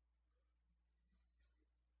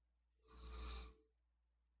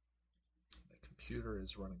 My computer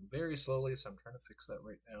is running very slowly, so I'm trying to fix that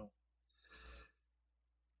right now.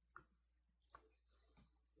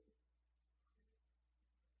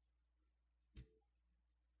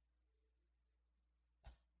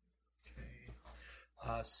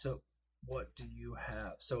 Okay. So what do you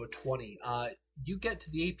have? So a 20. You get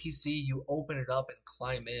to the APC, you open it up and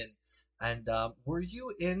climb in. And were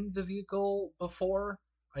you in the vehicle before?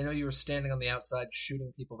 I know you were standing on the outside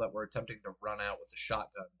shooting people that were attempting to run out with a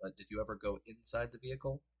shotgun, but did you ever go inside the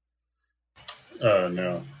vehicle?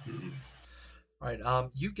 No. All right.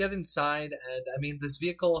 You get inside, and I mean, this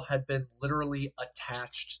vehicle had been literally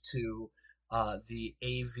attached to the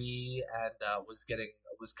AV and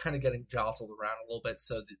was kind of getting jostled around a little bit.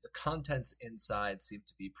 So the contents inside seem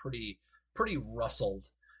to be pretty rustled.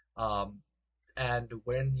 And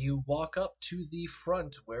when you walk up to the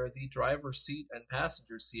front where the driver's seat and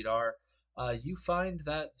passenger seat are, you find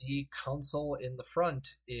that the console in the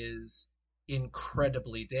front is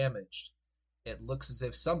incredibly damaged. It looks as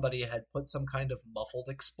if somebody had put some kind of muffled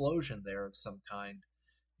explosion there of some kind.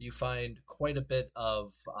 You find quite a bit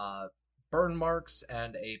of burn marks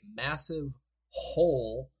and a massive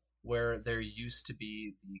hole where there used to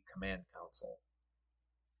be the command console.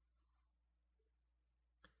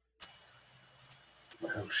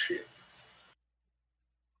 Oh, shit.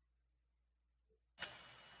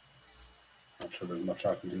 Not sure there's much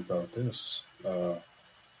I can do about this.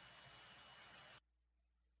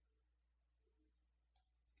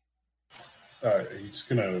 He's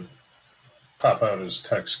gonna pop out his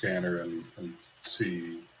tech scanner and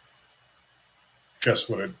see just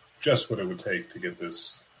what it would take to get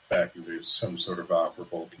this back into some sort of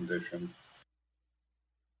operable condition.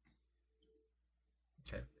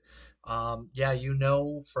 Okay. Yeah, you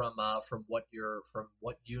know from what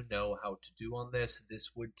you know how to do on this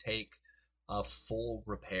would take a full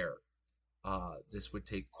repair. This would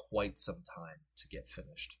take quite some time to get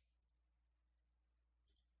finished.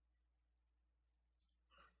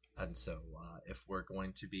 And so, if we're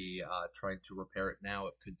going to be trying to repair it now,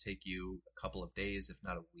 it could take you a couple of days, if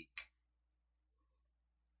not a week.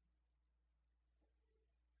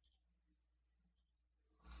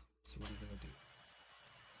 So what are you going to do?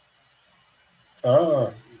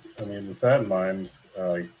 I mean, with that in mind,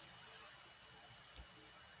 I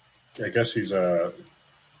guess he's going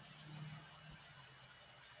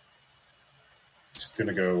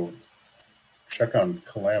to go check on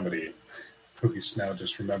Calamity, who he's now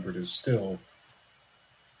just remembered is still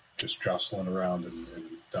just jostling around in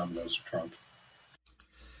Domino's trunk.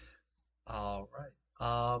 All right.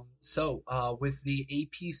 So with the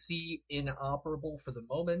APC inoperable for the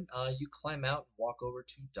moment, you climb out and walk over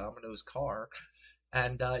to Domino's car,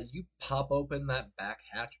 and you pop open that back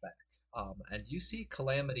hatchback, and you see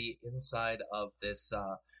Calamity inside of this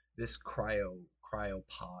cryopod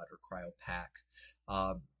or cryo pack.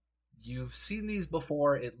 You've seen these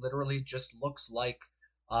before. It literally just looks like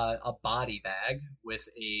a body bag with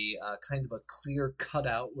a kind of a clear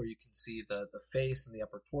cutout where you can see the face and the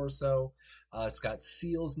upper torso. It's got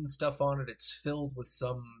seals and stuff on it. It's filled with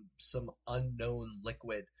some unknown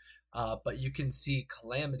liquid. But you can see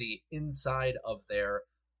Calamity inside of there,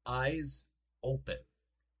 eyes open.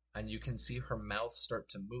 And you can see her mouth start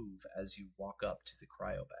to move as you walk up to the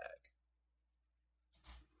cryo bag.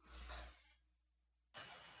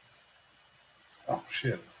 Oh,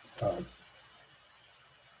 shit.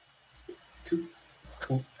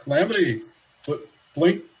 Calamity,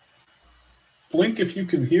 blink if you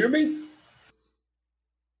can hear me?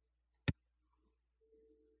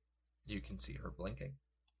 You can see her blinking.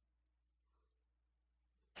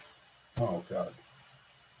 Oh, God.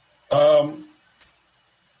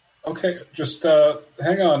 Okay, just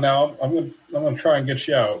hang on now. I'm gonna try and get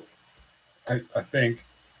you out. I think.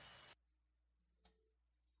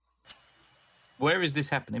 Where is this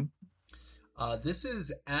happening? This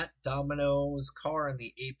is at Domino's car in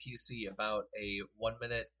the APC, about a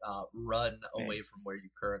 1-minute run away from where you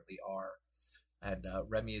currently are. And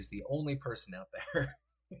Remy is the only person out there.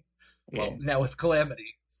 Well, now with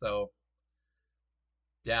Calamity. So,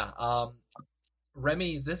 yeah.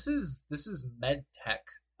 Remy, this is med tech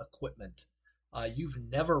equipment. You've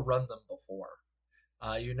never run them before.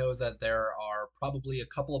 You know that there are probably a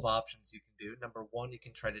couple of options you can do. Number one, you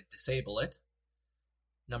can try to disable it.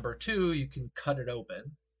 Number two, you can cut it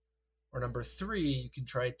open. Or number three, you can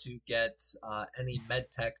try to get any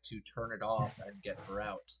med tech to turn it off and get her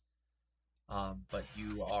out. But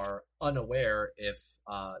you are unaware if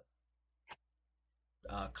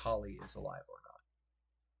Kali is alive or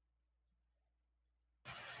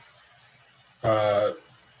not.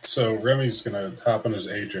 So Remy's going to hop on his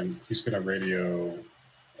agent. He's going to radio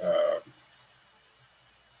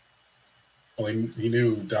Well, he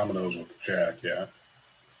knew Domino's with Jack, yeah.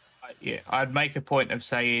 Yeah, I'd make a point of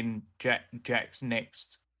saying Jack's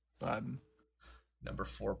next. Number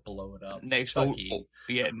 4, blow it up. Next Chucky.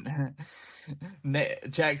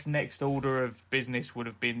 Jack's next order of business would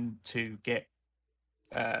have been to get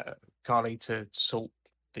Carly to sort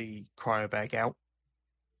the cryo bag out.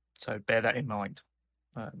 So bear that in mind,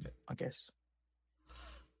 I guess.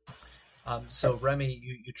 So Remy,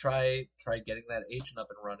 you try getting that agent up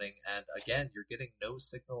and running, and again, you're getting no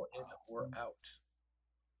signal in or out.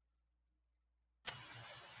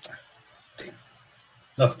 Damn.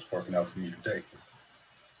 Nothing's working out for me today.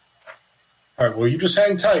 All right, well, you just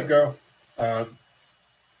hang tight, girl. I'm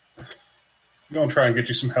gonna try and get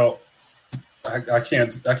you some help. I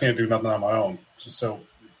can't do nothing on my own. So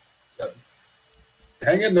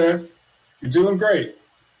hang in there. You're doing great.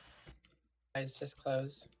 Eyes just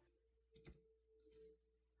close.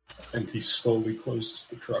 And he slowly closes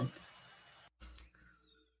the trunk.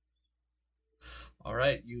 All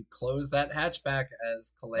right, you close that hatchback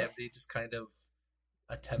as Calamity just kind of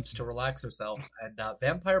attempts to relax herself. And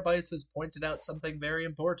Vampire Bites has pointed out something very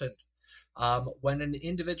important. When an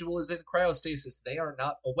individual is in cryostasis, they are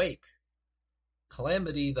not awake.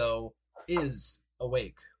 Calamity, though, is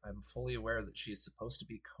awake. I'm fully aware that she is supposed to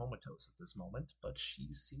be comatose at this moment, but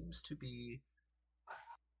she seems to be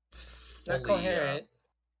Not coherent.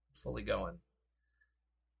 fully going.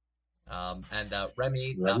 And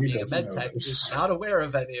Remy, not being a med tech, is not aware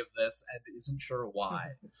of any of this and isn't sure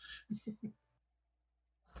why.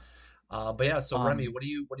 But yeah, so Remy, what are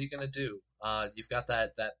you gonna do? You've got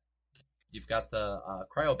you've got the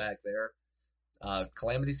cryo bag there.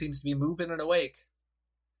 Calamity seems to be moving and awake.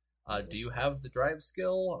 Do you have the drive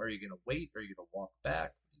skill? Are you gonna wait? Are you gonna walk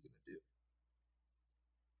back? What are you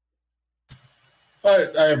gonna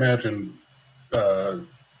do? I imagine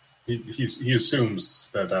he assumes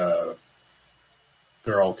that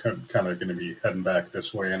they're all kind of going to be heading back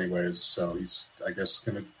this way anyways, so he's, I guess,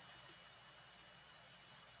 going to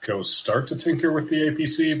go start to tinker with the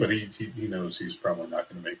APC, but he knows he's probably not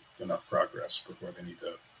going to make enough progress before they need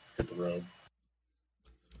to hit the road.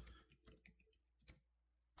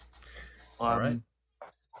 All right.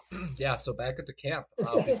 Yeah, so back at the camp,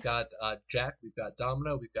 we've got Jack, we've got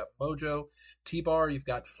Domino, we've got Mojo, T-Bar. You've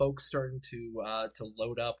got folks starting to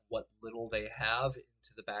load up what little they have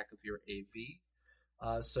into the back of your AV.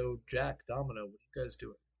 So Jack, Domino, what are you guys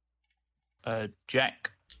doing?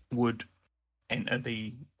 Jack would enter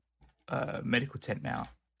the medical tent now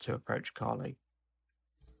to approach Carly.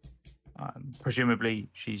 Presumably,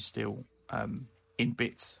 she's still in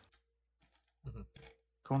bits. Mm-hmm.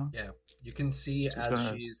 Corner? Yeah, you can see as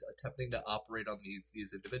she's attempting to operate on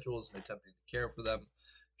these individuals and attempting to care for them,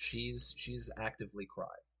 she's actively crying,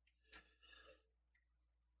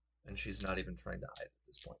 and she's not even trying to hide at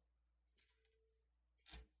this point.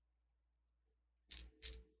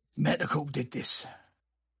 Medical did this.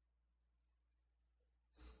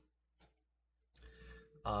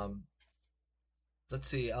 Let's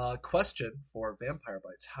see. Question for Vampire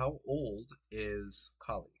Bites: how old is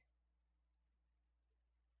Kali?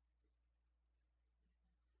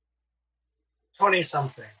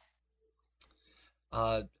 20-something.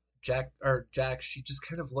 Jack, she just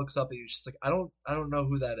kind of looks up at you. She's like, I don't know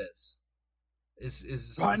who that is.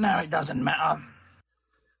 Is right now it doesn't matter.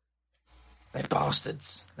 They're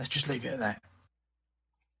bastards. Let's just leave it at that.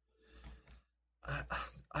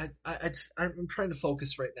 I'm trying to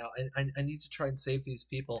focus right now. I need to try and save these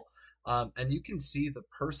people. And you can see the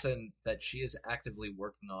person that she is actively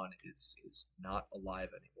working on is not alive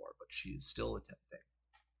anymore, but she is still attempting.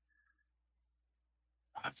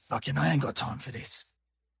 I ain't got time for this.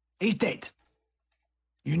 He's dead.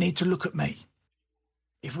 You need to look at me.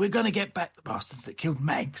 If we're going to get back the bastards that killed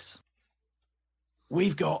Mags,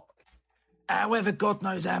 we've got however God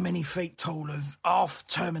knows how many feet tall of half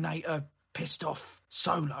Terminator pissed off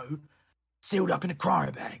Solo sealed up in a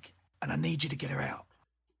cryo bag, and I need you to get her out.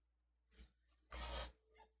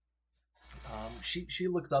 She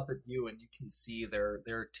looks up at you, and you can see there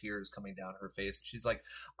are tears coming down her face. She's like,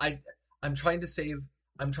 I'm trying to save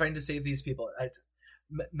these people.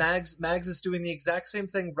 Mags is doing the exact same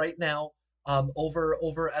thing right now,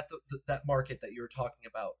 over at that market that you were talking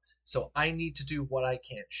about. So I need to do what I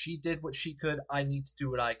can. She did what she could. I need to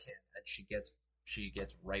do what I can. And she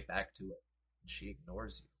gets right back to it. And she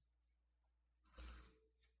ignores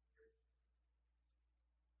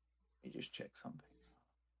you. You just check something.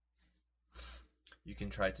 You can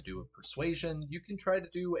try to do a persuasion. You can try to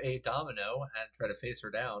do a domino and try to face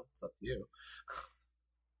her down. It's up to you.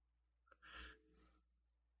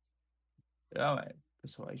 All right,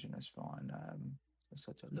 persuasion is fine.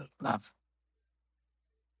 Look, love.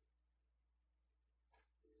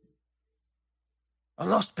 a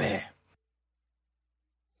lost bear.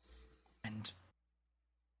 And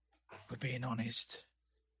we're being honest.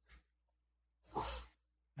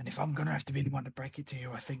 And if I'm going to have to be the one to break it to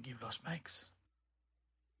you, I think you've lost Max.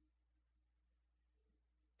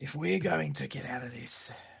 If we're going to get out of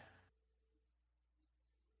this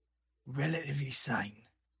relatively sane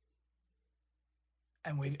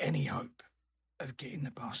and with any hope of getting the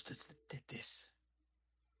bastards that did this,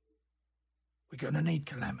 we're going to need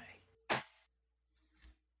Calamity.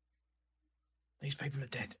 These people are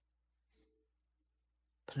dead.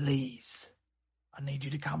 Please, I need you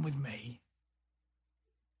to come with me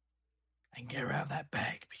and get her out of that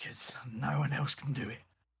bag because no one else can do it.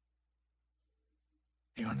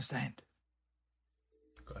 You understand?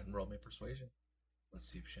 Go ahead and roll me persuasion. Let's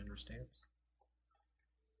see if she understands.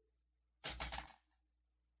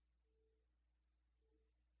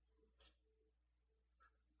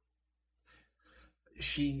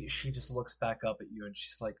 She just looks back up at you and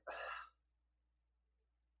she's like,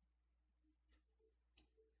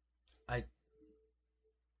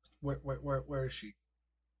 where is she?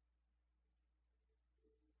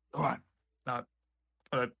 All right. No,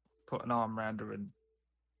 I put an arm around her and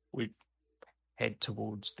we head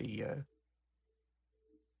towards the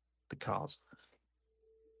cars.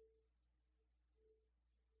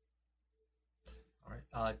 All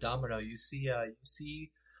right, Domino, you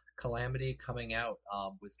see Calamity coming out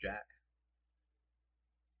with Jack.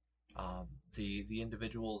 The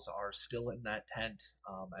individuals are still in that tent,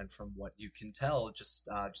 and from what you can tell, just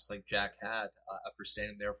like Jack had, after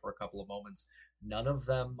standing there for a couple of moments, none of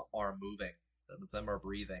them are moving. None of them are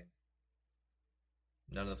breathing.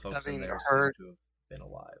 None of the folks in there seem to have been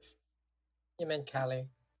alive. You meant Callie.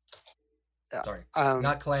 Yeah. Sorry,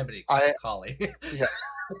 not Calamity, Collie. Yeah.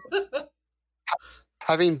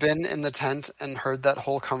 Having been in the tent and heard that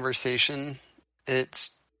whole conversation,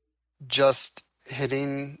 it's just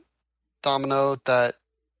hitting Domino that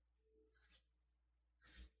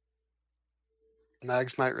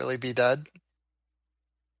Mags might really be dead.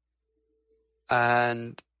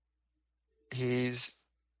 And he's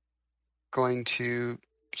going to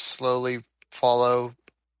slowly follow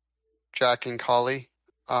Jack and Collie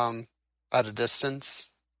at a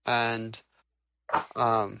distance and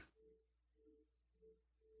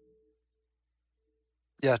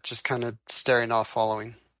just kind of staring off,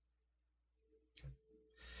 following.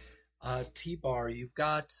 T-Bar, you've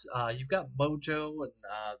got Mojo and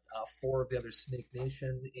 4 of the other Snake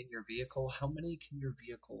Nation in your vehicle. How many can your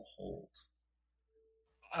vehicle hold?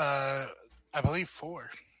 I believe 4.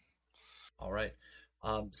 All right.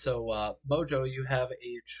 So Mojo, you have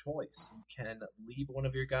a choice. You can leave one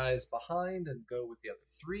of your guys behind and go with the other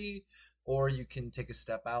 3, or you can take a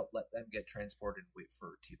step out, let them get transported, and wait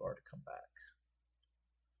for T-Bar to come back.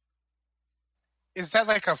 Is that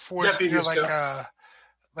like a 4-seater,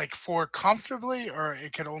 like 4 comfortably, or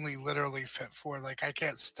it could only literally fit 4? Like I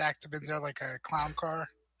can't stack them in there like a clown car?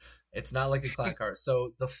 It's not like a clown car.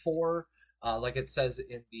 So the 4, like it says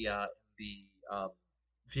in the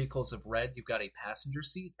vehicles of red, you've got a passenger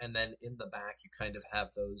seat, and then in the back you kind of have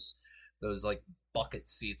those like bucket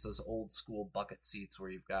seats, those old school bucket seats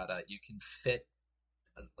where you've got you can fit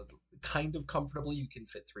kind of comfortably. You can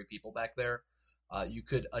fit 3 people back there. You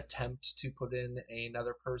could attempt to put in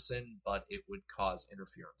another person, but it would cause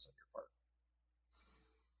interference on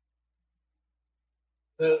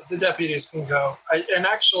your part. The deputies can go. And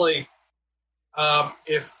actually,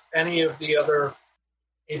 if any of the other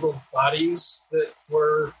able bodies that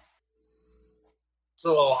were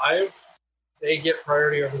still alive, they get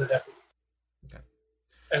priority over the deputies. Okay.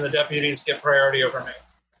 And the deputies get priority over me.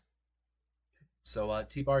 So,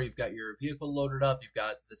 T-Bar, you've got your vehicle loaded up. You've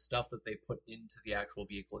got the stuff that they put into the actual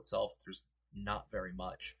vehicle itself. There's not very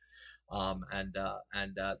much. The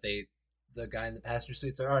guy in the passenger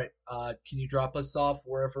seat said, all right, can you drop us off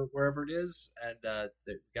wherever it is? And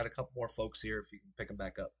we've got a couple more folks here if you can pick them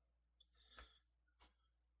back up.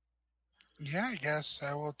 Yeah, I guess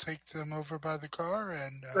I will take them over by the car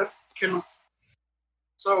and...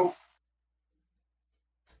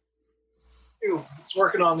 It's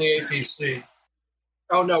working on the APC.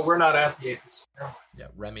 Oh, no, we're not at the APC. Yeah,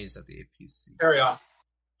 Remy's at the APC. Carry on.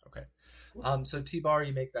 Okay. So T-Bar,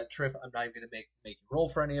 you make that trip. I'm not even going to make you roll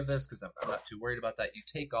for any of this because I'm not too worried about that. You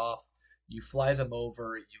take off. You fly them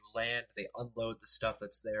over. You land. They unload the stuff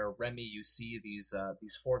that's there. Remy, you see these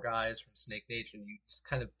 4 guys from Snake Nation. You just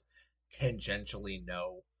kind of tangentially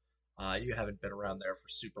know. You haven't been around there for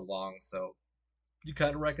super long, so you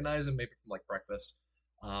kind of recognize them maybe from like breakfast.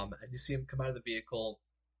 And you see them come out of the vehicle,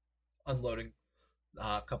 unloading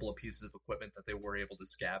a couple of pieces of equipment that they were able to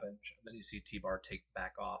scavenge, and then you see T-Bar take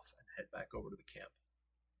back off and head back over to the camp.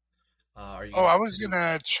 Are you? Oh, I was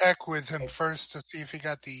gonna check with him first to see if he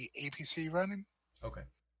got the APC running. Okay.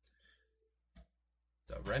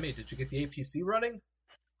 So, Remy, did you get the APC running?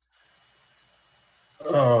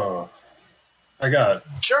 Oh, I got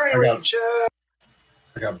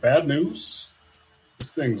bad news.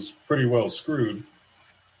 This thing's pretty well screwed.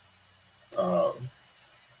 The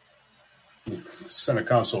center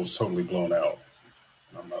console is totally blown out.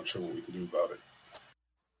 I'm not sure what we can do about it.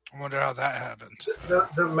 I wonder how that happened.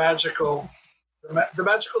 The magical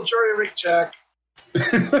jury rig check.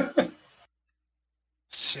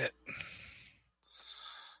 Shit.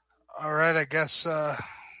 All right, I guess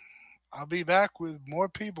I'll be back with more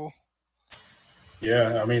people.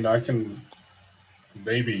 Yeah, I mean, I can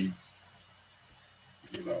maybe,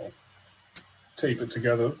 tape it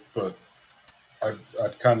together, but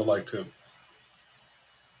I'd kind of like to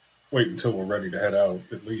wait until we're ready to head out,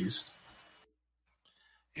 at least.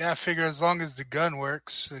 Yeah, I figure as long as the gun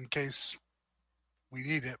works in case we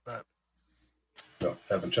need it, but No,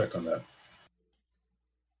 haven't checked on that.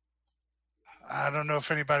 I don't know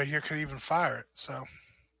if anybody here could even fire it, so.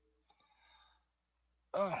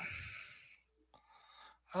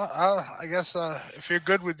 I guess if you're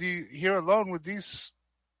good with here alone with these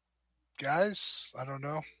guys, I don't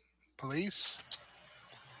know, police?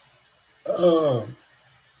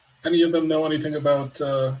 Any of them know anything about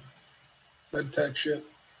med tech shit?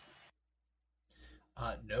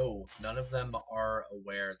 No, none of them are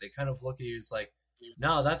aware. They kind of look at you as like,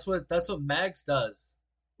 no, that's what Mags does.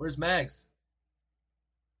 Where's Mags?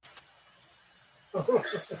 No,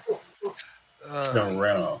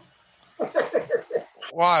 ran off.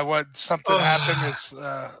 Why? What? Something happened?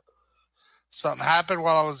 Something happened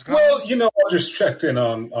while I was gone? Well, I just checked in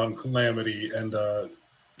on Calamity, and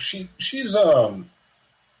she's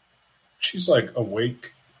like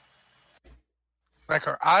awake. Like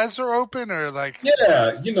her eyes are open, or like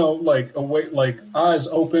like awake, like eyes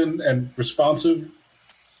open and responsive,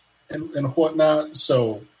 and whatnot.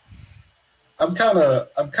 So I'm kind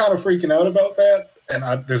of freaking out about that,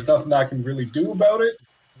 and there's nothing I can really do about it.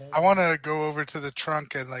 I want to go over to the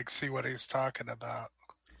trunk and see what he's talking about.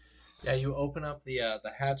 Yeah, you open up the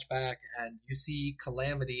hatchback and you see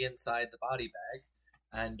Calamity inside the body bag.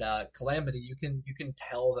 And Calamity, you can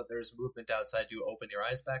tell that there's movement outside. Do you open your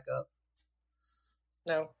eyes back up?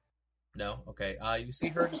 No. No? Okay. You see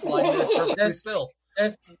her just lying there perfectly still.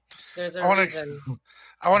 There's a reason.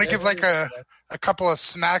 I want to give a couple of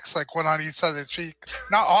smacks, one on each side of the cheek.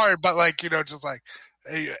 Not hard, but just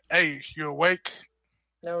hey, you awake?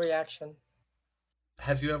 No reaction.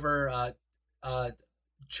 Have you ever,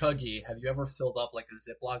 Chuggy, have you ever filled up a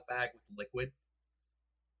Ziploc bag with liquid?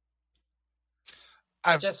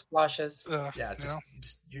 Just sloshes. Yeah,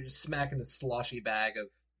 you're just smacking a sloshy bag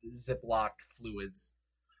of Ziploc fluids.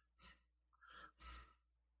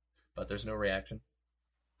 But there's no reaction.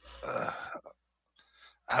 I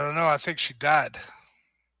don't know. I think she died.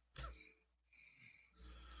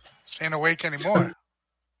 She ain't awake anymore.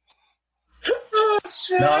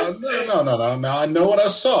 No. I know what I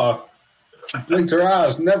saw. She blinked her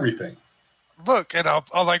eyes and everything. Look, and I'll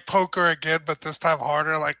poke her again, but this time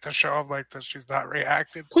harder, to show him that she's not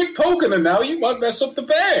reacting. Quit poking her now. You might mess up the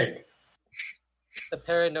bag. The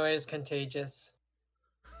paranoia is contagious.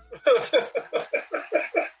 You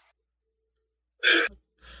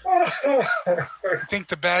think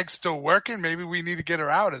the bag's still working? Maybe we need to get her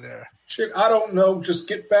out of there. Shit, I don't know. Just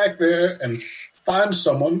get back there and find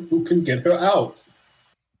someone who can get her out.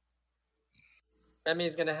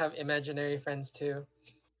 Remy's gonna have imaginary friends too.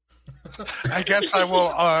 I guess I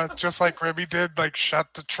will, just like Remy did,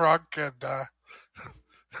 shut the trunk and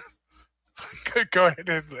go ahead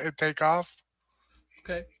and take off.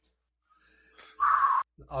 Okay.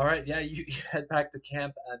 All right, yeah, you head back to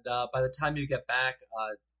camp, and by the time you get back,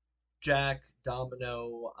 Jack,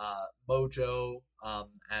 Domino, Mojo,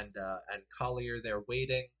 and Collier, they're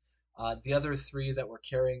waiting. The other three that were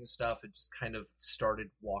carrying stuff had just kind of started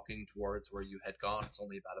walking towards where you had gone. It's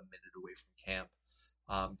only about a minute away from camp,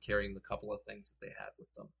 carrying the couple of things that they had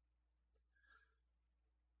with them.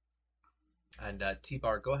 And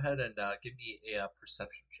T-Bar, go ahead and give me a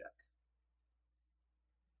perception check.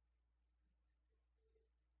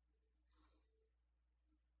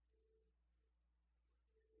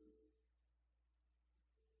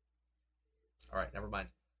 All right, never mind.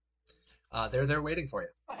 They're there waiting for you.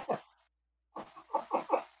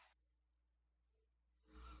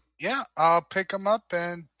 Yeah, I'll pick them up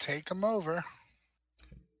and take them over.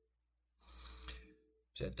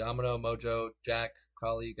 So Domino, Mojo, Jack,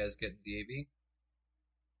 Collie, you guys get in the AV?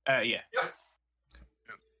 Yeah.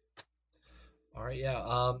 All right,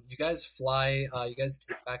 yeah. You guys fly. You guys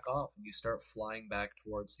take back off, and you start flying back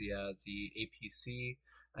towards the APC.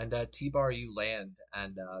 And T-Bar, you land,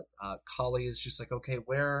 and Kali is just like, okay,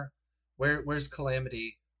 where's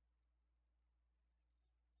Calamity?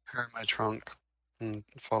 Her in my trunk and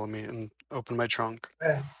follow me and open my trunk.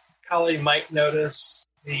 And Kali might notice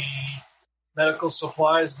the medical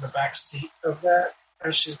supplies in the back seat of that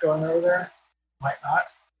as she's going over there. Might not.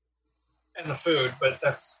 And the food, but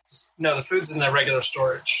that's no. The food's in the regular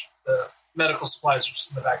storage. The medical supplies are just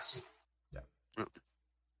in the back seat. Yeah.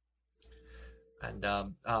 And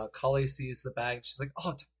Kali sees the bag. She's like,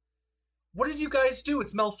 "Oh, what did you guys do?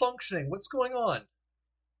 It's malfunctioning. What's going on?"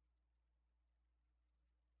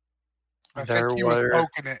 I There think he was were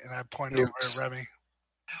poking it, and I pointed over nukes. at Remy.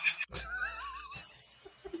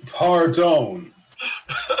 Pardon.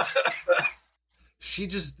 She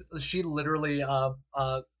literally,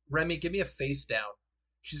 Remy, give me a face down.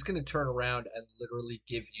 She's gonna turn around and literally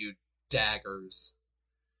give you daggers.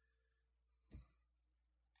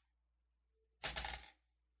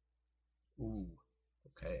 Ooh,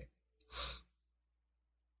 okay.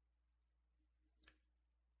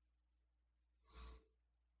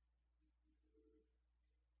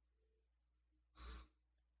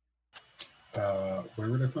 Where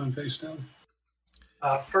would I find face down?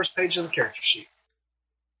 First page of the character sheet,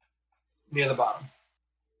 near the bottom.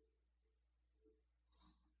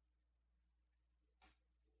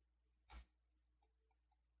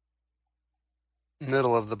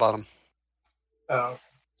 Middle of the bottom. Oh.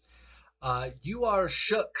 You are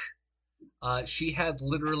shook. She had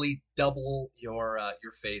literally double your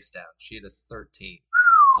face down. She had a 13.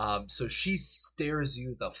 So she stares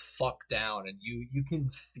you the fuck down, and you can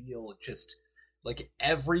feel just like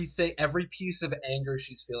everything, every piece of anger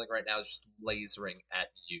she's feeling right now is just lasering at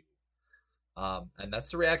you. And that's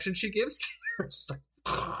the reaction she gives to you. Just like,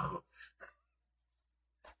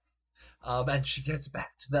 and she gets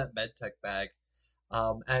back to that medtech bag.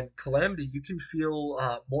 And Calamity, you can feel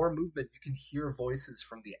more movement. You can hear voices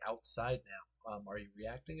from the outside now. Are you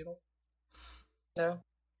reacting at all? No.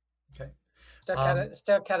 Okay.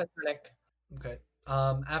 Still catatonic. Okay.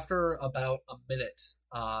 After about a minute,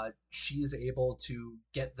 she is able to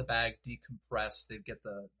get the bag decompressed. They get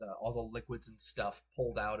the all the liquids and stuff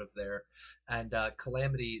pulled out of there, and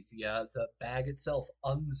Calamity, the bag itself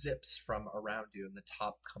unzips from around you, and the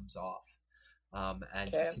top comes off.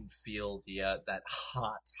 And you can feel the that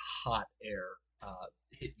hot air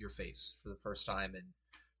hit your face for the first time in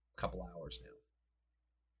a couple hours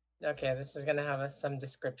now. Okay, this is gonna have some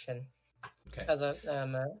description. Okay. As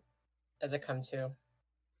a come to.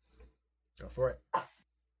 Go for it.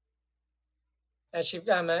 As she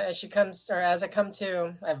comes, or as I come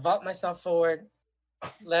to, I vault myself forward,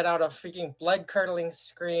 let out a freaking blood-curdling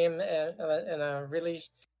scream in a really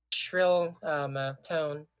shrill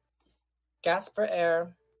tone. Gasp for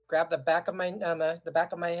air, grab the back of my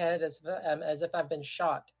head as if I've been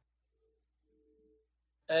shot.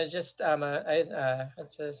 And it's just and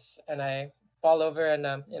I fall over in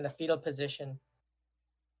a fetal position,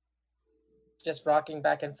 just rocking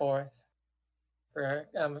back and forth for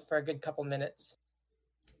a good couple minutes.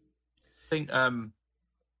 I think Jan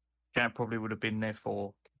probably would have been there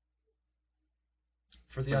for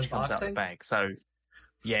the when she comes out of the unboxing? bag. So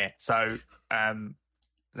yeah,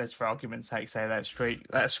 let's for argument's sake say that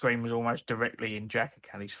scream was almost directly in Jack and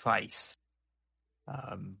Kelly's face,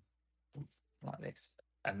 like this,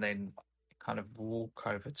 and then kind of walk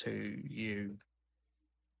over to you,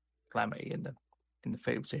 Calamity, in the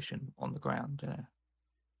fetal position on the ground.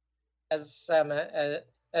 As soon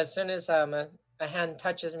as a hand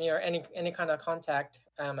touches me or any kind of contact,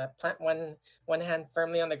 I plant one hand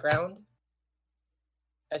firmly on the ground.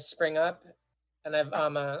 I spring up, and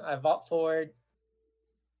I vault forward.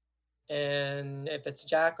 And if it's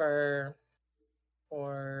Jack or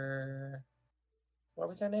what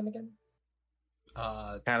was her name again?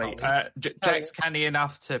 Callie. Jack's canny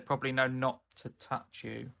enough to probably know not to touch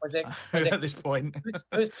you. Was it at this point?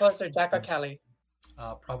 Who's closer, Jack or Callie?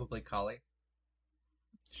 Probably Kali.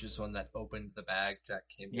 She's the one that opened the bag. Jack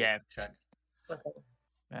came Yeah. to check. Okay.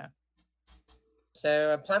 Yeah.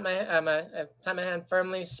 So I plant my hand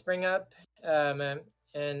firmly, spring up,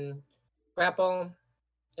 and grapple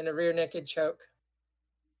in a rear naked choke.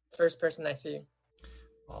 First person I see.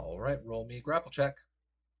 All right, roll me a grapple check.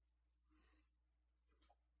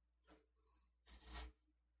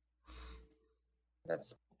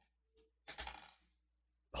 That's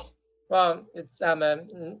well. It's I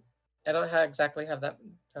don't exactly have that.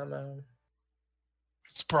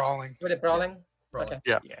 It's brawling. Would it brawling? Brawling. Okay.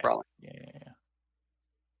 Yeah, brawling. Yeah.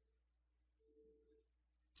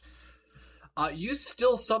 You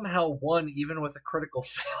still somehow won, even with a critical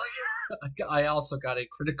failure. I also got a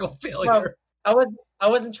critical failure. Well, I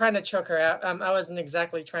wasn't trying to choke her out. I wasn't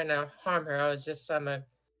exactly trying to harm her. I was just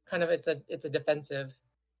it's a defensive.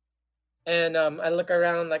 And I look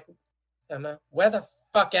around like, where the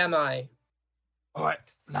fuck am I? All right,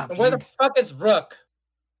 now And where the fuck is Rook?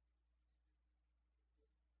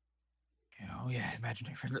 Oh yeah,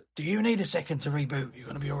 imaginary friend. Look, do you need a second to reboot? You're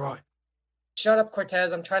gonna be all right. Shut up,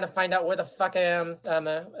 Cortez. I'm trying to find out where the fuck I am.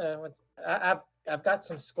 I've got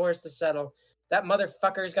some scores to settle. That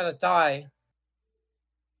motherfucker is gonna die.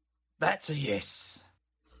 That's a yes.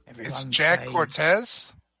 It's Jack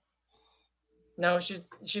Cortez. No, she's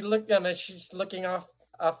looking off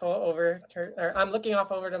over her. Or I'm looking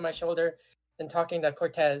off over to my shoulder and talking to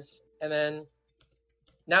Cortez, and then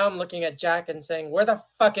now I'm looking at Jack and saying, "Where the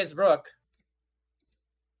fuck is Rook?"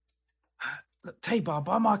 Look, T-Bar,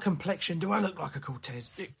 by my complexion, do I look like a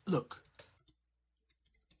Cortez? Look,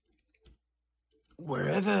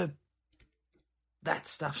 wherever that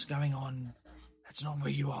stuff's going on, that's not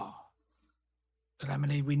where you are.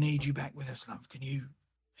 Calamity, we need you back with us, love. Are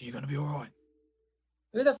you going to be all right?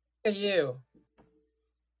 Who the fuck are you?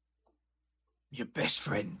 Your best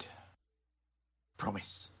friend.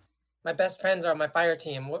 Promise. My best friends are my fire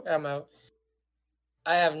team.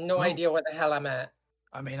 I have no idea where the hell I'm at.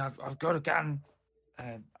 I mean, I've got a gun.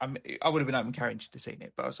 I would have been open carrying to seen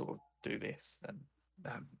it, but I sort of do this and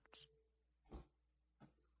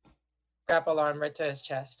grapple arm right to his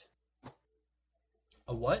chest.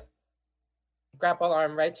 A what? Grapple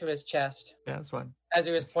arm right to his chest. Yeah, that's fine. As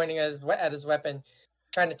he was pointing at his weapon,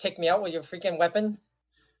 trying to take me out with your freaking weapon.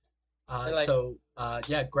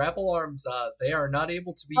 Grapple arms. They are not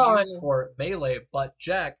able to be used for melee. But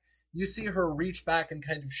Jack, you see her reach back and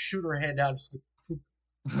kind of shoot her hand out. Just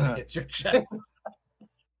like, hits your chest.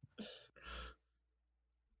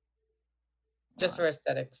 Just for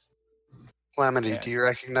aesthetics. Calamity, do you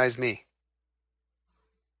recognize me?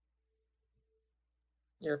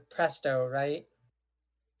 You're Presto, right?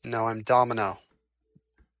 No, I'm Domino.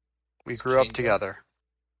 We grew up together.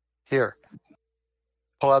 Here.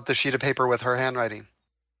 Pull out the sheet of paper with her handwriting.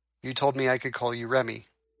 You told me I could call you Remy.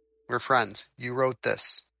 We're friends. You wrote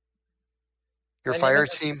this. Your fire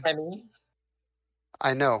team... Remy.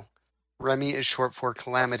 I know. Remy is short for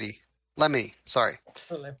Calamity. Lemmy, sorry.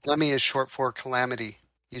 Lemmy is short for Calamity.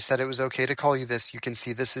 You said it was okay to call you this. You can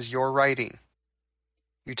see this is your writing.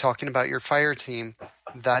 You talking about your fire team.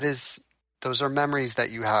 Those are memories that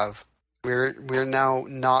you have. We're now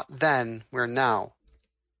not then, we're now.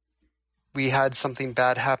 We had something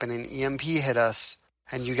bad happen, an EMP hit us,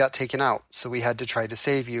 and you got taken out. So we had to try to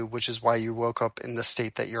save you, which is why you woke up in the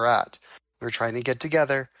state that you're at. We're trying to get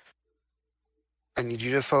together. I need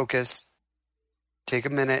you to focus. Take a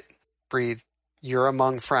minute. Breathe. You're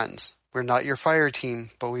among friends. We're not your fire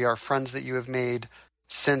team, but we are friends that you have made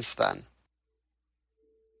since then.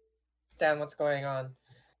 Dan, what's going on?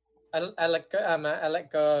 I let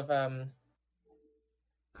go of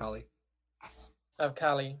Kali. Of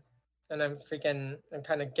Kali, and I'm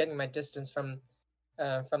kind of getting my distance from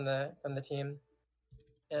the team,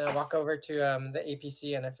 and I walk over to the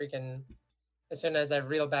APC, and as soon as I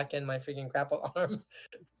reel back in my freaking grapple arm,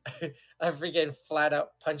 I freaking flat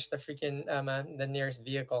out punch the freaking the nearest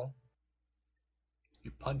vehicle.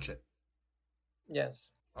 You punch it.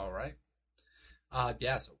 Yes. All right.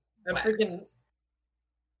 So I'm freaking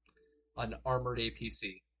an armored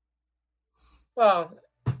APC. Well,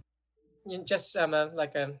 just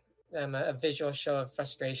a visual show of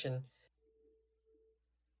frustration.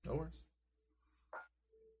 No worries.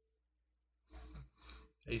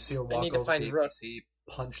 You see her walk over to the Rook. APC,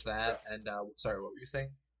 punch that, and sorry, what were you saying?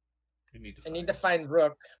 I need to find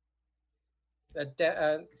Rook.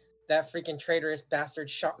 That freaking traitorous bastard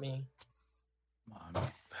shot me.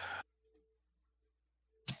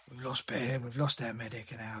 We've lost Bear, we've lost our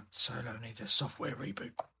medic, and our solo needs a software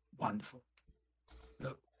reboot. Wonderful.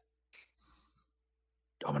 Look,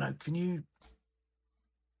 Domino, can you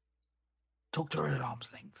talk to her at arm's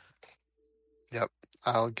length? Yep,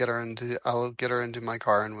 I'll get her into my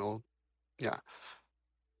car, and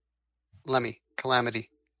Lemmy, Calamity,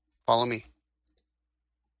 follow me.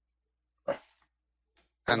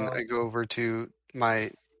 And I go over to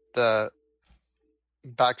the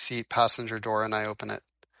backseat passenger door, and I open it.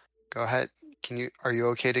 Go ahead. Are you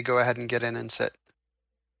okay to go ahead and get in and sit?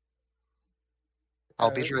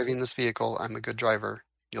 I'll be driving this vehicle. I'm a good driver.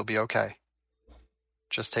 You'll be okay.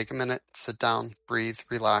 Just take a minute, sit down, breathe,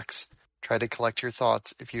 relax. Try to collect your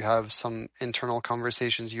thoughts. If you have some internal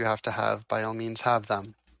conversations you have to have, by all means have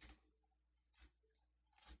them.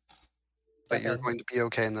 But you're going to be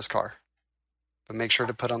okay in this car. but make sure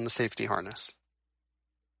to put on the safety harness.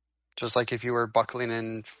 Just like if you were buckling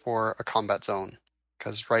in for a combat zone,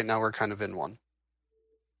 because right now we're kind of in one.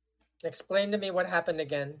 Explain to me what happened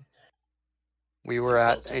again. We were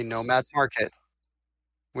at a nomad market.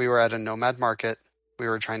 We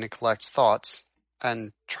were trying to collect thoughts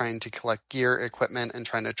and trying to collect gear, equipment, and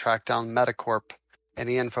trying to track down Metacorp,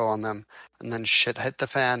 any info on them. And then shit hit the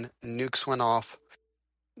fan, nukes went off,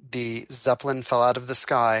 the Zeppelin fell out of the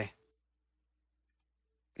sky,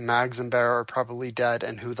 Mags and Bear are probably dead,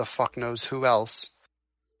 and who the fuck knows who else.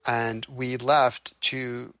 And we left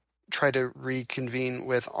to try to reconvene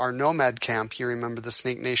with our nomad camp. You remember the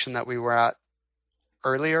Snake Nation that we were at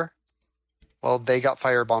earlier? Well, they got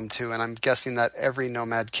firebombed too, and I'm guessing that every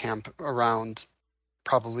nomad camp around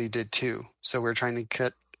probably did too. So we're trying to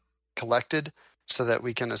get collected so that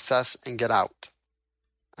we can assess and get out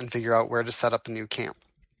and figure out where to set up a new camp.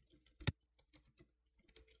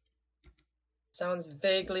 Sounds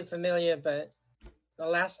vaguely familiar, but the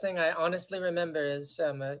last thing I honestly remember is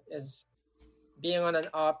being on an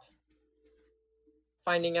op,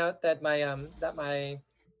 finding out that my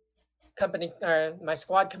company or my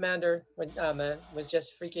squad commander was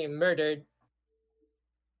just freaking murdered.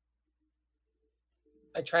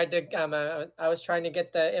 I tried to I was trying to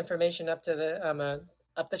get the information up to the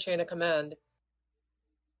up the chain of command,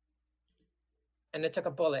 and it took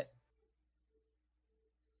a bullet.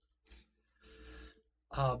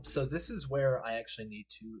 So this is where I actually need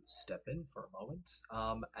to step in for a moment.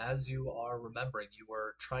 As you are remembering, you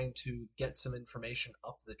were trying to get some information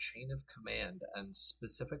up the chain of command, and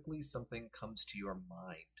specifically something comes to your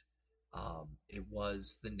mind. It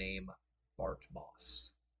was the name Bart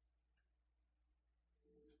Moss.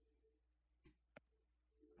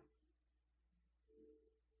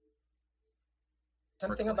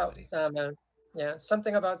 Something about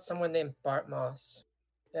something about someone named Bart Moss,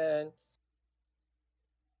 and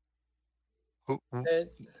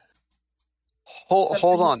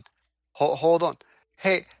Hold on.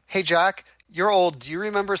 Hey, Jack, you're old. Do you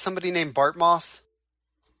remember somebody named Bart Moss?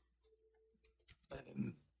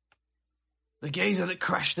 The geezer that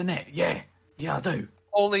crashed the net. Yeah, I do.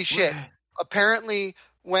 Holy shit! Yeah. Apparently,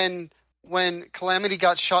 when Calamity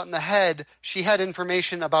got shot in the head, she had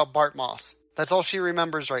information about Bart Moss. That's all she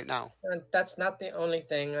remembers right now. That's not the only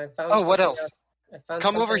thing I found. Oh, what else?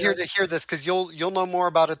 Come over here else. to hear this, because you'll know more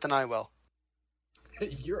about it than I will.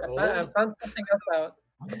 You're old. I found something else out.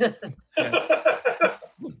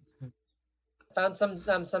 Found some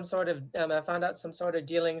sort of I found out some sort of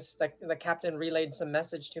dealings. Like the captain relayed some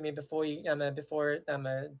message to me before he was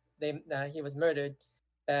murdered.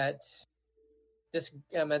 That this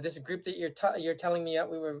group that you're telling me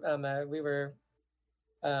we were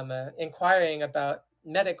inquiring about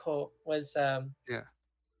medical was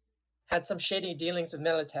had some shady dealings with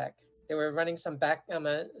Militech. They were running some back end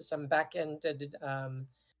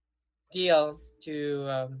deal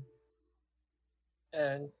to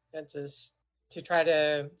to try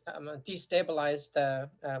to destabilize the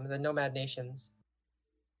nomad nations.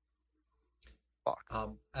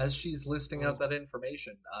 As she's listing out that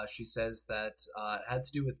information, she says that it had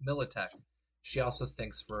to do with Militech. She also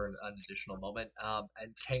thinks for an additional moment,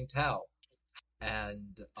 and Kang Tao,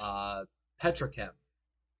 and Petrochem.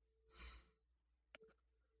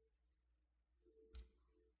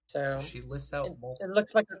 So she lists out it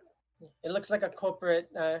looks like a corporate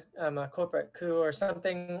coup or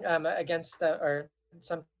something against or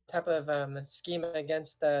some type of scheme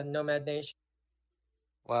against the nomad nation.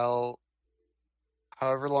 Well,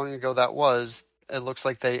 however long ago that was, it looks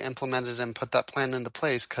like they implemented and put that plan into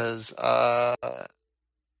place, because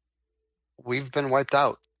we've been wiped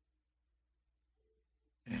out.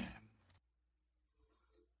 Yeah.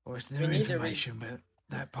 Well, it's new information, but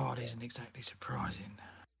that part isn't exactly surprising.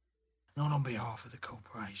 Not on behalf of the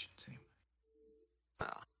corporation team.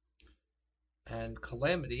 And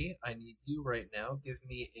Calamity, I need you right now. Give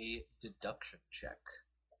me a deduction check.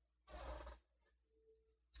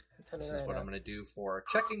 This is what I'm going to do for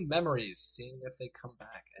checking memories, seeing if they come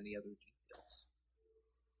back. Any other details?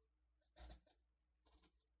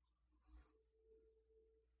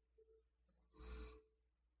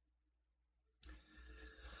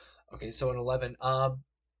 Okay, so an 11.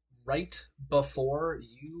 Right before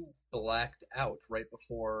you blacked out, right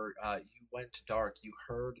before you went dark, you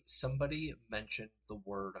heard somebody mention the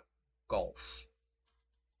word golf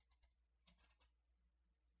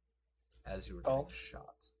as you were getting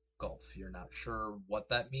shot. Golf. You're not sure what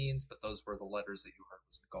that means, but those were the letters that you heard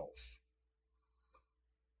was golf.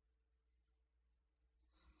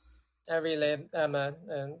 I relayed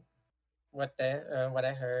what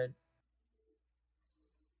I heard.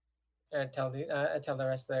 I tell the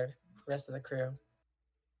rest of the rest of the crew.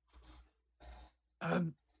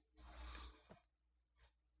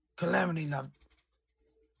 Calamity, love.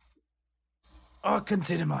 I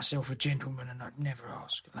consider myself a gentleman and I'd never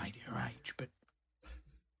ask a lady her age, but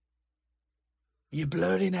you're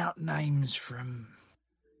blurting out names from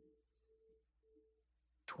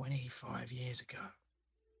 25 years ago.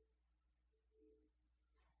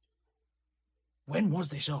 When was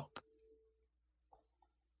this op?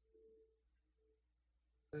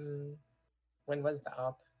 When was the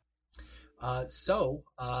op?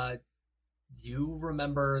 You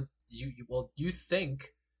remember, you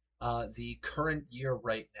think the current year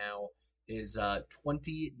right now is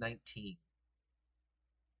 2019.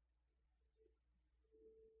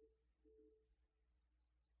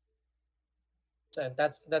 So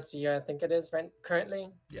that's the year I think it is, right?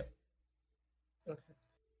 Currently? Yep. Okay.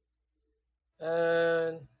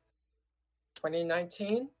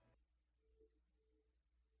 2019?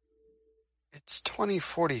 It's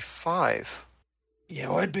 2045.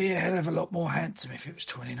 Yeah, I'd be a hell of a lot more handsome if it was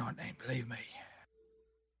 2019, believe me.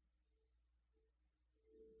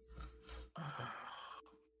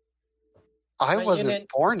 I wasn't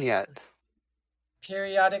born yet.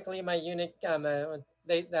 Periodically, my unit,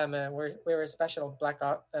 we were a special Black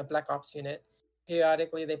Ops unit.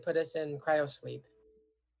 Periodically, they put us in cryo sleep.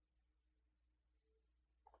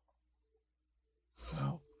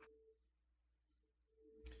 Well,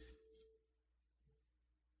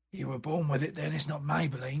 you were born with it then, it's not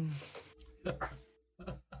Maybelline.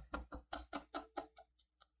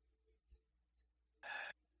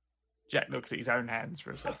 Jack looks at his own hands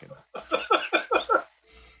for a second.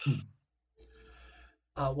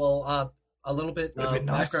 A little bit of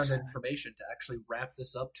background information to actually wrap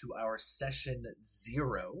this up to our session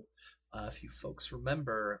 0. If you folks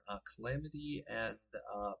remember, Calamity and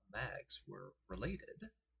Mags were related.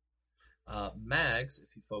 Mags,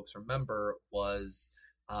 if you folks remember, was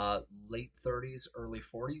late 30s, early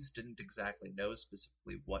 40s, didn't exactly know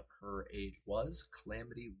specifically what her age was.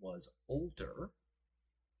 Calamity was older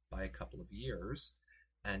by a couple of years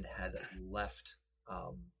and had left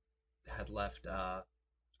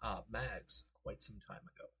Mags quite some time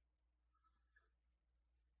ago.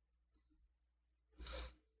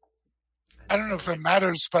 I don't know if it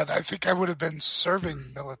matters, but I think I would have been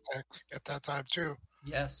serving Militech at that time too.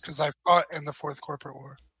 Yes, because I fought in the Fourth Corporate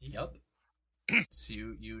War. Yep. So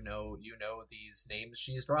you know these names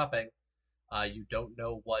she's dropping. You don't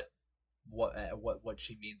know what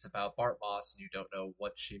she means about Bart Moss, and you don't know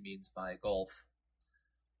what she means by Gulf.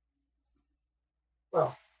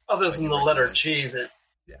 Well, other than the letter G, that.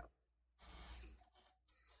 Yeah.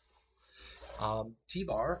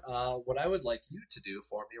 T-Bar, what I would like you to do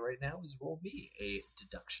for me right now is roll me a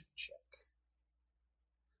deduction check.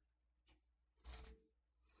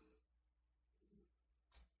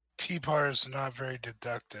 T-Bar is not very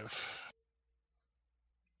deductive.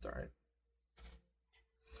 It's all right.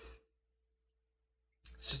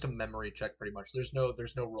 It's just a memory check, pretty much. There's no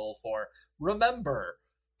roll for remember.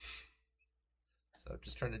 So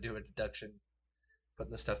just trying to do a deduction,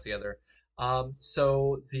 putting the stuff together.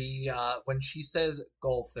 So when she says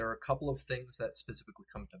Gulf, there are a couple of things that specifically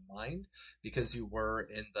come to mind because you were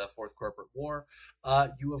in the Fourth Corporate War.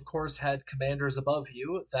 You of course had commanders above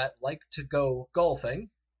you that liked to go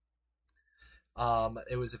golfing.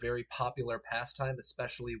 It was a very popular pastime,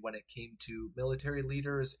 especially when it came to military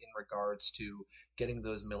leaders in regards to getting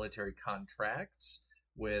those military contracts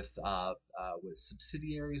with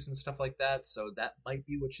subsidiaries and stuff like that. So that might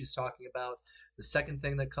be what she's talking about. The second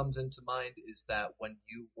thing that comes into mind is that when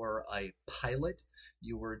you were a pilot,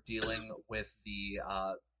 you were dealing with the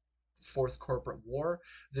Fourth Corporate War.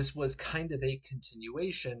 This was kind of a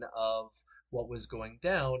continuation of what was going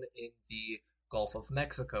down in the Gulf of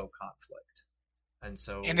Mexico conflict.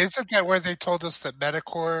 And isn't that where they told us that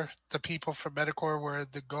Medicorps, the people from Medicorps, were in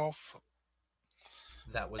the Gulf?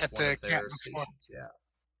 That was one of their stations, yeah.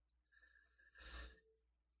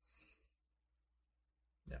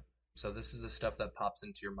 Yeah. So this is the stuff that pops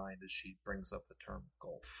into your mind as she brings up the term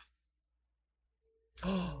Gulf.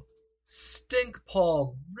 Oh, stink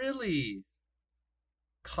palm, really?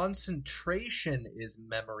 Concentration is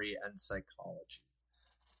memory and psychology.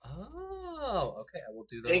 Oh, okay. I will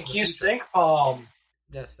do those. Thank you, Stink Palm.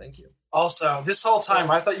 Yes, thank you. Also, this whole time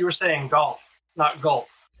I thought you were saying golf, not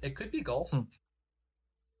golf. It could be golf.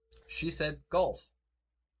 She said golf.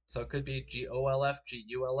 So it could be GOLF,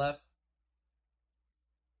 GULF.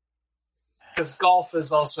 Because golf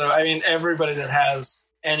is also, everybody that has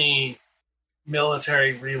any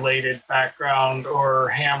military-related background or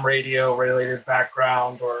ham radio-related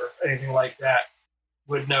background or anything like that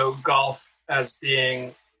would know golf as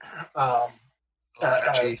being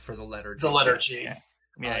G. For the letter G. The letter yes. G.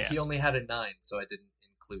 Yeah. He only had a 9, so I didn't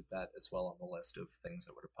include that as well on the list of things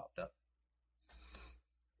that would have popped up.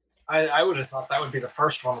 I would have thought that would be the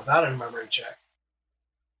first one without a memory check.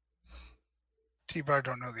 T-Bar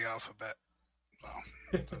don't know the alphabet. Well,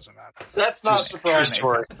 it doesn't matter. That's not surprising.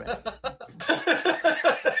 True story.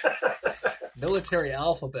 Military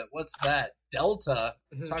alphabet, what's that? Delta?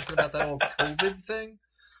 Talking about that old COVID thing?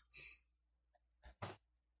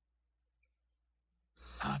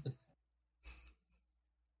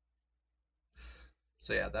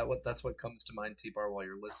 So yeah, that's what comes to mind, T-Bar, while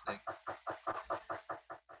you're listening.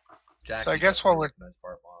 Jack, So I guess while we're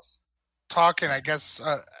Bart Moss. talking, I guess,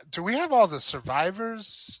 do we have all the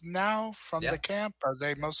survivors now from Yeah. the camp? Are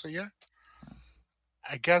they mostly here?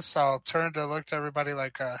 I guess I'll turn to look to everybody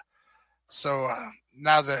like,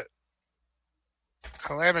 now that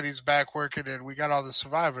Calamity's back working and we got all the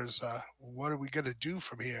survivors, what are we going to do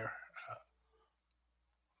from here?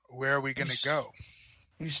 Where are we going to go?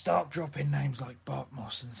 You start dropping names like Bart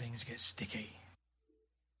Moss and things get sticky.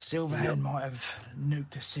 Silverhand might have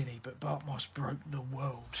nuked a city, but Bart Moss broke the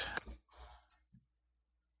world.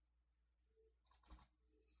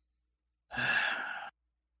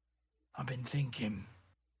 I've been thinking.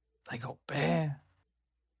 They got Bear.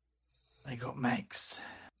 They got Max.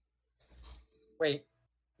 Wait,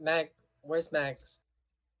 where's Max?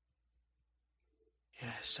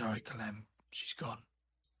 Yeah, sorry, Clem. She's gone.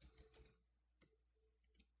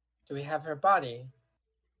 Do we have her body?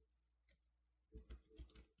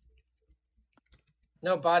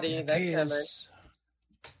 No body. It That's appears-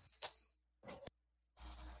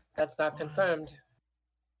 That's not confirmed.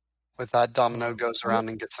 With that, Domino goes around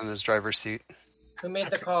and gets in his driver's seat. Who made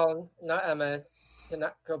the call? Not Emma. To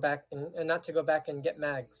not go back and not to go back and get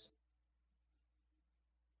Mags.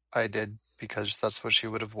 I did, because that's what she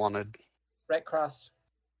would have wanted. Red Cross.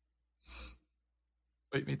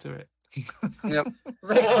 Beat me to it. Yep.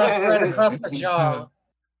 Right across the jaw.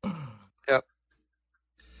 Yep.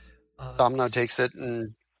 Domino takes it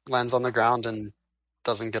and lands on the ground and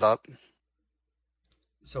doesn't get up.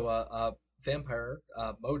 So, Vampire,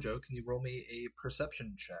 Mojo, can you roll me a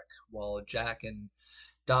perception check while Jack and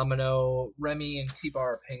Domino, Remy, and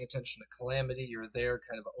T-Bar are paying attention to Calamity? You're there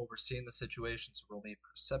kind of overseeing the situation, so roll me a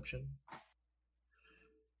perception.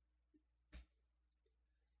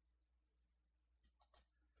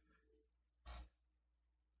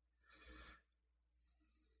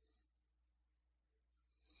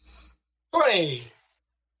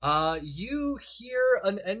 You hear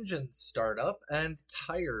an engine start up and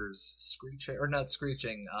tires screeching, or not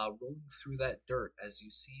screeching, rolling through that dirt as you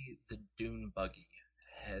see the dune buggy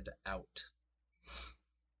head out.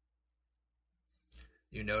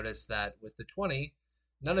 You notice that with the 20,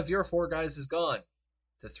 none of your 4 guys is gone.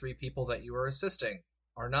 The 3 people that you are assisting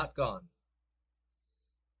are not gone.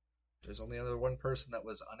 There's only another 1 person that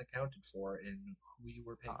was unaccounted for in who you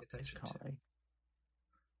were paying attention to.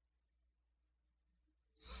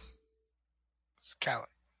 It's Callie.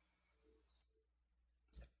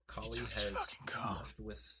 Kali has left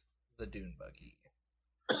with the dune buggy.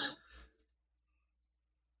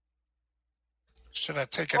 Should I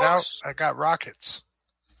take it out? I got rockets.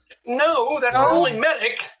 No, that's our only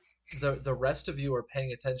medic. The rest of you are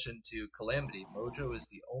paying attention to Calamity. Mojo is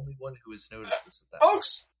the only one who has noticed this at that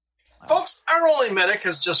Folks, our only medic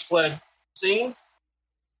has just fled scene.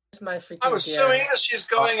 I'm assuming that she's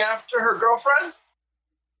going after her girlfriend.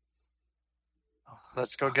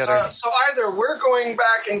 Let's go get her. So either we're going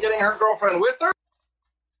back and getting her girlfriend with her,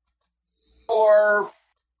 or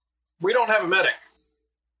we don't have a medic.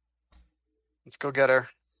 Let's go get her.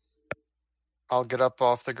 I'll get up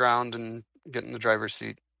off the ground and get in the driver's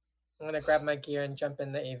seat. I'm gonna grab my gear and jump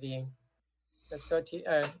in the AV. Let's go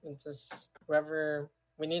to just wherever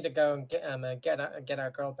we need to go and get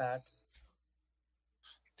our girl back.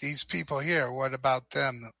 These people here, what about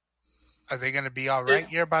them? Are they going to be all right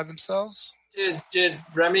here by themselves? Did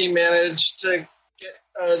Remy manage to get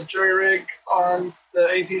a jury rig on the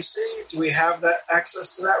APC? Do we have that access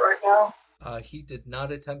to that right now? He did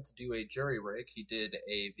not attempt to do a jury rig. He did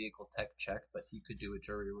a vehicle tech check, but he could do a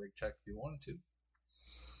jury rig check if he wanted to.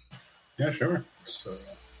 Yeah, sure. So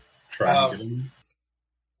try and get him.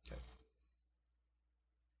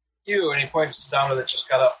 And he points to Donna that just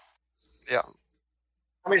got up. Yeah.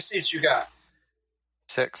 How many seats you got?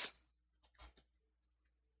 6.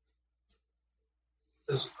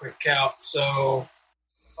 There's a quick count. So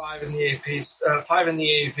 5 in the AP, 5 in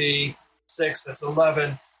the AV, 6. That's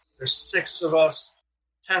 11. There's 6 of us,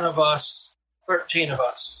 10 of us, 13 of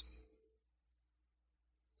us.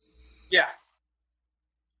 Yeah.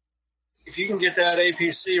 If you can get that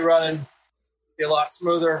APC running, it'll be a lot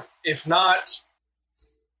smoother. If not,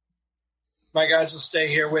 My guys will stay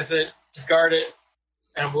here with it to guard it,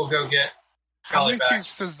 and we'll go get How Kali many back.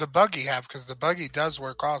 seats does the buggy have? Because the buggy does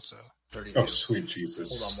work also. 32. Oh, sweet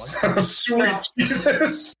Jesus. Hold on one Sweet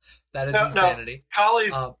Jesus. That is No, insanity.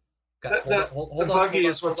 Kali's Hold the on, buggy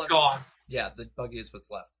is what's gone. Yeah, the buggy is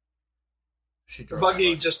what's left. She The drove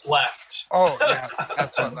buggy just left. Oh, yeah,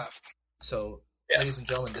 that's what left. So, Yes. ladies and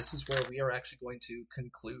gentlemen, this is where we are actually going to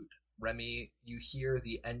conclude. Remy, you hear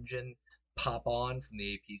the engine pop on from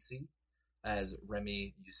the APC. As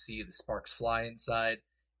Remy, you see the sparks fly inside.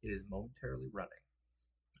 It is momentarily running.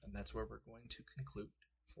 And that's where we're going to conclude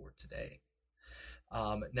for today.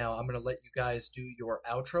 Now, I'm going to let you guys do your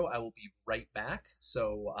outro. I will be right back.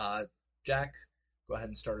 So, Jack, go ahead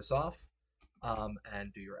and start us off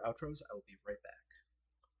and do your outros. I will be right back.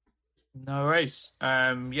 No worries.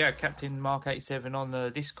 Yeah, Captain Mark 87 on the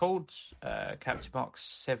Discord, Captain Mark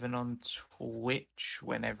 7 on Twitch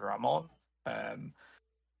whenever I'm on.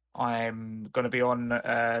 I'm going to be on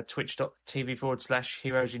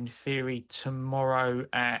twitch.tv/Heroes in Theory tomorrow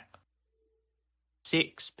at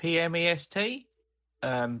 6 p.m. EST.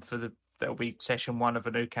 That'll be session 1 of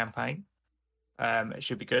a new campaign. It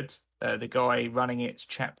should be good. The guy running it's a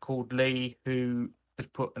chap called Lee, who has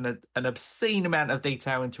put an obscene amount of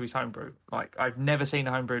detail into his homebrew. Like, I've never seen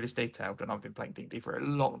a homebrew this detailed, and I've been playing D&D for a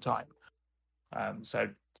long time. So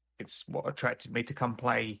it's what attracted me to come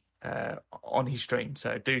play on his stream.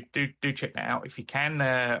 So do check that out if you can.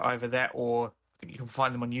 Either that, or I think you can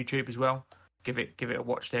find them on YouTube as well. Give it a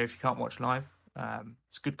watch there if you can't watch live.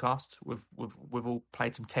 It's a good cast. We've all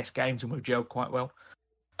played some test games and we've gelled quite well.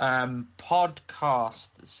 Podcast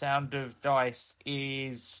Sound of Dice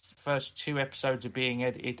is first 2 episodes are being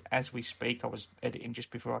edited as we speak. I was editing just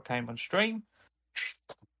before I came on stream.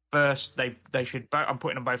 First, they should. I'm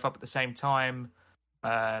putting them both up at the same time.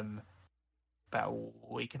 About a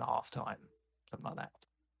week and a half time, something like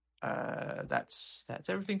that. That's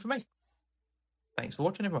everything for me. Thanks for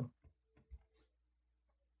watching, everyone.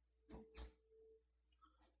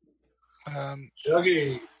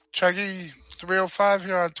 Chuggy 305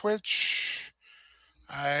 here on Twitch.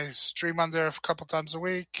 I stream on there a couple times a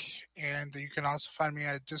week, and you can also find me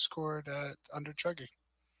at Discord under Chuggy.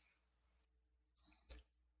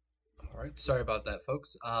 All right, sorry about that,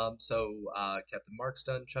 folks. So Captain Mark's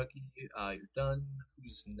done. Chucky, you're done.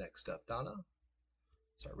 Who's next up? Donna?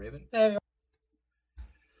 Sorry, Raven? Hey,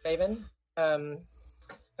 everyone.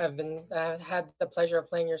 Raven. I've had the pleasure of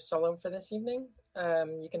playing your solo for this evening.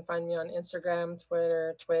 You can find me on Instagram,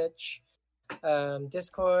 Twitter, Twitch,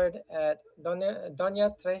 Discord at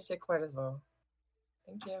Doña Trece Cuervo.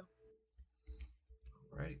 Thank you.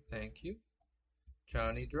 All right, thank you.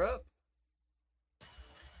 Johnny Drop.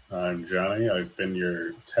 I'm Johnny. I've been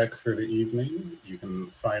your tech for the evening. You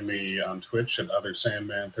can find me on Twitch at Other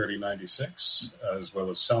Sandman 3096, as well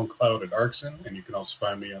as SoundCloud at Arxen, and you can also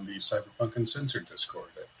find me on the Cyberpunk Uncensored Discord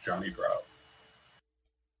at Johnny Drop.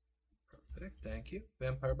 Perfect, thank you.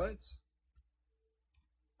 Vampire Bites.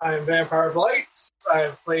 I am Vampire Blight.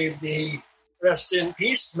 I've played the Rest in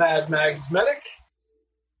Peace Mad Mags Medic.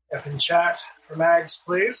 F in chat for Mags,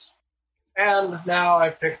 please. And now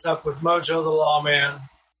I've picked up with Mojo the Lawman.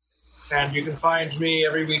 And you can find me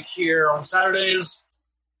every week here on Saturdays.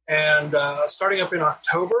 And starting up in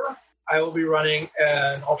October, I will be running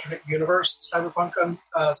an alternate universe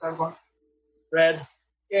Cyberpunk Red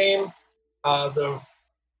game. The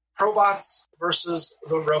Probots versus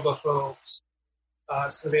the Robophobes.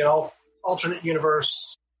 It's going to be an alternate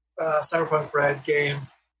universe Cyberpunk Red game.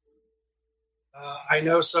 I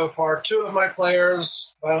know so far 2 of my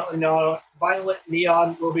players, Violent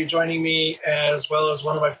Neon, will be joining me, as well as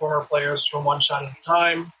one of my former players from One Shot at a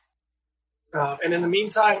Time. And in the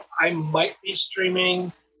meantime, I might be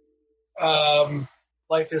streaming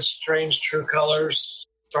Life is Strange True Colors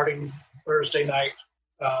starting Thursday night,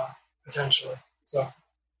 potentially. So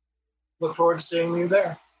look forward to seeing you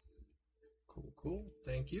there. Cool.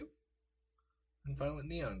 Thank you. And Violent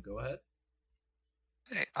Neon, go ahead.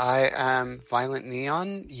 I am Violent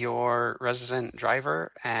Neon, your resident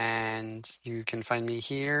driver, and you can find me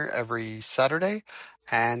here every Saturday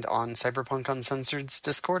and on Cyberpunk Uncensored's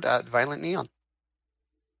Discord at Violent Neon.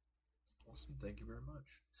 Awesome, thank you very much.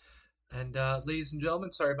 And ladies and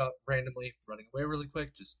gentlemen, sorry about randomly running away really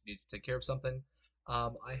quick, just need to take care of something.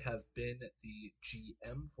 I have been the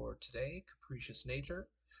GM for today, Capricious Nature.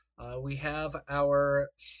 We have our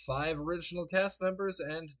 5 original cast members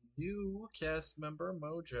and new cast member,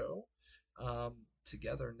 Mojo,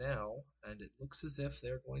 together now, and it looks as if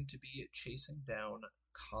they're going to be chasing down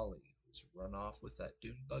Kali, who's run off with that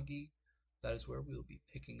dune buggy. That is where we'll be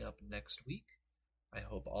picking up next week. I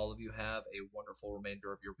hope all of you have a wonderful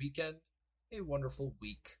remainder of your weekend, a wonderful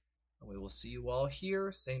week. And we will see you all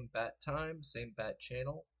here, same bat time, same bat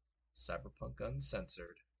channel. Cyberpunk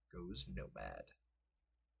Uncensored goes nomad.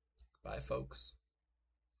 Bye, folks.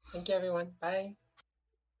 Thank you, everyone. Bye.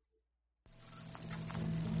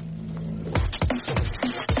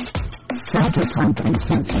 Cyberpunk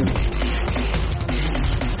Uncensored.